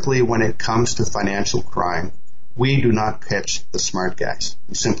typically when it comes to financial crime, we do not catch the smart guys.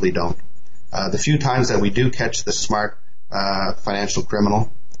 We simply don't. The few times that we do catch the smart financial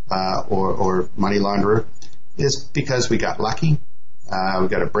criminal or money launderer is because we got lucky, we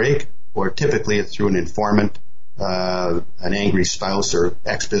got a break, or typically it's through an informant, an angry spouse or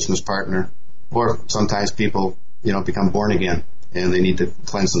ex-business partner, or sometimes people, become born again and they need to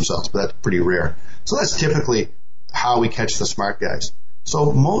cleanse themselves, but that's pretty rare. So that's typically how we catch the smart guys.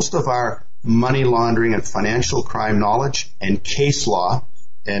 So most of our money laundering and financial crime knowledge and case law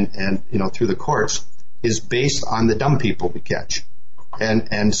and through the courts is based on the dumb people we catch.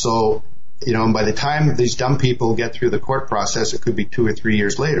 And so, by the time these dumb people get through the court process, it could be 2 or 3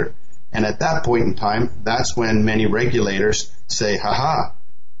 years later. And at that point in time, that's when many regulators say,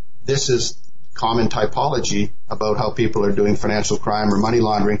 this is common typology about how people are doing financial crime or money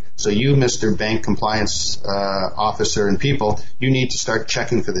laundering. So you, Mr. Bank Compliance Officer and people, you need to start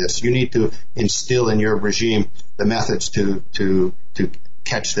checking for this. You need to instill in your regime the methods to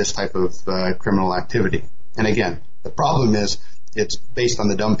catch this type of criminal activity. And again, the problem is it's based on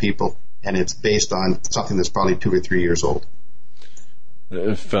the dumb people, and it's based on something that's probably 2 or 3 years old.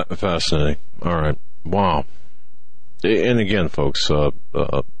 Fascinating. All right. Wow. And again, folks,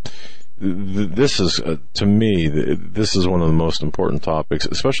 this is, to me, this is one of the most important topics,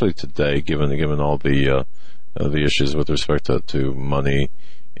 especially today, given all the issues with respect to money.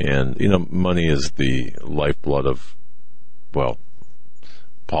 And, money is the lifeblood of,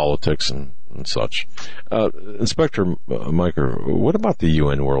 politics and such. Inspector Majcher, what about the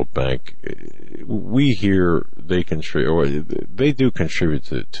UN World Bank? We hear they do contribute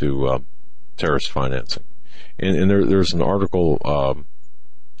to terrorist financing, and there's an article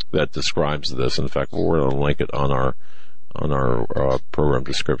that describes this. In fact, we're going to link it on our program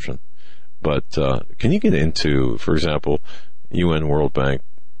description. But can you get into, for example, UN World Bank,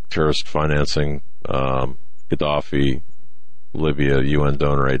 terrorist financing, Gaddafi, Libya, UN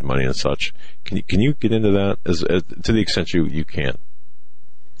donor aid money and such? Can you get into that as to the extent you can?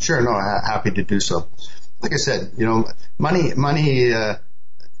 Sure, no, happy to do so. Like I said, money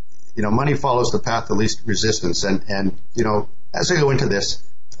follows the path of least resistance, and as I go into this,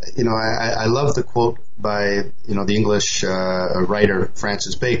 I love the quote by the English writer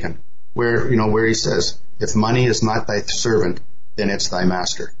Francis Bacon, where he says, "If money is not thy servant, then it's thy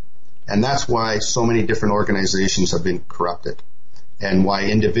master." And that's why so many different organizations have been corrupted, and why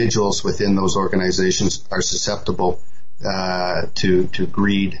individuals within those organizations are susceptible to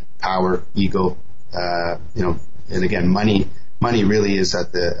greed, power, ego. And again, money really is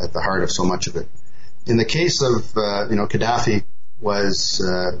at the heart of so much of it. In the case of Gaddafi was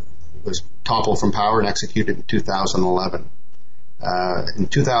toppled from power and executed in 2011. In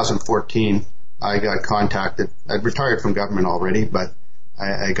 2014, I got contacted. I'd retired from government already, but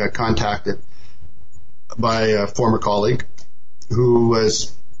I got contacted by a former colleague who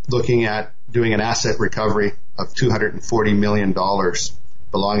was looking at doing an asset recovery of $240 million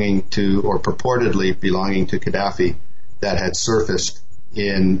belonging to, or purportedly belonging to, Gaddafi that had surfaced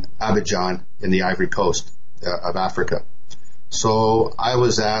in Abidjan in the Ivory Coast of Africa. So I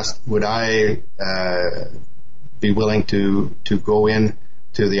was asked, would I be willing to go in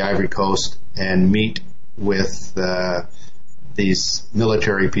to the Ivory Coast and meet with these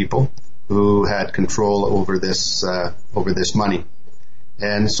military people who had control over this money.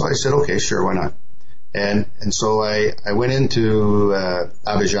 And so I said, okay, sure, why not? And so I went into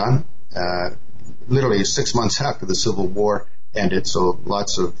Abidjan, literally 6 months after the Civil War ended, so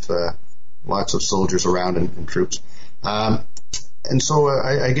lots of soldiers around and troops. And so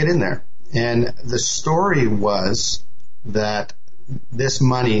I get in there, and the story was that this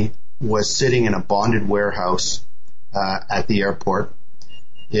money was sitting in a bonded warehouse at the airport.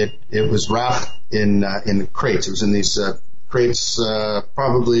 It was wrapped in crates. It was in these crates,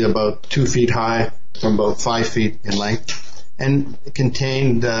 probably about 2 feet high, from about 5 feet in length, and it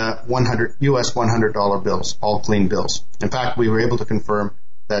contained US $100 bills, all clean bills. In fact, we were able to confirm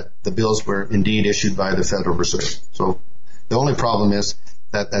that the bills were indeed issued by the Federal Reserve. So the only problem is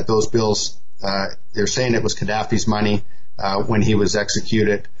that those bills, they're saying it was Gaddafi's money when he was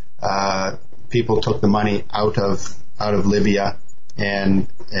executed. People took the money out of Libya and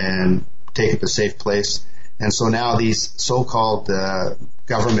take it to a safe place. And so now these so-called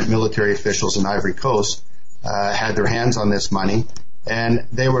government military officials in Ivory Coast had their hands on this money, and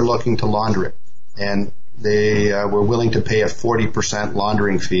they were looking to launder it. And they were willing to pay a 40%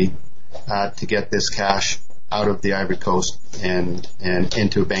 laundering fee to get this cash out of the Ivory Coast and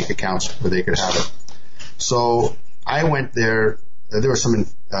into bank accounts where they could have it. So I went there. There were some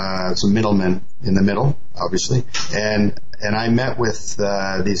middlemen in the middle, obviously, and I met with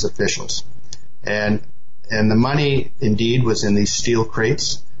these officials, and the money indeed was in these steel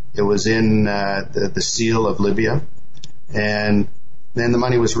crates. It was in the seal of Libya, and then the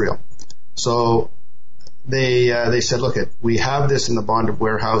money was real. So they said, look, we have this in the bonded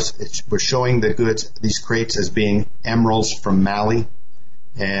warehouse. We're showing the goods, these crates, as being emeralds from Mali,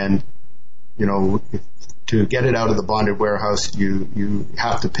 and to get it out of the bonded warehouse, you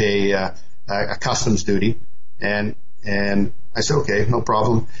have to pay a customs duty, and I said, okay, no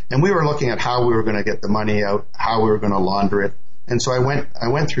problem. And we were looking at how we were going to get the money out, how we were going to launder it. And so I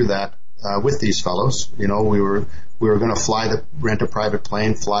went through that with these fellows. We were going to rent a private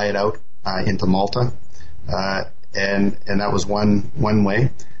plane, fly it out into Malta, and that was one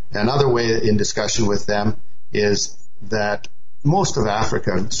way. Another way in discussion with them is that most of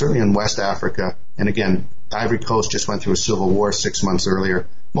Africa, certainly in West Africa, and again, Ivory Coast just went through a civil war 6 months earlier.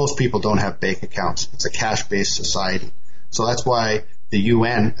 Most people don't have bank accounts. It's a cash-based society. So that's why the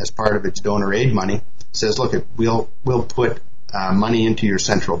UN, as part of its donor aid money, says, look, we'll put money into your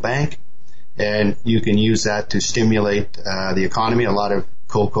central bank, and you can use that to stimulate the economy. A lot of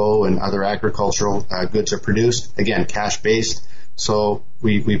cocoa and other agricultural goods are produced. Again, cash-based. So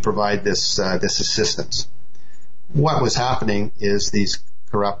we provide this assistance. What was happening is these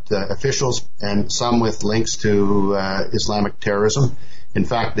corrupt officials, and some with links to Islamic terrorism. In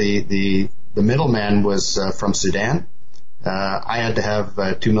fact, the middleman was from Sudan. I had to have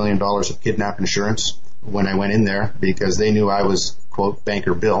 $2 million of kidnap insurance when I went in there because they knew I was, quote,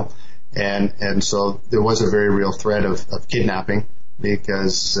 Banker Bill. And so there was a very real threat of kidnapping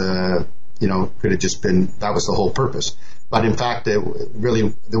because, could have just been, that was the whole purpose. But in fact, there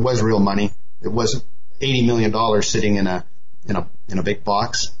was real money. It was $80 million sitting in a big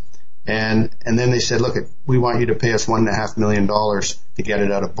box. And then they said, look, we want you to pay us $1.5 million to get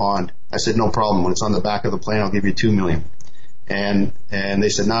it out of bond. I said, no problem. When it's on the back of the plane, I'll give you $2 million. And they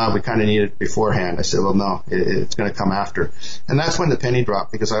said, no, we kind of need it beforehand. I said, well, no, it's going to come after. And that's when the penny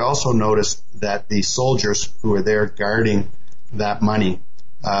dropped, because I also noticed that the soldiers who were there guarding that money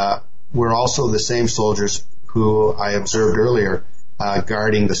were also the same soldiers who I observed earlier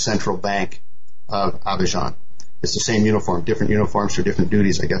guarding the central bank of Abidjan. It's the same uniform, different uniforms for different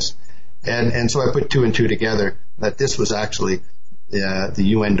duties, I guess. And so I put two and two together that this was actually the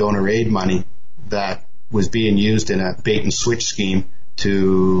UN donor aid money that was being used in a bait and switch scheme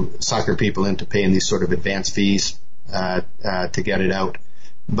to sucker people into paying these sort of advance fees to get it out.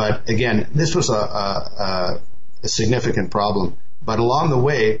 But again, this was a significant problem. But along the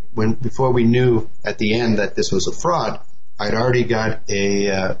way, before we knew at the end that this was a fraud, I'd already got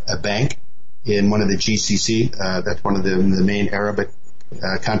a bank in one of the GCC, that's one of the main Arabic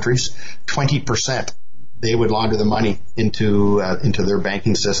countries. 20%, they would launder the money into their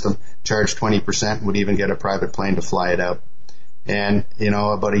banking system, charge 20%, would even get a private plane to fly it out. And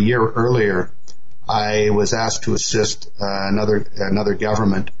about a year earlier, I was asked to assist another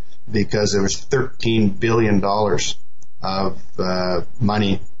government because there was $13 billion of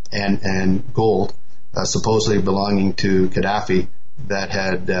money and gold supposedly belonging to Gaddafi that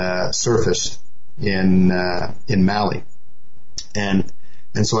had surfaced in Mali. And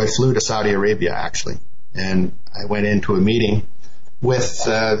so I flew to Saudi Arabia, actually, and I went into a meeting with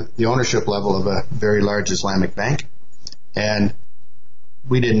the ownership level of a very large Islamic bank. And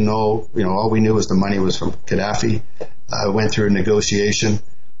we didn't know, all we knew was the money was from Gaddafi. Went through a negotiation.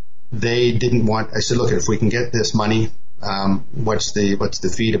 They didn't want, I said, look, if we can get this money, what's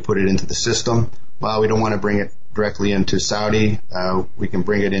the fee to put it into the system? Well, we don't want to bring it directly into Saudi. We can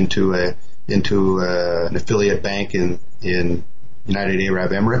bring it into an affiliate bank in United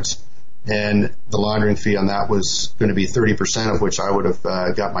Arab Emirates. And the laundering fee on that was going to be 30%, of which I would have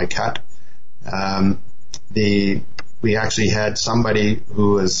got my cut. We actually had somebody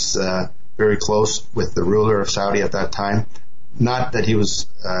who was very close with the ruler of Saudi at that time. Not that he was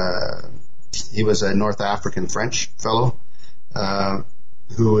a North African French fellow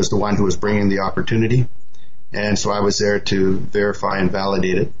who was the one who was bringing the opportunity. And so I was there to verify and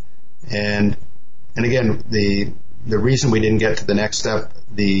validate it. And again, the reason we didn't get to the next step,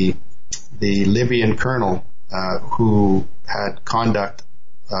 the Libyan colonel who had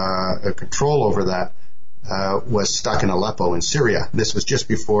control over that was stuck in Aleppo in Syria. This was just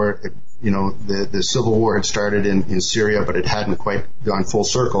before, the civil war had started in Syria, but it hadn't quite gone full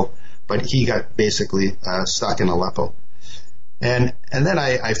circle. But he got basically stuck in Aleppo. And then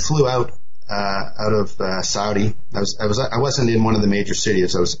I flew out of Saudi. I wasn't in one of the major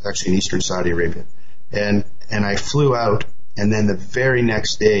cities. I was actually in eastern Saudi Arabia. And I flew out, and then the very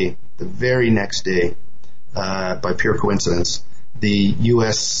next day, by pure coincidence, the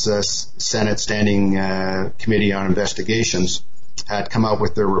U.S. Senate Standing Committee on Investigations had come out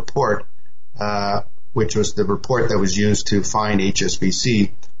with their report, which was the report that was used to fine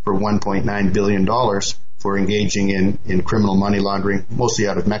HSBC for $1.9 billion for engaging in criminal money laundering, mostly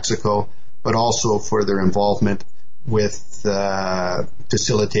out of Mexico, but also for their involvement with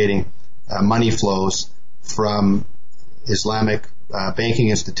facilitating money flows from Islamic banking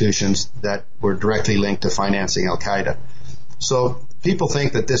institutions that were directly linked to financing Al-Qaeda. So people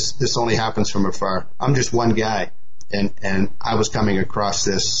think that this only happens from afar. I'm just one guy, and I was coming across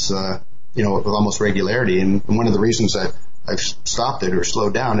this, with almost regularity. And one of the reasons I've stopped it or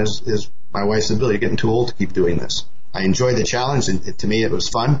slowed down is my wife's ability, getting too old to keep doing this. I enjoyed the challenge, and to me it was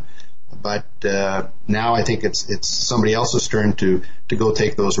fun. But now I think it's somebody else's turn to go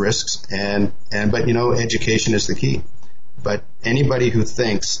take those risks. But education is the key. But anybody who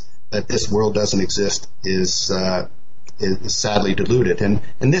thinks that this world doesn't exist is sadly deluded. And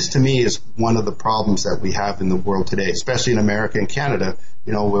this to me is one of the problems that we have in the world today, especially in America and Canada,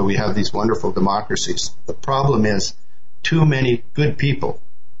 where we have these wonderful democracies. The problem is too many good people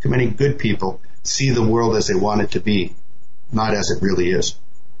see the world as they want it to be, not as it really is.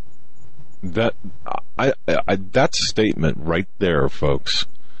 That statement right there, folks,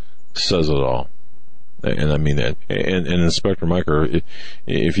 says it all. And I mean that. And Inspector Majcher,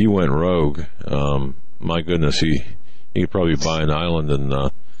 if you went rogue, my goodness, he could probably buy an island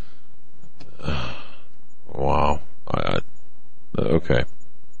and wow. Okay.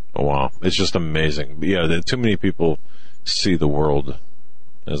 Oh, wow. It's just amazing. Yeah, too many people see the world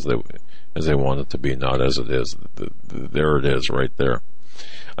as they want it to be, not as it is. There it is, right there.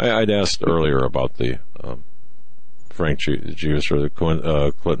 I'd asked earlier about the Frank Giustra, the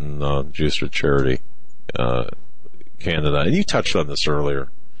Clinton Giustra charity, Canada, and you touched on this earlier.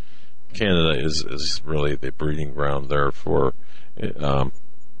 Canada is really the breeding ground there for.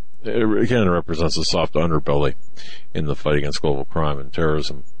 Canada represents a soft underbelly in the fight against global crime and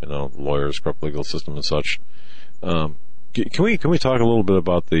terrorism. Lawyers, corrupt legal system, and such. Can we talk a little bit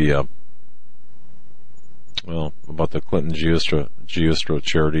about the Clinton Giustra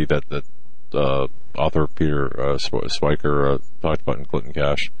charity that author Peter Schweiker talked about in Clinton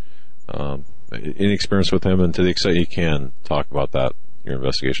Cash? Any experience with him, and to the extent you can talk about that, your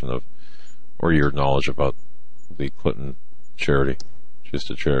investigation of or your knowledge about the Clinton charity,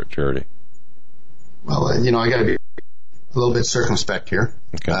 Giustra charity. Well, I got to be a little bit circumspect here.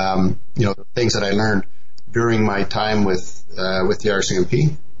 Okay. The things that I learned during my time with the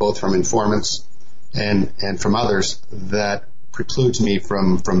RCMP, both from informants and from others, that precludes me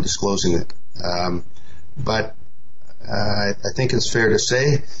from disclosing it. But I think it's fair to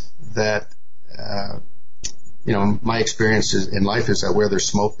say that my experience in life is that where there's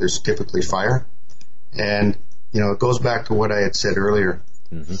smoke, there's typically fire. And it goes back to what I had said earlier.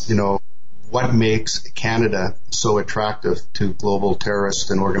 Mm-hmm. What makes Canada so attractive to global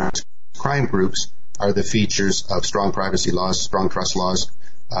terrorist and organized crime groups are the features of strong privacy laws, strong trust laws,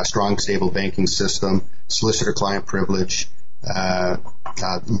 strong stable banking system, solicitor-client privilege, the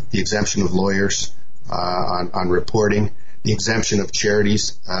exemption of lawyers on reporting, the exemption of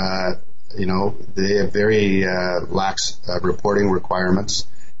charities they have very lax reporting requirements,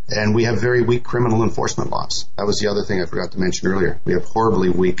 and we have very weak criminal enforcement laws. That was the other thing I forgot to mention earlier. We have horribly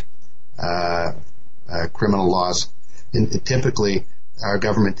weak criminal laws. And typically, our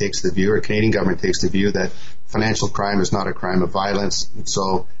government takes the view, or Canadian government takes the view, that financial crime is not a crime of violence.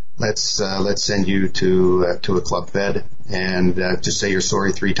 So let's send you to a club fed and just say you're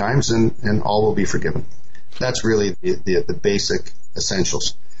sorry 3 times, and all will be forgiven. That's really the basic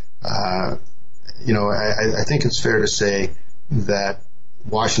essentials. I think it's fair to say that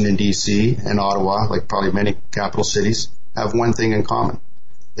Washington, D.C. and Ottawa, like probably many capital cities, have one thing in common.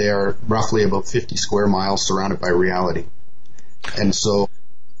 They are roughly about 50 square miles surrounded by reality. And so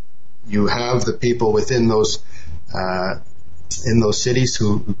you have the people within those cities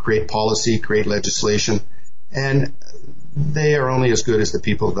who create policy, create legislation, and they are only as good as the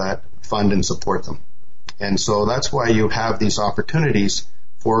people that fund and support them. And so that's why you have these opportunities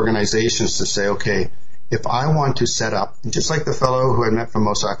for organizations to say, okay, if I want to set up, just like the fellow who I met from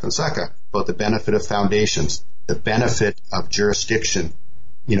Mossack Fonseca, about the benefit of foundations, the benefit of jurisdiction,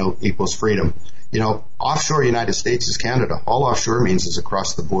 equals freedom. Offshore United States is Canada. All offshore means is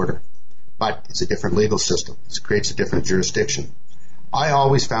across the border. But it's a different legal system. It creates a different jurisdiction. I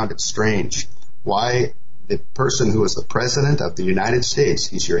always found it strange why the person who is the president of the United States,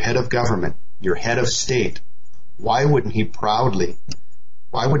 he's your head of government, your head of state, why wouldn't he proudly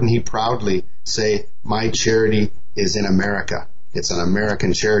say, my charity is in America? It's an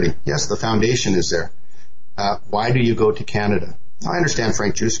American charity. Yes, the foundation is there. Why do you go to Canada? I understand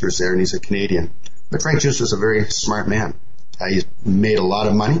Frank Juster's there, and he's a Canadian. But Frank Juster's a very smart man. He's made a lot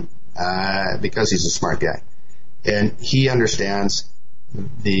of money because he's a smart guy. And he understands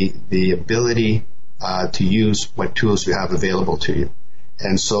the ability to use what tools you have available to you.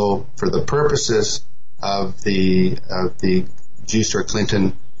 And so for the purposes of the Juster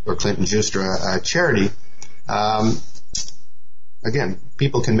Clinton or Clinton Juster charity, again,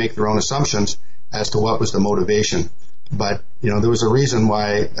 people can make their own assumptions as to what was the motivation. But, there was a reason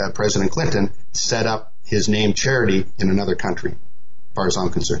why President Clinton set up his named charity in another country, as far as I'm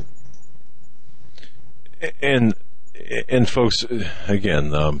concerned. And folks,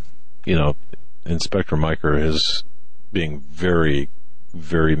 again, Inspector Majcher is being very,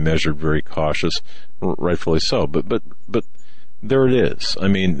 very measured, very cautious, rightfully so. But there it is. I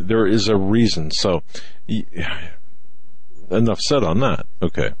mean, there is a reason. So, enough said on that.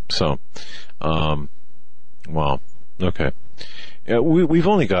 Okay. So, wow. Okay. We've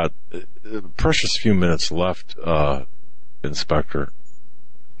only got a precious few minutes left, Inspector.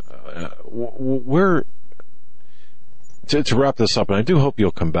 To wrap this up, and I do hope you'll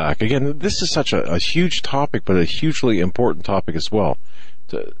come back. Again, this is such a huge topic, but a hugely important topic as well.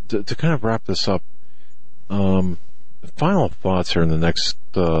 To kind of wrap this up, final thoughts here in the next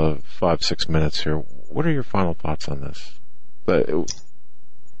 5-6 minutes here. What are your final thoughts on this?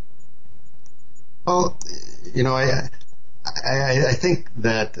 Well, I think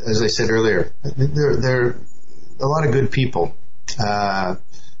that, as I said earlier, there are a lot of good people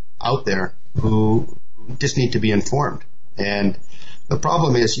out there who just need to be informed. And the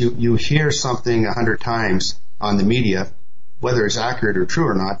problem is you hear something 100 times on the media, whether it's accurate or true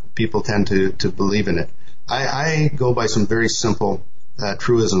or not, people tend to believe in it. I go by some very simple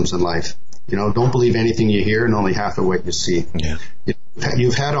truisms in life. Don't believe anything you hear and only half of what you see. Yeah.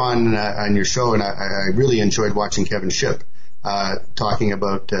 You've had on your show, and I really enjoyed watching Kevin Shipp talking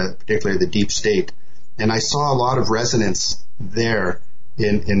about particularly the deep state. And I saw a lot of resonance there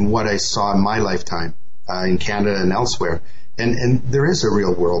in what I saw in my lifetime in Canada and elsewhere. And there is a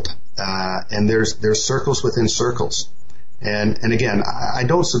real world, and there's circles within circles. And again, I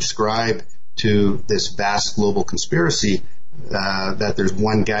don't subscribe to this vast global conspiracy that there's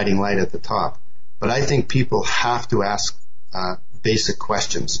one guiding light at the top. But I think people have to ask basic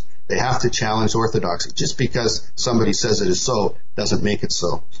questions. They have to challenge orthodoxy. Just because somebody says it is so doesn't make it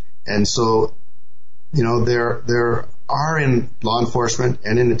so. And so, there are in law enforcement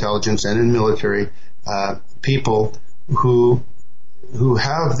and in intelligence and in military people who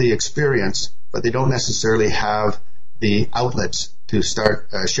have the experience, but they don't necessarily have the outlets to start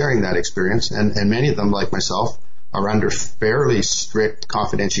sharing that experience. And many of them, like myself, are under fairly strict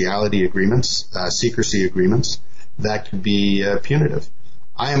confidentiality agreements, secrecy agreements that could be punitive.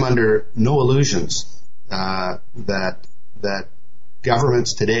 I am under no illusions that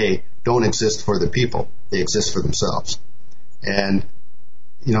governments today don't exist for the people; they exist for themselves. And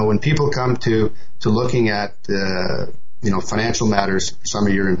when people come to looking at financial matters, for some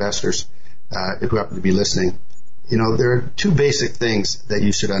of your investors who happen to be listening, there are 2 basic things that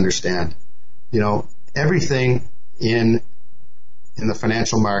you should understand. Everything in the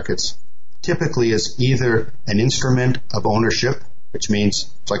financial markets typically is either an instrument of ownership, which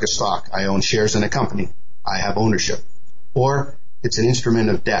means it's like a stock. I own shares in a company. I have ownership. Or it's an instrument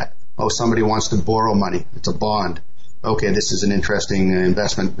of debt. Oh, somebody wants to borrow money. It's a bond. Okay, this is an interesting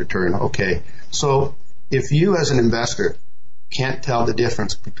investment return. Okay. So if you as an investor can't tell the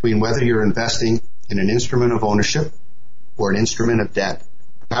difference between whether you're investing in an instrument of ownership or an instrument of debt,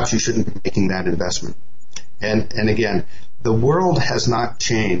 perhaps you shouldn't be making that investment. And again, the world has not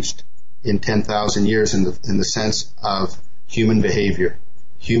changed in 10,000 years in the sense of human behavior,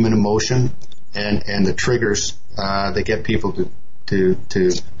 human emotion, and the triggers that get people to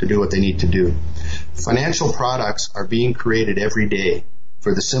do what they need to do. Financial products are being created every day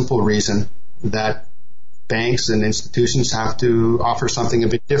for the simple reason that banks and institutions have to offer something a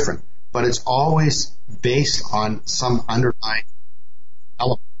bit different. But it's always based on some underlying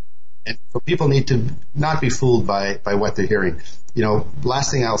element. And so people need to not be fooled by what they're hearing. You know,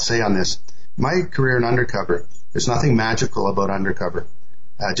 last thing I'll say on this, my career in undercover, there's nothing magical about undercover.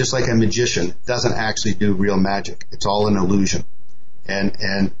 Just like a magician doesn't actually do real magic. It's all an illusion.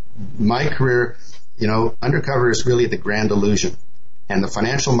 And my career, you know, undercover is really the grand illusion. And the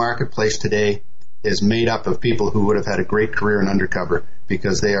financial marketplace today is made up of people who would have had a great career in undercover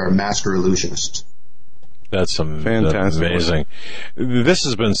because they are master illusionists. That's fantastic. Amazing. This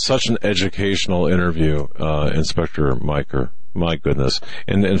has been such an educational interview, Inspector Majcher. My goodness.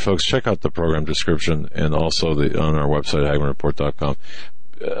 And folks, check out the program description and also on our website, HagmannReport.com.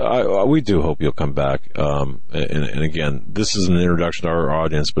 We do hope you'll come back. And again, this is an introduction to our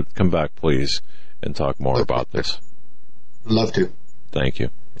audience, but come back, please, and talk more about this. Love to. Thank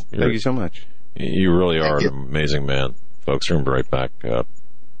you. Thank you so much. You really are an amazing man. Folks, we're going to be right back.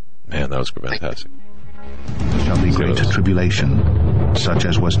 Man, that was fantastic. Shall be great tribulation, such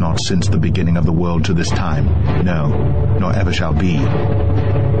as was not since the beginning of the world to this time, no, nor ever shall be.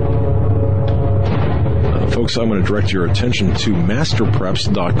 Folks, I'm going to direct your attention to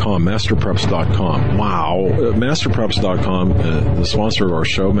masterpreps.com, masterpreps.com. Wow. Masterpreps.com, the sponsor of our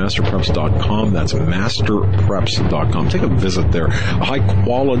show, masterpreps.com. That's masterpreps.com. Take a visit there.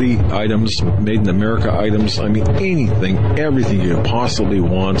 High-quality items, made-in-America items. I mean, anything, everything you could possibly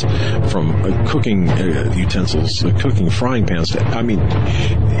want, from cooking utensils, cooking frying pans. I mean,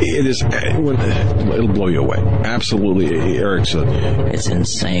 it is, it'll blow you away. Absolutely. Eric said, it's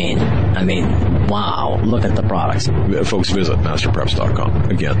insane. I mean, wow. Look at the products. Folks, visit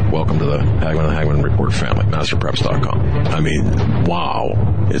masterpreps.com. Again, welcome to the Hagmann and Hagmann Report family. Masterpreps.com. I mean, wow.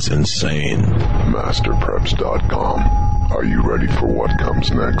 It's insane. Masterpreps.com. Are you ready for what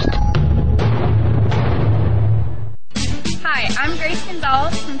comes next? Hi, I'm Grace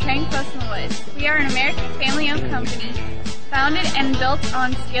Gonzalez from Train Close in the Woods. We are an American family-owned company founded and built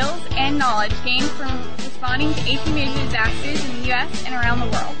on skills and knowledge gained from responding to 18 major disasters in the U.S. and around the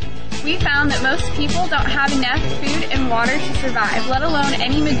world. We found that most people don't have enough food and water to survive, let alone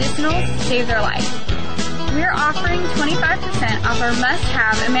any medicinals to save their life. We're offering 25% off our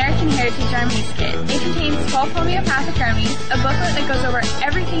must-have American Heritage Remedies kit. It contains 12 homeopathic remedies, a booklet that goes over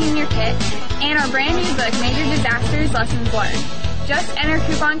everything in your kit, and our brand new book, Major Disasters Lessons Learned. Just enter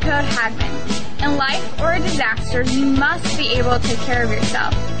coupon code Hagmann. In life or a disaster, you must be able to take care of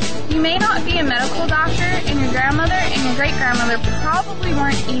yourself. You may not be a medical doctor, and your grandmother and your great-grandmother probably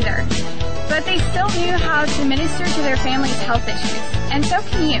weren't either, but they still knew how to minister to their family's health issues, and so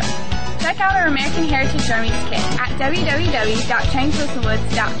can you. Check out our American Heritage Remedies kit at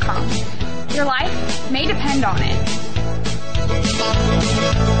www.traincloseinthewoods.com. Your life may depend on it.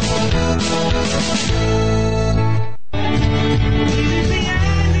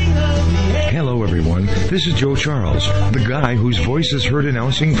 Hello, everyone. This is Joe Charles, the guy whose voice is heard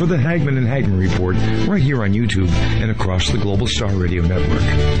announcing for the Hagmann and Hagmann Report right here on YouTube and across the Global Star Radio Network.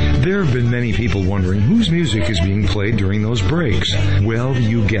 There have been many people wondering whose music is being played during those breaks. Well,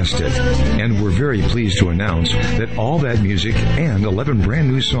 you guessed it. And we're very pleased to announce that all that music and 11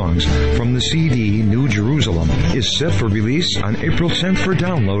 brand new songs from the CD New Jerusalem is set for release on April 10th for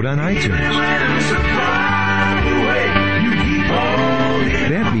download on iTunes.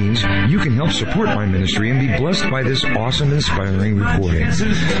 That means you can help support my ministry and be blessed by this awesome, inspiring recording.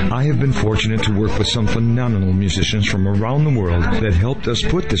 I have been fortunate to work with some phenomenal musicians from around the world that helped us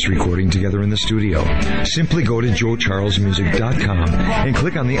put this recording together in the studio. Simply go to joecharlesmusic.com and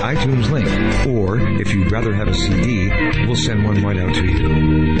click on the iTunes link. Or, if you'd rather have a CD, we'll send one right out to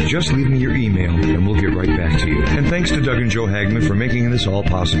you. Just leave me your email and we'll get right back to you. And thanks to Doug and Joe Hagmann for making this all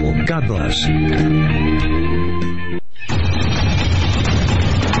possible. God bless.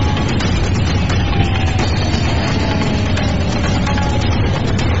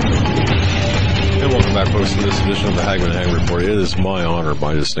 Back, host of this edition of the Hagmann Report. It is my honor,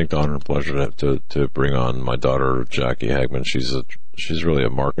 my distinct honor and pleasure to bring on my daughter, Jackie Hagmann. She's really a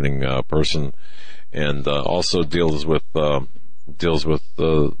marketing person, and also deals with our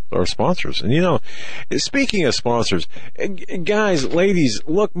sponsors. And speaking of sponsors, guys, ladies,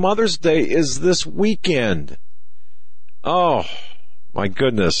 look, Mother's Day is this weekend. Oh my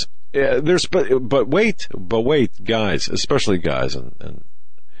goodness! But wait, guys, especially guys, and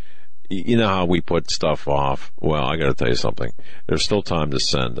you know how we put stuff off. Well, I got to tell you something. There's still time to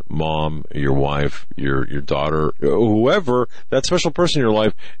send mom, your wife, your daughter, whoever, that special person in your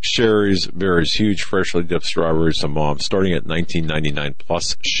life, Sherry's Berries, huge freshly dipped strawberries to mom, starting at $19.99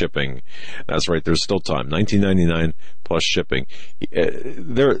 plus shipping. That's right. There's still time. $19.99 plus shipping.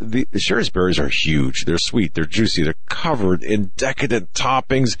 The Sherry's Berries are huge. They're sweet. They're juicy. They're covered in decadent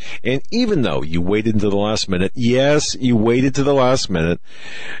toppings. And even though you waited until the last minute, yes, you waited to the last minute,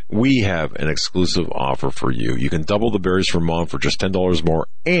 we have an exclusive offer for you. You can double the berries for mom for just $10 more.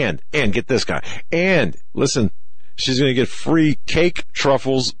 And get this guy. And listen, she's going to get free cake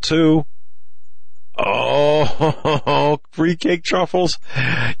truffles too. Oh, free cake truffles.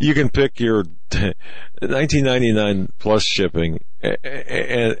 You can pick your $19.99 plus shipping.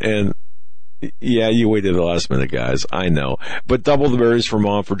 And yeah, you waited the last minute, guys. I know. But double the berries for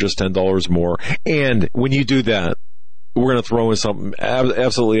mom for just $10 more. And when you do that, we're going to throw in something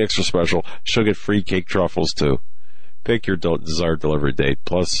absolutely extra special. She'll get free cake truffles too. Pick your desired delivery date,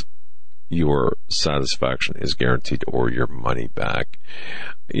 plus your satisfaction is guaranteed or your money back.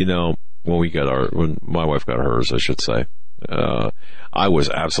 When my wife got hers, I should say, I was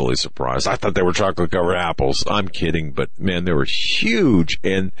absolutely surprised. I thought they were chocolate covered apples. I'm kidding, but man, they were huge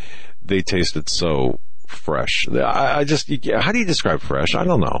and they tasted so fresh. How do you describe fresh? I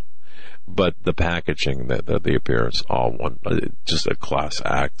don't know. But the packaging, the appearance, all one, just a class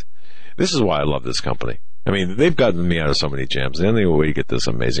act. This is why I love this company. I mean, they've gotten me out of so many jams. The only way to get this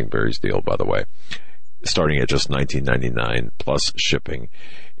amazing berries deal, by the way, starting at just $19.99 plus shipping,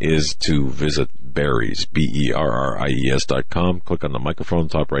 is to visit Berries, BERRIES.com. Click on the microphone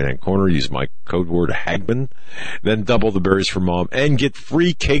top right-hand corner. Use my code word Hagmann. Then double the berries for mom and get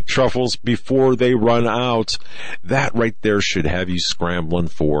free cake truffles before they run out. That right there should have you scrambling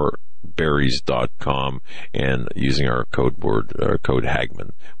for berries.com and using our code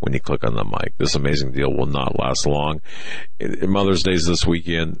Hagmann when you click on the mic. This amazing deal will not last long. Mother's Day is this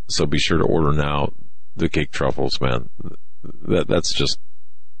weekend, so be sure to order now. The cake truffles, man, that's just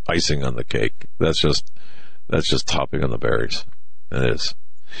icing on the cake. That's just topping on the berries. It is.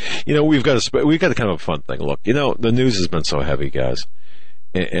 We've got a kind of a fun thing. Look, the news has been so heavy, guys,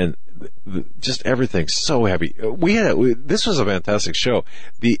 and just everything's so heavy. This was a fantastic show.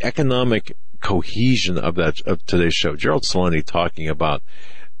 The economic cohesion of today's show. Gerald Celente talking about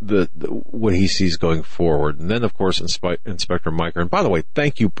what he sees going forward, and then of course Inspector Majcher. And by the way,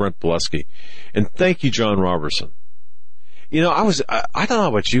 thank you Brent Bolesky, and thank you John Robertson. I don't know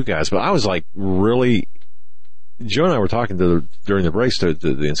about you guys, but I was like really. Joe and I were talking during the breaks to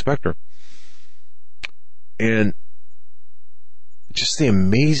the inspector, and just the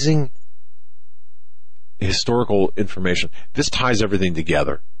amazing historical information. This ties everything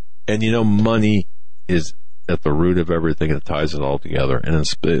together. And money is at the root of everything that ties it all together. And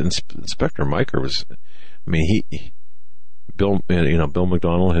Inspector Majcher was, Bill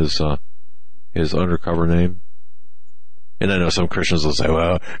McDonald, his undercover name. And I know some Christians will say,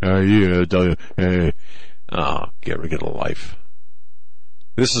 well, get a life.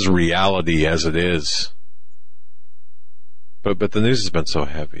 This is reality as it is. But the news has been so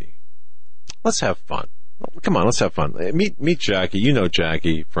heavy. Let's have fun. Come on, let's have fun. Meet Jackie. You know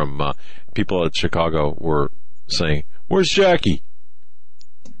Jackie from people at Chicago were saying, "Where's Jackie?"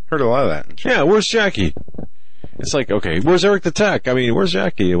 Heard a lot of that. Yeah, where's Jackie? It's like, okay, where's Eric the Tech? Where's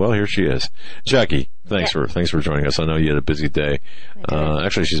Jackie? Well, here she is. Jackie, thanks for joining us. I know you had a busy day.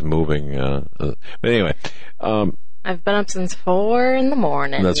 Actually, she's moving. But anyway, I've been up since 4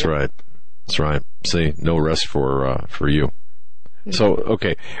 a.m. That's right. See, no rest for you. So,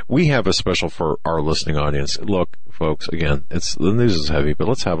 okay, we have a special for our listening audience. Look, folks, again, the news is heavy, but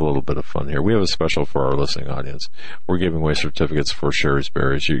let's have a little bit of fun here. We have a special for our listening audience. We're giving away certificates for Sherry's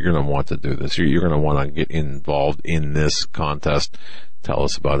Berries. You're going to want to do this. You're going to want to get involved in this contest. Tell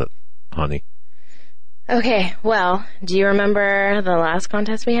us about it, honey. Okay, well, do you remember the last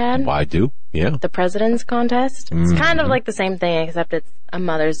contest we had? I do, yeah. The President's Contest? It's kind of like the same thing, except it's a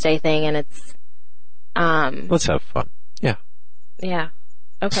Mother's Day thing, and it's, Let's have fun. Yeah. Yeah.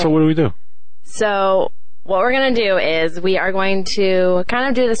 Okay. So what do we do? So what we're going to do is we are going to kind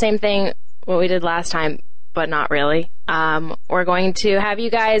of do the same thing what we did last time, but not really. We're going to have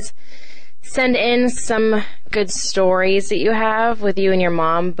you guys send in some good stories that you have with you and your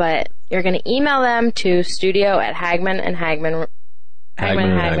mom, but you're going to email them to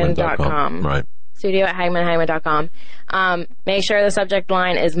studio@hagmann.com. Right. Studio@hagmann.com. Make sure the subject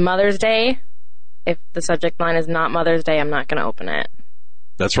line is Mother's Day. If the subject line is not Mother's Day, I'm not going to open it.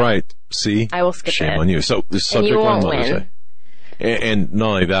 That's right. See? I will skip it. Shame on you. So the subject line Mother's Day. And not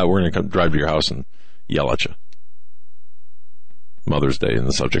only that, we're going to drive to your house and yell at you. Mother's Day in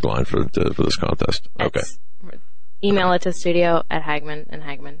the subject line for this contest. Okay. Email it to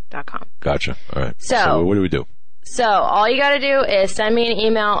studio@hagmann.com. Gotcha. All right. So what do we do? So all you got to do is send me an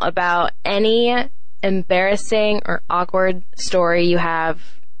email about any embarrassing or awkward story you have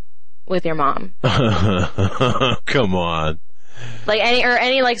with your mom. Come on. Like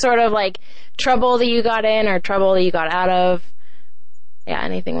any like sort of like trouble that you got in or trouble that you got out of. Yeah,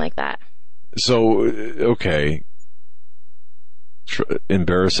 anything like that. So, okay.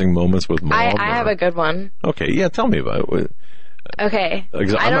 Embarrassing moments with mom? I have a good one. Okay, yeah, tell me about it. Okay. I'm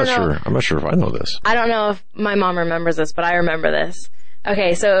not sure if I know this. I don't know if my mom remembers this, but I remember this.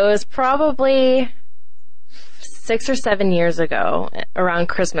 Okay, so it was probably 6 or 7 years ago, around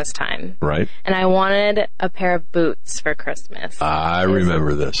Christmas time. Right. And I wanted a pair of boots for Christmas. I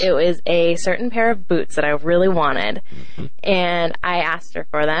remember this. It was a certain pair of boots that I really wanted. Mm-hmm. And I asked her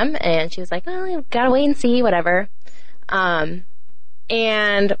for them, and she was like, oh, you gotta wait and see, whatever. And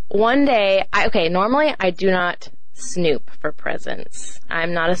one day, normally I do not snoop for presents.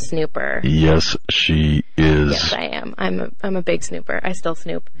 I'm not a snooper. Yes, she is. Yes, I am. I'm a big snooper. I still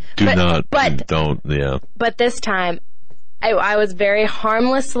snoop. Don't. Yeah. But this time, I was very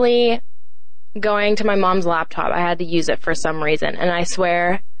harmlessly going to my mom's laptop. I had to use it for some reason, and I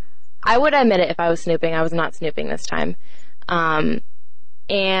swear, I would admit it if I was snooping. I was not snooping this time.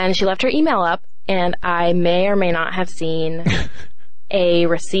 And she left her email up, and I may or may not have seen a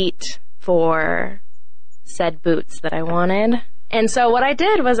receipt for said boots that I wanted. And so what I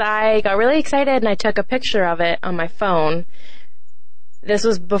did was I got really excited and I took a picture of it on my phone. This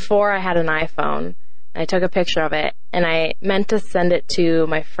was before I had an iPhone. I took a picture of it and I meant to send it to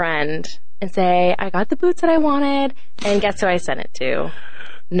my friend and say, I got the boots that I wanted. And guess who I sent it to?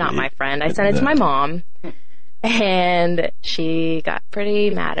 Not my friend. I sent it to my mom. And she got pretty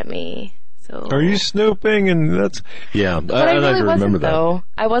mad at me. So, are you snooping? And that's, yeah. But I really wasn't, though.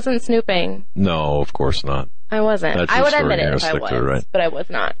 I wasn't snooping. No, of course not. I wasn't. I would admit it if I was, right? But I was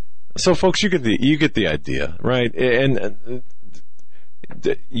not. So, folks, you get the idea, right? And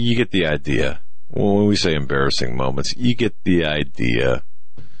you get the idea. When we say embarrassing moments, you get the idea.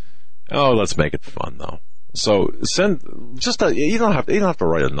 Oh, let's make it fun, though. So send you don't have to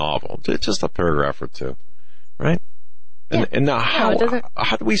write a novel, just a paragraph or two, right? Yeah. And now how do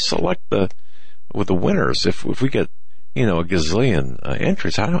we select the winners if we get a gazillion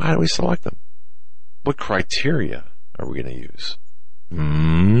entries? How do we select them? What criteria are we going to use?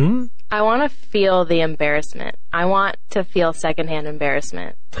 I want to feel the embarrassment. I want to feel secondhand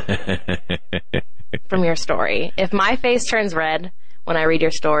embarrassment from your story. If my face turns red when I read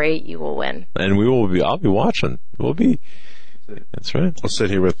your story, you will win. And I'll be watching. That's right. I'll sit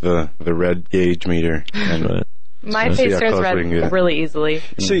here with the red gauge meter. That's right. My face turns red really easily.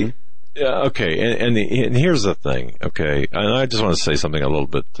 See, okay, and here's the thing. Okay, and I just want to say something a little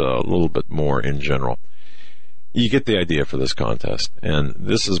bit more in general. You get the idea for this contest, and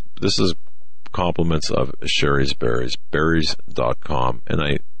this is compliments of Sherry's Berries, berries.com, and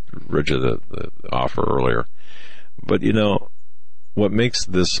I read you the offer earlier. But what makes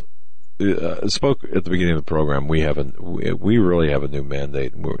this? I spoke at the beginning of the program. We really have a new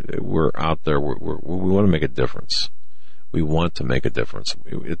mandate. We're out there. We want to make a difference. We want to make a difference.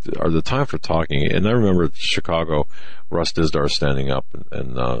 The time for talking. And I remember Chicago, Russ Dizdar standing up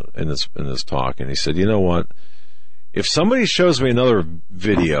and in his talk, and he said, "You know what? If somebody shows me another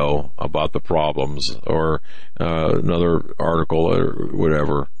video about the problems or another article or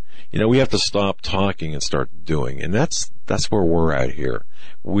whatever, we have to stop talking and start doing." And that's where we're at here.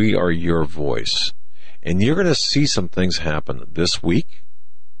 We are your voice. And you're going to see some things happen this week,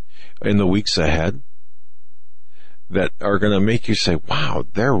 in the weeks ahead, that are going to make you say, wow,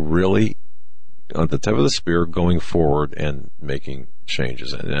 they're really on the tip of the spear going forward and making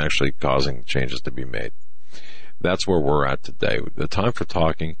changes and actually causing changes to be made. That's where we're at today. The time for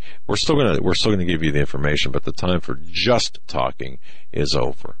talking, we're still going to give you the information, but the time for just talking is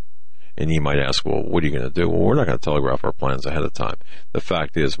over. And you might ask, well, what are you going to do? Well, we're not going to telegraph our plans ahead of time. The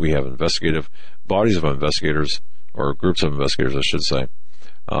fact is, we have bodies of investigators, or groups of investigators, I should say,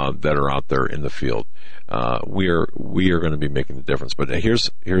 that are out there in the field. We are going to be making the difference. But here's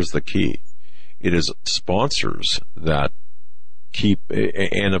the key. It is sponsors that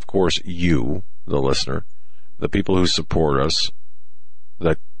and of course you, the listener, the people who support us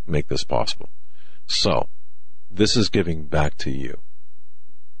that make this possible. So, this is giving back to you.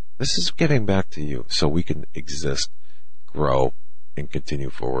 This is giving back to you so we can exist, grow, and continue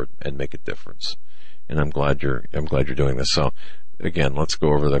forward and make a difference. And I'm glad you're doing this. So, again, let's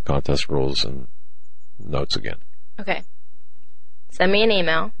go over the contest rules and notes again. Okay. Send me an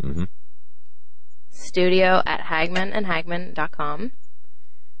email. Mm-hmm. studio@hagmanandhagman.com.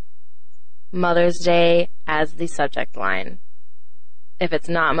 Mother's Day as the subject line. If it's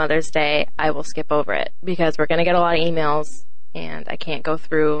not Mother's Day, I will skip over it because we're going to get a lot of emails and I can't go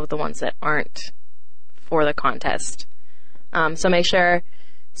through the ones that aren't for the contest. So make sure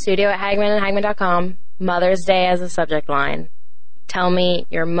studio@hagmanandhagman.com, Mother's Day as a subject line. Tell me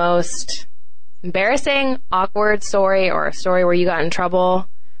your most embarrassing, awkward story or a story where you got in trouble.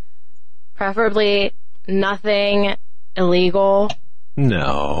 Preferably nothing illegal.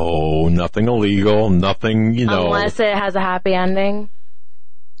 No, nothing illegal, nothing, Unless it has a happy ending.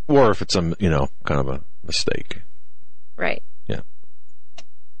 Or if it's kind of a mistake. Right. Yeah.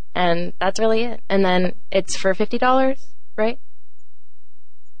 And that's really it. And then it's for $50, right?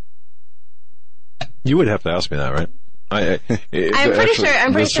 You would have to ask me that, right? I'm pretty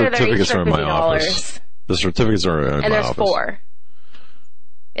sure they're each for $50. The certificates are in my office. And there's 4.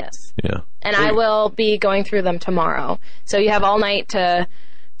 Yes. Yeah. And I will be going through them tomorrow. So you have all night to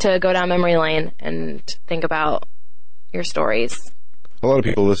go down memory lane and think about your stories. A lot of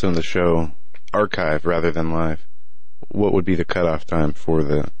people listen to the show archive rather than live. What would be the cutoff time for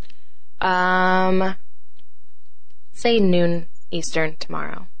the... Say noon Eastern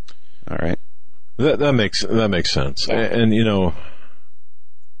tomorrow. All right. That makes sense. Yeah. And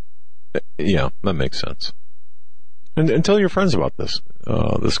that makes sense. And tell your friends about this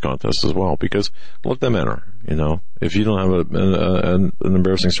contest as well, because let them enter. If you don't have an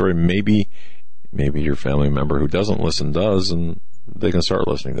embarrassing story, maybe your family member who doesn't listen does, and they can start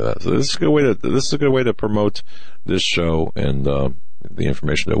listening to that. So this is a good way to promote this show and the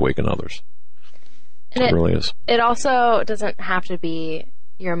information to awaken others. And it really is. It also doesn't have to be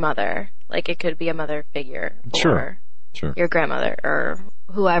your mother. Like, it could be a mother figure. Or Sure. your grandmother or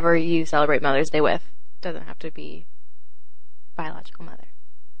whoever you celebrate Mother's Day with. Doesn't have to be biological mother.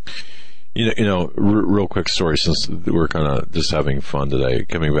 Real quick story, since we're kind of just having fun today,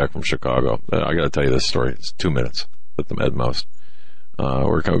 coming back from Chicago. I got to tell you this story. It's 2 minutes at most.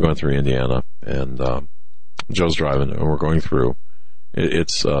 We're kind of going through Indiana, and Joe's driving, and we're going through.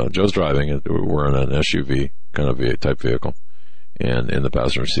 It's Joe's driving. We're in an SUV kind of type vehicle, and in the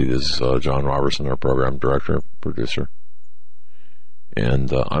passenger seat is John Robertson, our program director and producer,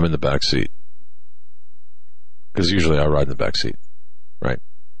 and I'm in the back seat because usually I ride in the back seat, right?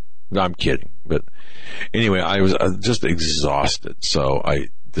 No, I'm kidding, but anyway, I was just exhausted, so I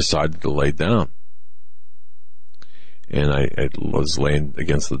decided to lay down. And I was laying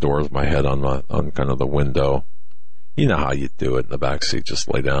against the door with my head on kind of the window. You know how you do it in the back seat,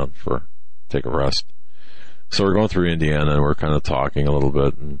 just lay down take a rest. So we're going through Indiana, and we're kind of talking a little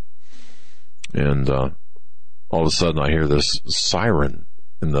bit, and all of a sudden I hear this siren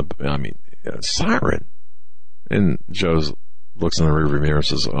siren. And Joe looks in the rearview mirror and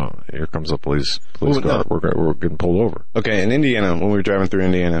says, "Oh, here comes a police car. No. We're getting pulled over." Okay, in Indiana, when we were driving through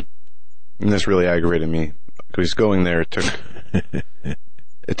Indiana, and this really aggravated me. Because going there, it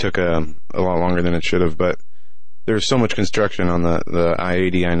took a lot longer than it should have, but there's so much construction on the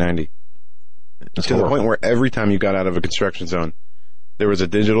I-80, I-90. To the point where every time you got out of a construction zone, there was a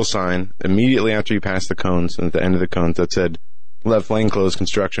digital sign immediately after you passed the cones, and at the end of the cones, that said, "Left lane closed,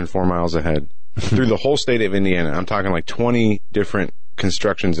 construction 4 miles ahead." Through the whole state of Indiana, I'm talking like 20 different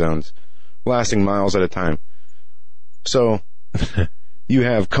construction zones, lasting miles at a time. So... You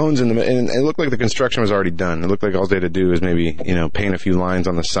have cones in the middle, and it looked like the construction was already done. It looked like all they had to do is maybe, paint a few lines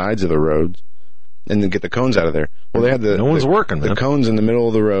on the sides of the roads and then get the cones out of there. Well, they had the cones in the middle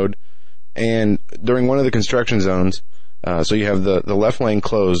of the road, and during one of the construction zones, so you have the left lane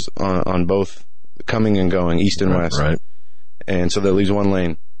closed on both coming and going, east and west. Right. And so that leaves one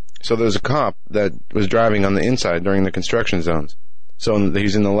lane. So there's a cop that was driving on the inside during the construction zones. So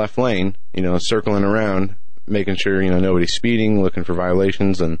he's in the left lane, circling around, making sure, nobody's speeding, looking for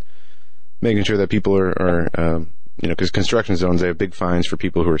violations, and making sure that people are because construction zones, they have big fines for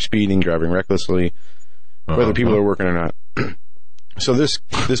people who are speeding, driving recklessly, whether people are working or not. So this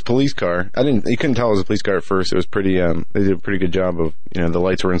police car, you couldn't tell it was a police car at first. It was pretty, they did a pretty good job of, the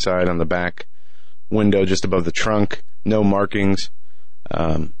lights were inside on the back window just above the trunk, no markings.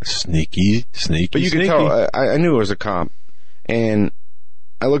 Sneaky. But you could tell, I knew it was a cop, and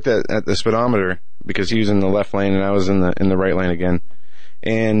I looked at the speedometer because he was in the left lane and I was in the right lane again,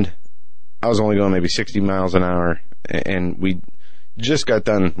 and I was only going maybe 60 miles an hour, and we just got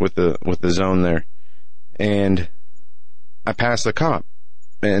done with the zone there, and I passed the cop,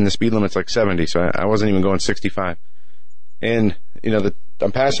 and the speed limit's like 70, so I wasn't even going 65. And,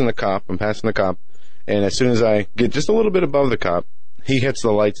 I'm passing the cop, and as soon as I get just a little bit above the cop, he hits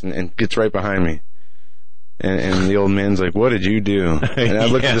the lights and gets right behind me. And the old man's like, "What did you do?" And I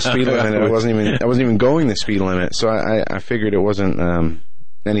looked at the speed limit, and I wasn't even going the speed limit, so I figured it wasn't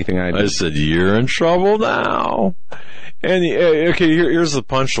anything I did. I said, "You're in trouble now." And here's the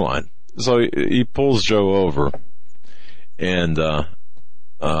punchline. So he pulls Joe over, and I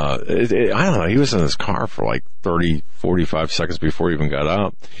don't know, he was in his car for like 30, 45 seconds before he even got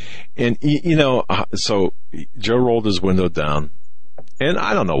out. And, so Joe rolled his window down, and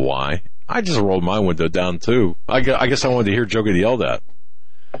I don't know why. I just rolled my window down, too. I guess I wanted to hear Joe get yelled at.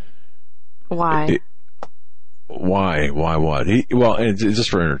 Why? Why what? It's just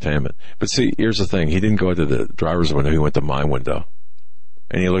for entertainment. But see, here's the thing. He didn't go into the driver's window. He went to my window.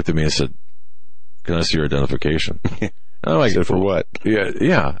 And he looked at me and said, "Can I see your identification?" I'm like, "For what?"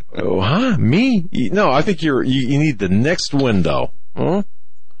 Yeah. Oh, huh? Me? No, I think you need the next window. Huh?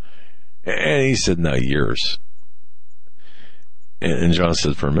 And he said, "No, yours." And John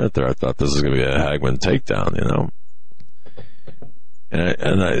said, for a minute there, I thought this was going to be a Hagmann takedown,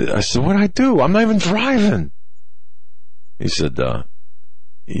 And I said, "What'd I do? I'm not even driving." He said,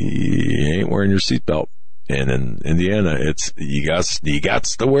 "You ain't wearing your seatbelt. And in Indiana, it's you got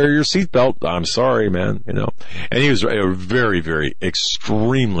to wear your seatbelt. I'm sorry, man." And he was a very, very,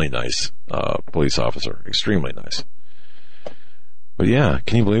 extremely nice police officer. Extremely nice. But yeah,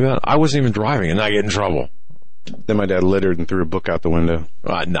 can you believe that? I wasn't even driving and I get in trouble. Then my dad littered and threw a book out the window.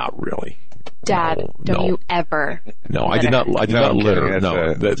 Not really. Dad, don't you ever? No, I did not. I did not litter.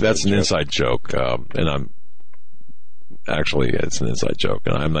 No, that's an joke. Inside joke, and it's an inside joke,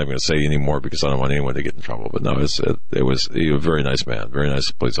 and I'm not going to say anymore because I don't want anyone to get in trouble. But no, it was a very nice man, very nice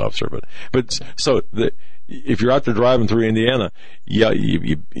police officer. But if you're out there driving through Indiana, yeah,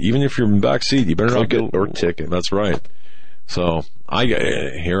 even if you're in the back seat, you better not get or ticket. That's right. So I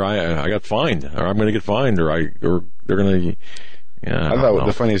got fined, or I'm going to get fined, or they're going to. Yeah, I thought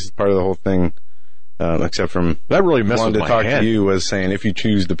the funniest part of the whole thing, except from that really messed with wanted my to talk head. to you, was saying if you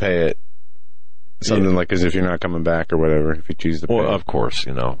choose to pay it, something like as if you're not coming back or whatever. If you choose to pay it. Of course,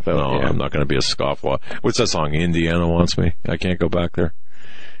 I'm not going to be a scofflaw. What's that song? Indiana Wants Me. I can't go back there.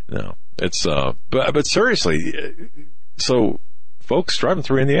 No, it's but seriously, so folks driving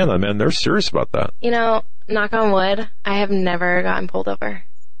through Indiana, man, they're serious about that. Knock on wood, I have never gotten pulled over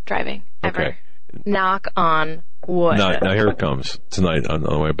driving, ever. Okay. Knock on wood. Now here it comes. Tonight, on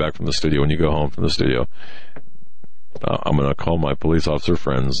the way back from the studio, when you go home from the studio, I'm going to call my police officer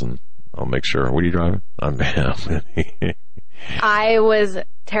friends, and I'll make sure. What are you driving? I was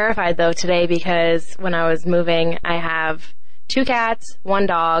terrified, though, today, because when I was moving, I have 2 cats, 1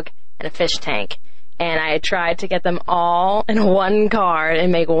 dog, and a fish tank. And I tried to get them all in one car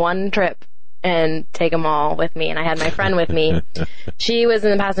and make one trip and take them all with me. And I had my friend with me. She was in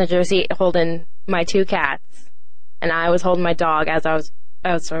the passenger seat holding my 2 cats, and I was holding my dog as I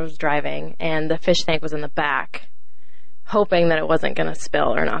was driving, and the fish tank was in the back, hoping that it wasn't going to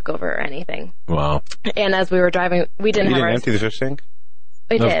spill or knock over or anything. Wow. And as we were driving, we didn't empty the fish tank?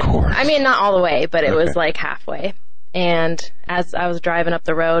 We did. Of course. I mean, not all the way, but it was like halfway. And as I was driving up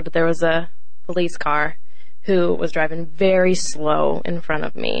the road, there was a police car who was driving very slow in front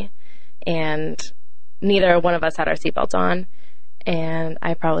of me. And neither one of us had our seatbelts on. And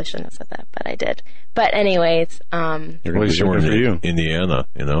I probably shouldn't have said that, but I did. But anyways, at least you weren't in Indiana,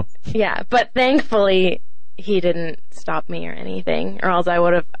 Yeah, but thankfully he didn't stop me or anything, or else I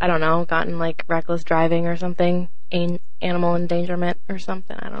would have, I don't know, gotten like reckless driving or something, animal endangerment or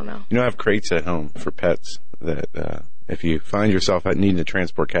something. I don't know. I have crates at home for pets that if you find yourself needing to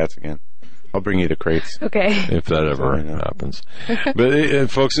transport cats again, I'll bring you the crates. Okay. If that ever happens. But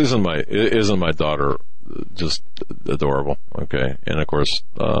folks, isn't my daughter just adorable? Okay. And of course,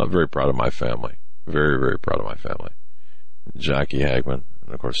 very proud of my family. Very, very proud of my family. Jackie Hagmann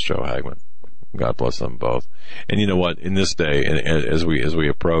and of course Joe Hagmann. God bless them both. And you know what? In this day, and as we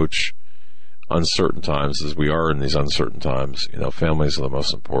approach uncertain times, as we are in these uncertain times, families are the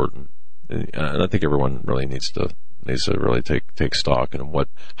most important. And I think everyone really needs to really take stock in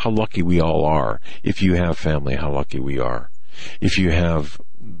how lucky we all are. If you have family, how lucky we are. If you have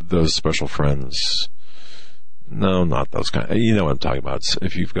those special friends, no, not those kind. You know what I'm talking about.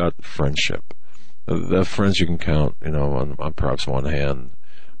 If you've got friendship, the friends you can count, on perhaps one hand.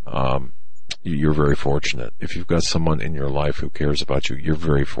 you're very fortunate. If you've got someone in your life who cares about you, you're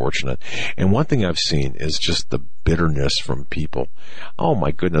very fortunate. And one thing I've seen is just the bitterness from people. Oh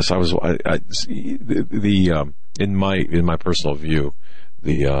my goodness. In my personal view,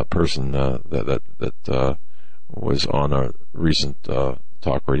 the person that was on a recent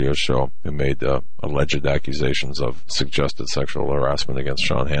talk radio show who made alleged accusations of suggested sexual harassment against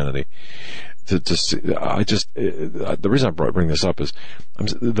Sean Hannity. The reason I bring this up is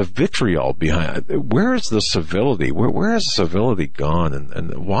the vitriol behind it. Where is the civility? Where has the civility gone?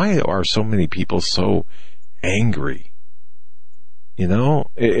 And why are so many people so angry? You know,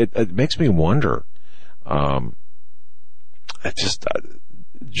 it makes me wonder. And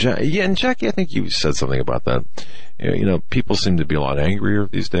Jackie, I think you said something about that. You know, people seem to be a lot angrier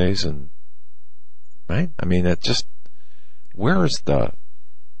these days, and right? I mean, where is the...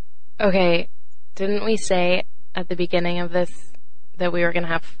 Okay, didn't we say at the beginning of this that we were going to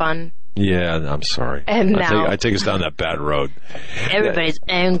have fun? Yeah, I'm sorry. And now I take us down that bad road. Everybody's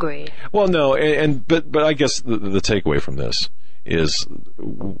angry. Well, no, but I guess the takeaway from this is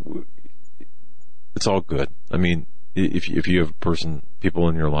it's all good. I mean, if you have people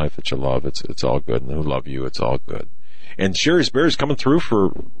in your life that you love, it's all good, and who love you, it's all good. And Sherry's Berry's coming through for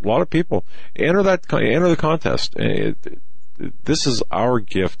a lot of people. Enter the contest. This is our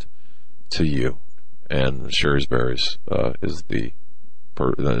gift to you, and Sherry's Berries is the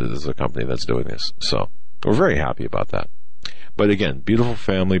company that's doing this. So we're very happy about that. But again, beautiful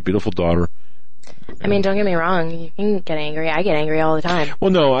family, beautiful daughter. I mean, don't get me wrong. You can get angry. I get angry all the time.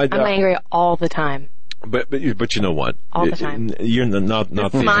 Well, no, I'm angry all the time. But you know what? All the time. You're not. The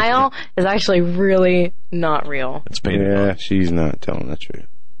smile is actually really not real. It's painted. Yeah, she's not telling the truth.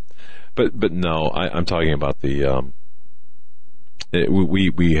 But no, I'm talking about the.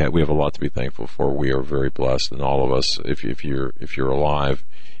 We have a lot to be thankful for. We are very blessed, and all of us. If you're alive,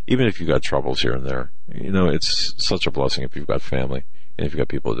 even if you've got troubles here and there, you know, it's such a blessing if you've got family and if you've got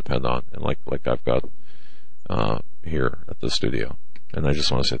people to depend on, and like I've got here at the studio. And I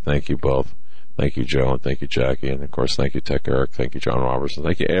just want to say thank you both. Thank you, Joe, and thank you, Jackie, and of course, thank you, Tech Eric. Thank you, John Robertson.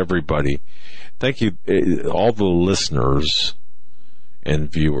 Thank you, everybody. Thank you, all the listeners and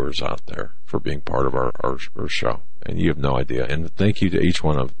viewers out there for being part of our show. And you have no idea. And thank you to each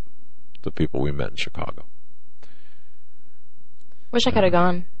one of the people we met in Chicago. Wish I could have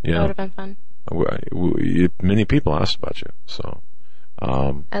gone. Yeah. That would have been fun. Many people asked about you. So,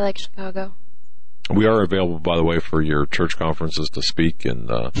 I like Chicago. We are available, by the way, for your church conferences to speak, and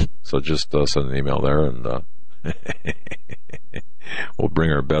so just send an email there, and we'll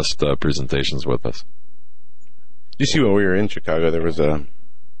bring our best presentations with us. You see, when we were in Chicago, there was a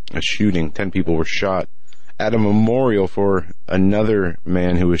shooting. 10 people were shot at a memorial for another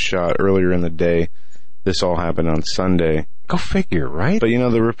man who was shot earlier in the day. This all happened on Sunday. Go figure, right? But, you know,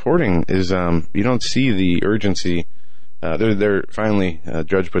 the reporting is, you don't see the urgency. They're finally,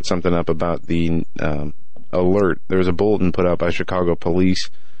 Drudge put something up about the alert. There was a bulletin put out by Chicago police.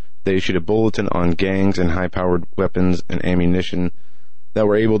 They issued a bulletin on gangs and high-powered weapons and ammunition that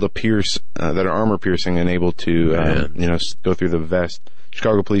were able to pierce, that are armor-piercing and able to, go through the vest.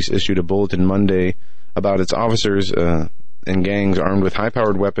 Chicago police issued a bulletin Monday about its officers and gangs armed with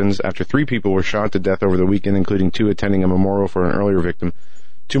high-powered weapons after 3 people were shot to death over the weekend, including 2 attending a memorial for an earlier victim.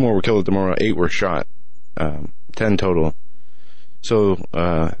 2 more were killed at the memorial. 8 were shot. 10 total. So,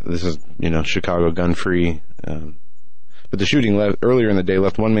 this is, Chicago gun-free. But the shooting earlier in the day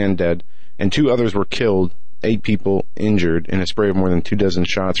left 1 man dead, and 2 others were killed, 8 people injured in a spray of more than 24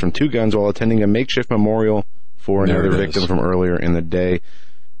 shots from 2 guns while attending a makeshift memorial for another victim from earlier in the day.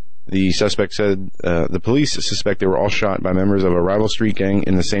 The suspect said, the police suspect they were all shot by members of a rival street gang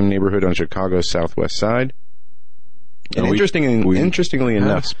in the same neighborhood on Chicago's southwest side. And interestingly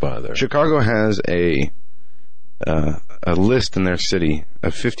enough, Chicago has a list in their city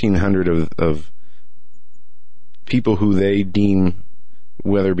of 1,500 of people who they deem,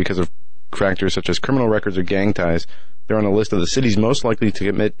 whether because of factors such as criminal records or gang ties, they're on a list of the cities most likely to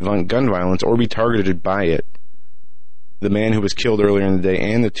commit gun violence or be targeted by it. The man who was killed earlier in the day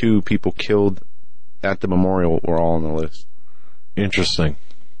and the 2 people killed at the memorial were all on the list. Interesting.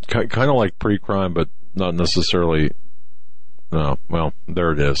 Kind of like pre-crime, but not necessarily. No, well,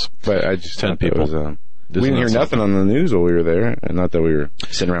 there it is. But I just 10 people. We didn't hear nothing on the news while we were there, and not that we were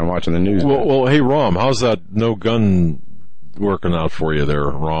sitting around watching the news. Well, hey, Rom, how's that no gun working out for you there,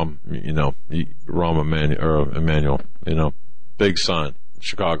 Rom? Rom Emanuel, big sign,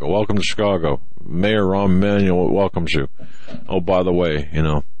 Chicago. Welcome to Chicago. Mayor Rom Emanuel welcomes you. Oh, by the way,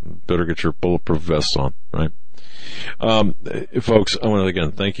 better get your bulletproof vest on, right? Folks, I want to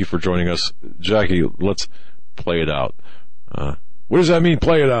again thank you for joining us. Jackie, let's play it out. What does that mean,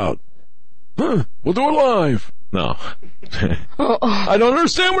 play it out? We'll do it live. No. I don't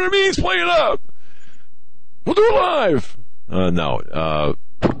understand what it means. Play it up. We'll do it live. No.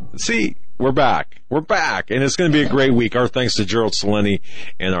 See, we're back. We're back. And it's going to be a great week. Our thanks to Gerald Celente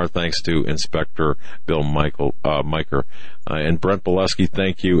and our thanks to Inspector Bill Majcher. And Brent Bolesky,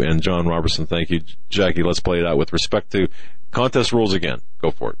 thank you. And John Robertson, thank you. Jackie, let's play it out with respect to contest rules again.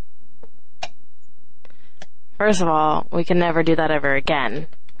 Go for it. First of all, we can never do that ever again.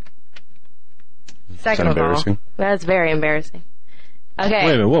 Second of all, that's very embarrassing. Okay.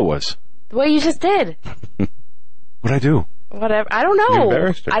 Wait a minute, what was? The way you just did. What'd I do? Whatever. I don't know. You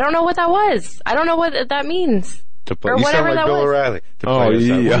embarrassed her. I don't know what that was. I don't know what that means. To play, or you whatever sound like that Bill was. O'Reilly.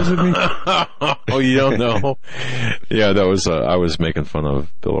 Oh, you don't know? Yeah, that was, I was making fun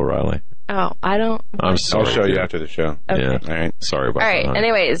of Bill O'Reilly. Oh, I don't. I'm sorry. I'll show you after the show. Okay. Yeah. All right. Sorry about that. All right.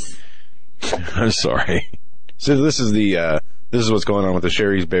 Anyways. I'm sorry. So this is what's going on with the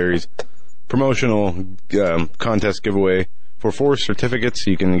Sherry's Berries promotional contest giveaway for 4 certificates.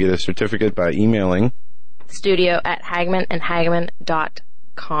 You can get a certificate by emailing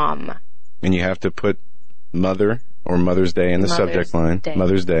studio@hagmanandhagman.com. And you have to put Mother or Mother's Day in the subject line.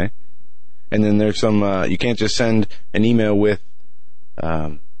 Mother's Day. And then there's some, you can't just send an email with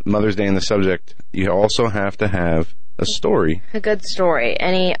Mother's Day in the subject. You also have to have a story. A good story.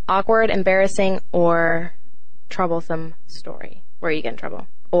 Any awkward, embarrassing, or troublesome story where you get in trouble.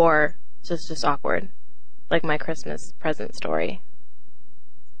 Or just awkward. Like my Christmas present story.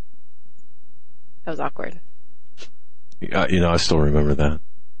 That was awkward. I still remember that.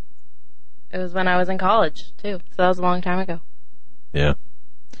 It was when I was in college, too. So that was a long time ago. Yeah.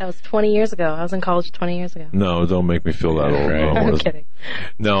 That was 20 years ago. I was in college 20 years ago. No, don't make me feel that old. Right. No, I'm kidding.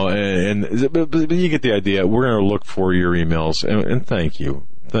 No, but you get the idea. We're going to look for your emails, and thank you.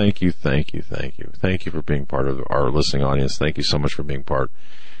 Thank you for being part of our listening audience. Thank you so much for being part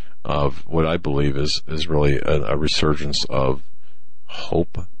of what I believe is really a resurgence of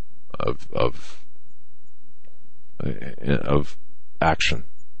hope, of action.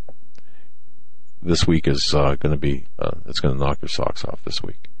 This week is going to be, it's going to knock your socks off this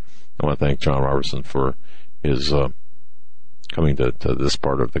week. I want to thank John Robertson for his coming to this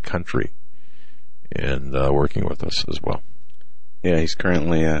part of the country and working with us as well. Yeah, he's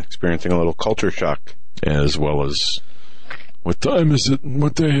currently experiencing a little culture shock. As well as, what time is it?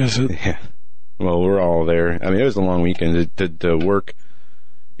 What day is it? Yeah. Well, we're all there. I mean, it was a long weekend to work,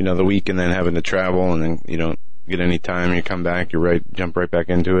 the week and then having to travel and then you don't get any time. You come back, jump right back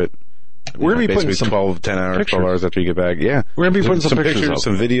into it. We're going to be putting some 10 hours, 12 hours after you get back. Yeah. We're going to be putting some pictures,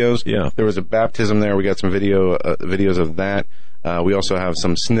 some videos. Yeah. There was a baptism there. We got some videos of that. We also have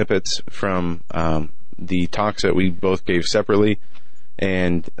some snippets from the talks that we both gave separately.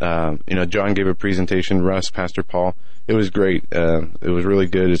 And, John gave a presentation, Russ, Pastor Paul. It was great. It was really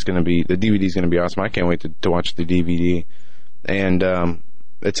good. The DVD is going to be awesome. I can't wait to watch the DVD. And,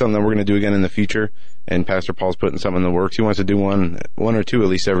 it's something that we're going to do again in the future. And Pastor Paul's putting something in the works. He wants to do one or two at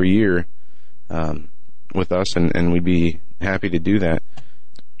least every year, with us. And we'd be happy to do that.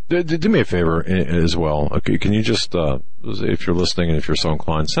 Do me a favor as well. Okay, can you just, if you're listening and if you're so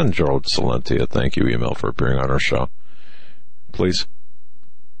inclined, send Gerald Celente a thank you email for appearing on our show. Please.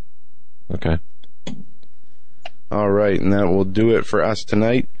 Okay. All right, and that will do it for us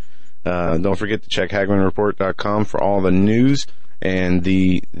tonight. Don't forget to check HagmannReport.com for all the news. And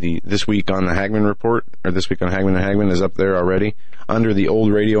the this week on the Hagmann Report, or this week on Hagmann and Hagmann is up there already under the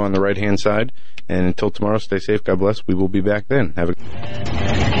old radio on the right-hand side. And until tomorrow, stay safe. God bless. We will be back then. Have a